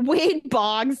 Wade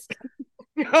Boggs.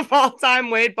 Of all time,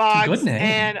 Wade Boggs. Good name.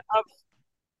 And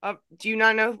do you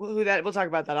not know who that? We'll talk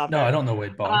about that off. No, I don't know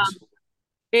Wade Boggs.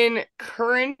 In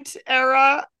current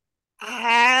era,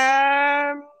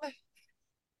 I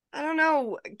don't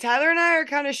know. Tyler and I are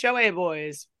kind of Shohei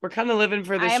boys. We're kind of living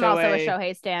for the I am Shohei. also a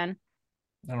Shohei stan.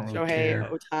 I don't really Shohei care.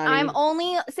 Ohtani. I'm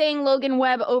only saying Logan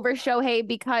Webb over Shohei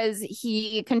because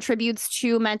he contributes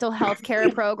to mental health care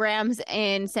programs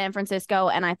in San Francisco,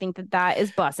 and I think that that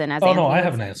is bussin'. As Oh, no, Anthony I would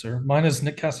have an say. answer. Mine is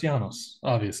Nick Castellanos,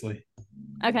 obviously.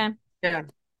 Okay. Yeah.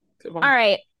 All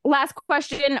right. Last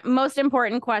question. Most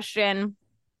important question.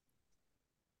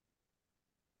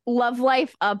 Love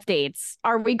life updates.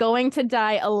 Are we going to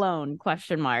die alone?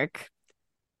 Question mark.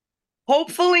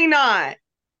 Hopefully not.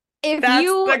 If That's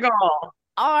you the goal.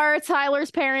 are Tyler's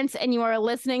parents and you are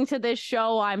listening to this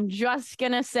show, I'm just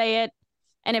gonna say it.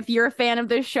 And if you're a fan of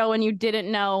this show and you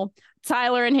didn't know,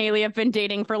 Tyler and Haley have been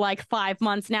dating for like 5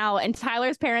 months now, and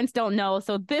Tyler's parents don't know.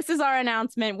 So this is our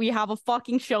announcement. We have a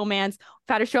fucking showmance. We've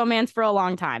had a showmance for a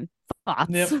long time. Thoughts?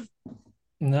 Yep.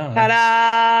 No.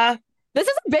 Ta-da! This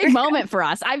is a big moment for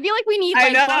us. I feel like we need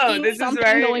like fucking something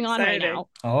going on right now.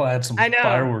 I'll add some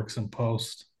fireworks in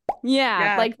post.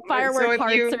 Yeah, like firework so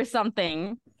hearts or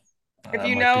something. If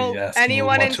you know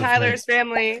anyone in Tyler's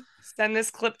family, send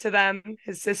this clip to them,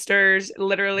 his sisters,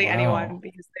 literally anyone,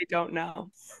 because they don't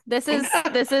know. This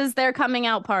is their coming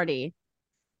out party.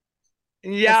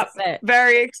 Yep.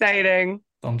 Very exciting.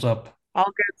 Thumbs up. All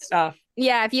good stuff.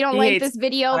 Yeah, if you don't like this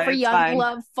video for Young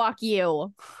Love, fuck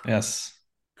you. Yes.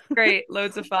 Great.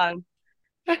 Loads of fun.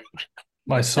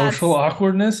 My social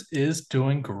awkwardness is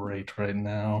doing great right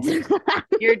now.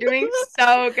 You're doing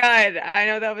so good. I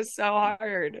know that was so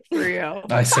hard for you.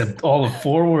 I said all of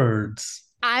 4 words.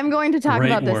 I'm going to talk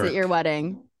Great about this work. at your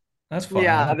wedding. That's fine.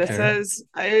 Yeah,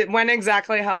 it went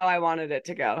exactly how I wanted it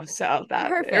to go. So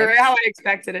Perfect. or how I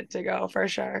expected it to go for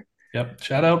sure. Yep.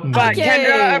 Shout out. But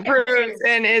Kendra approves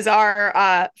and is our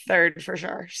 3rd for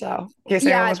sure. So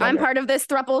yeah, I'm part of this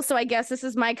throuple, so I guess this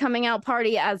is my coming out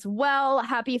party as well.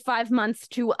 Happy 5 months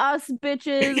to us,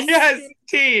 bitches. Yes,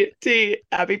 T.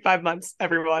 Happy 5 months,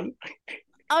 everyone.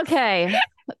 Okay.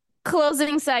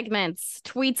 Closing segments,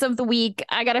 tweets of the week.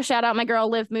 I got to shout out my girl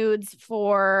Liv Moods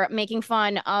for making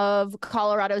fun of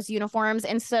Colorado's uniforms.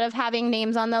 Instead of having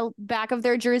names on the back of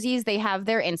their jerseys, they have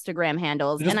their Instagram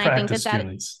handles. And I think that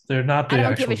unis. They're not the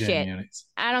actual game unis.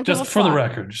 I don't give a fuck. Just for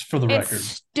the record.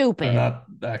 It's stupid. They're not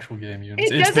the actual game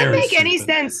units. It doesn't make any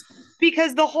sense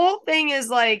because the whole thing is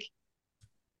like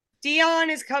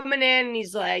Dion is coming in and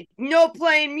he's like, no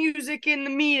playing music in the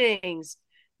meetings.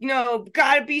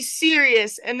 Gotta be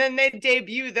serious. And then they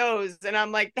debut those. And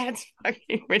I'm like, that's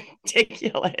fucking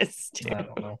ridiculous, dude. I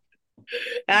don't know.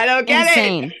 I don't get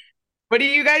it. What do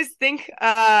you guys think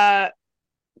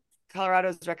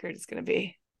Colorado's record is going to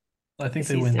be? I think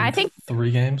they win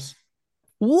 3 games.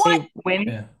 What? They win?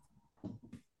 Yeah.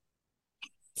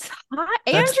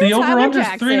 That's the over-under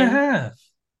 3.5.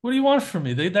 What do you want from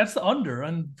me? That's the under.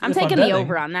 I'm taking the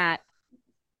over on that.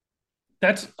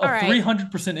 That's a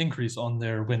 300% increase on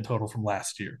their win total from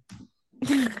last year.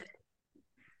 It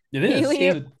is.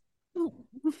 Haley,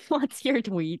 what's your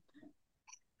tweet?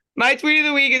 My tweet of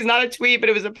the week is not a tweet, but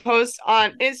it was a post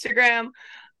on Instagram.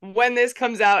 When this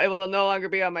comes out, it will no longer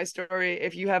be on my story.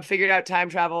 If you have figured out time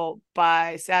travel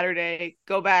by Saturday,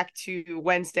 go back to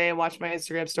Wednesday and watch my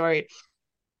Instagram story.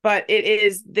 But it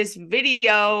is this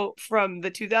video from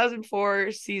the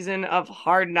 2004 season of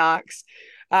Hard Knocks,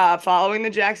 following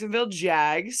the Jacksonville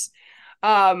Jags.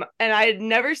 And I had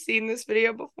never seen this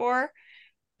video before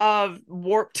of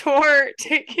Warped Tour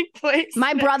taking place.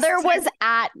 My brother was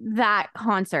at that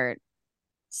concert.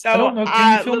 So,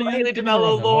 little Haley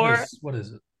DeMello lore. What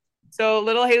is it? So,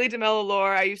 little Haley DeMello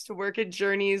lore. I used to work at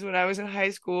Journeys when I was in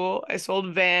high school. I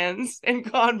sold Vans and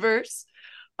Converse.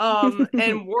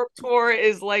 And Warped Tour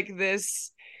is like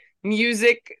this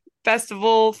music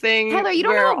festival thing. Tyler, you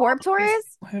don't know what Warped Tour is?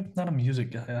 I'm not a music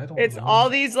guy. It's all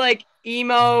these like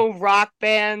emo rock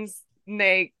bands, and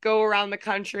they go around the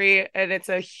country, and it's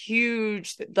a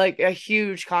huge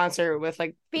concert with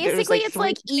like basically it's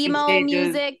like emo stages.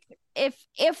 Music.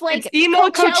 If like it's emo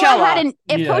Coachella.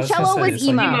 Coachella was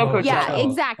emo. Coachella. Yeah,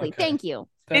 exactly. Okay. Thank you.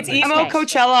 It's emo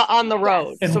Coachella on the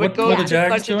road. And so it goes to the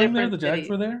Jags doing there? The Jags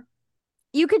were there?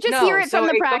 You could just hear it from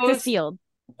the practice field.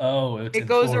 Oh, it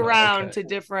goes around to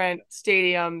different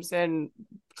stadiums and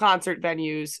concert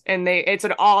venues, and it's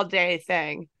an all-day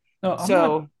thing.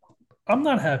 No, I'm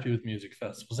not happy with music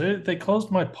festivals. They closed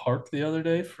my park the other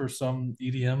day for some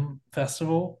EDM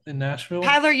festival in Nashville.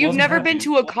 Tyler, you've never been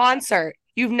to a concert.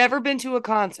 You've never been to a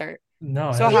concert.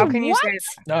 No. So how can you say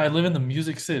that? No, I live in the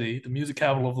music city, the music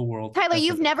capital of the world. Tyler,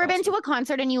 you've never been to a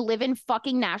concert and you live in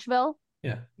fucking Nashville?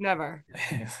 Yeah. Never.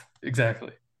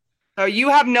 Exactly. So you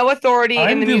have no authority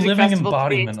in the music festival.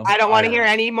 I don't want to hear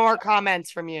any more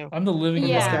comments from you. I'm the living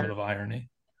embodiment of irony.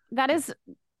 That is,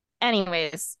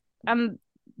 anyways,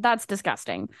 that's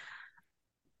disgusting.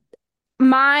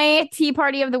 My tea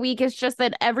party of the week is just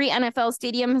that every NFL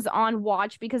stadium is on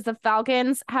watch because the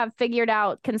Falcons have figured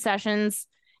out concessions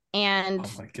and...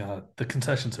 Oh my God. The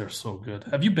concessions are so good.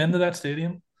 Have you been to that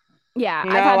stadium? Yeah.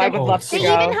 No, I would love to go.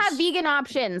 They even have vegan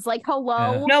options. Like,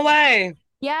 hello? Yeah. No way.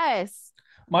 Yes.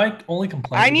 My only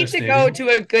complaint. I need to go to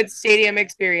a good stadium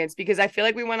experience because I feel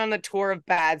like we went on a tour of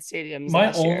bad stadiums.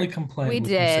 My only complaint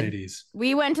with Mercedes.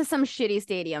 We went to some shitty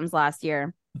stadiums last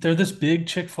year. They're this big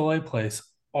Chick-fil-A place.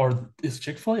 Is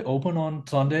Chick-fil-A open on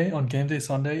Sunday, on game day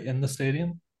Sunday in the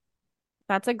stadium?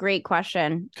 That's a great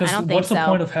question. Because what's the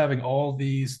point of having all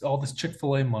this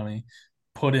Chick-fil-A money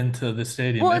put into the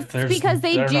stadium if they're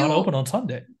not open on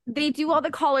Sunday? They do all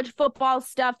the college football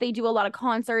stuff. They do a lot of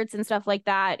concerts and stuff like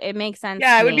that. It makes sense.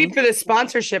 Yeah, it would be for the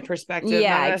sponsorship perspective.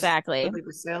 Yeah, exactly.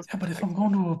 Yeah, but if I'm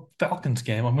going to a Falcons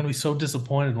game, I'm going to be so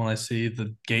disappointed when I see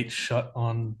the gate shut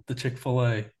on the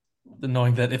Chick-fil-A,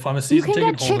 knowing that if I'm a season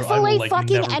ticket holder, I will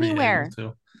never anywhere. Be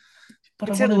able to. But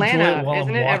it's I want to Atlanta, enjoy it while isn't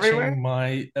I'm it watching everywhere?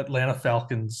 my Atlanta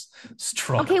Falcons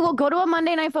struggle. Okay, well, go to a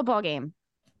Monday Night Football game.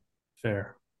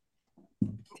 Fair.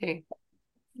 Okay.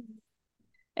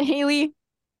 Haley.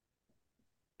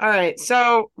 All right.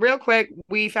 So real quick,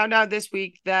 we found out this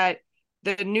week that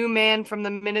the new man from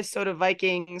the Minnesota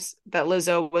Vikings that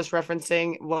Lizzo was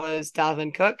referencing was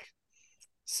Dalvin Cook.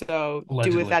 So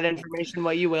allegedly. Do with that information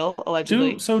what you will,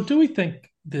 allegedly. Do we think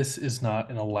this is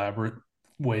not an elaborate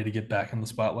way to get back in the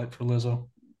spotlight for Lizzo?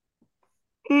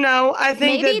 No, I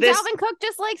think maybe Dalvin Cook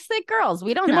just likes thick girls.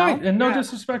 We don't know. Might, and no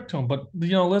disrespect to him, but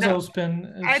Lizzo's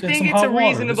been I think some it's hot a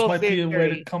reasonable water. This might theory. be a way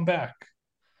to come back.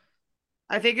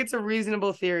 I think it's a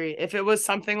reasonable theory. If it was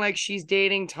something like she's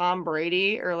dating Tom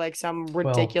Brady or like some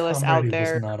ridiculous Tom Brady out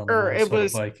there, was not on the or it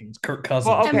was Vikings. Kirk Cousins.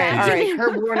 Well, okay, all right,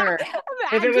 Kurt Warner.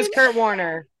 If it was Kurt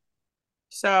Warner,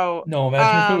 so no,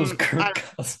 imagine if it was Kirk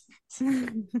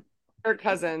Cousins. Kirk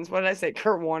Cousins. What did I say?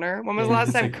 Kurt Warner. When was the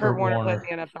last time Kurt Warner played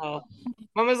in the NFL?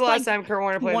 When was the last time Kurt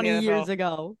Warner played in the NFL? 20 years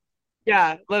ago.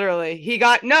 Yeah, literally.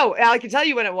 I can tell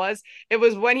you when it was. It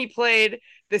was when he played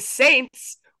the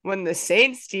Saints, when the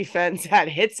Saints defense had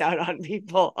hits out on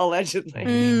people,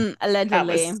 allegedly.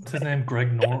 Allegedly. What's his name?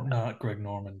 Not Greg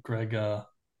Norman. Greg.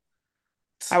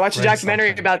 I watched a documentary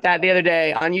something. about that the other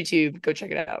day on YouTube. Go check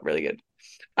it out. Really good.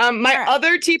 My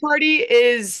other tea party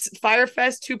is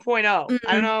Firefest 2.0.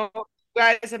 I don't know. You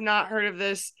guys have not heard of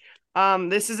this.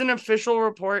 This is an official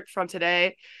report from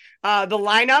today. The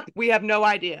lineup, we have no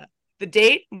idea. The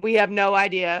date, we have no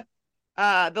idea.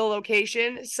 The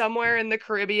location, somewhere in the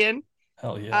Caribbean.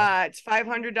 Hell yeah. It's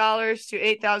 $500 to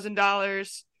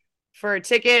 $8,000 for a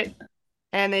ticket.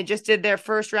 And they just did their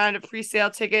first round of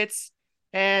pre-sale tickets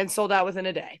and sold out within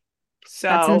a day. So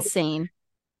that's insane.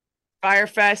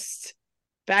 Firefest,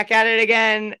 back at it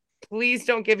again. Please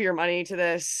don't give your money to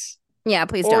this. Yeah,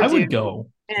 please don't. I would go.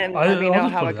 And let me know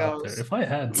how it goes. If I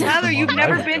had Tyler, you've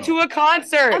never been to a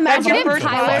concert. That's your first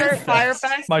concert,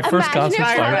 Firefest. My first concert,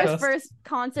 Tyler's first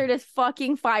concert is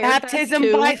fucking Firefest.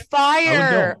 Baptism by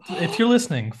fire. If you're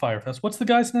listening, Firefest, what's the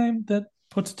guy's name that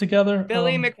puts it together?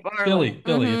 Billy McFarland.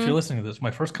 Billy, if you're listening to this,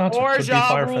 my first concert could be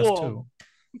Firefest too.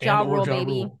 Ja Rule,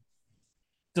 baby.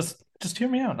 Just hear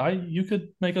me out. You could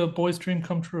make a boy's dream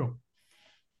come true.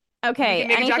 Okay,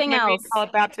 anything else? Call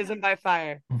it Baptism by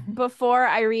Fire. Before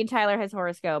I read Tyler his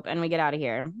horoscope and we get out of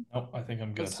here. Nope, I think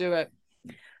I'm good. Let's do it.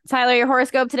 Tyler, your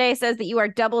horoscope today says that you are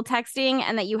double texting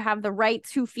and that you have the right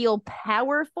to feel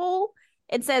powerful.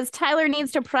 It says Tyler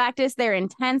needs to practice their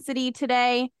intensity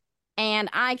today, and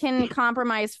I can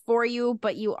compromise for you,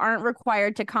 but you aren't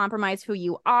required to compromise who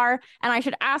you are. And I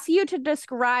should ask you to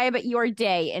describe your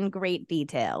day in great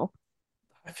detail.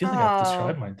 I feel like I've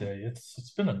described my day.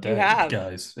 It's been a day,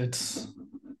 guys. It's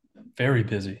very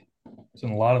busy. It's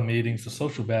in a lot of meetings. The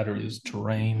social battery is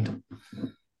drained.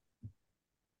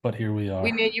 But here we are.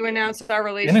 We made you announce our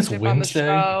relationship on the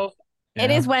show. Yeah.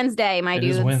 It is Wednesday, my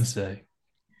dudes. It is Wednesday.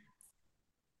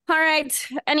 All right.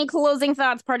 Any closing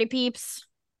thoughts, party peeps?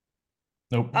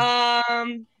 Nope.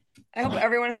 I hope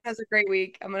everyone has a great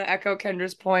week. I'm going to echo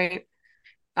Kendra's point.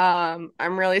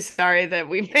 I'm really sorry that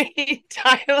we made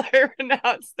Tyler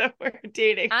announce that we're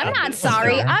dating. I'm not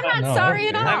sorry. I'm not sorry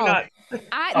at all.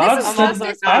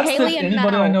 This is Haley and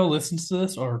anybody I know listens to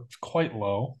this are quite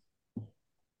low.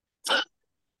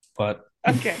 But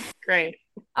okay, great.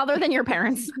 Other than your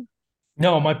parents.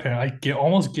 No, my parents. I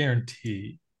almost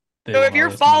guarantee. So if you're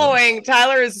following,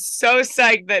 Tyler is so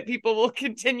psyched that people will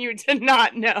continue to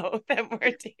not know that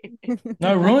we're dating.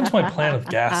 No, it ruins my plan of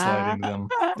gaslighting them.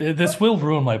 This will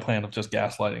ruin my plan of just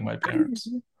gaslighting my parents.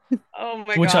 Oh my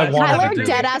god! Which I wanted Tyler to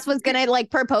do. deadass was gonna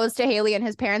propose to Haley, and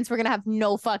his parents were gonna have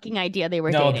no fucking idea they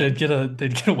were dating. No,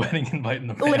 they'd get a wedding invite in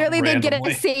the mail. Literally, they'd randomly.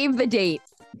 get a save the date.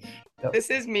 Yep. This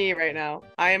is me right now.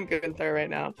 I am Gunther right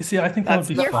now. You see, I think that would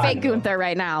be You're fun, fake Gunther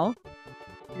right now.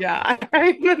 Yeah,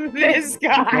 I'm this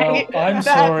guy. Well, I'm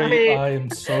sorry. I am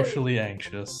socially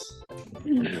anxious.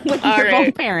 With your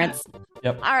both parents.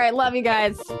 Yep. All right, love you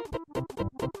guys.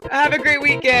 Have a great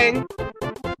week, gang.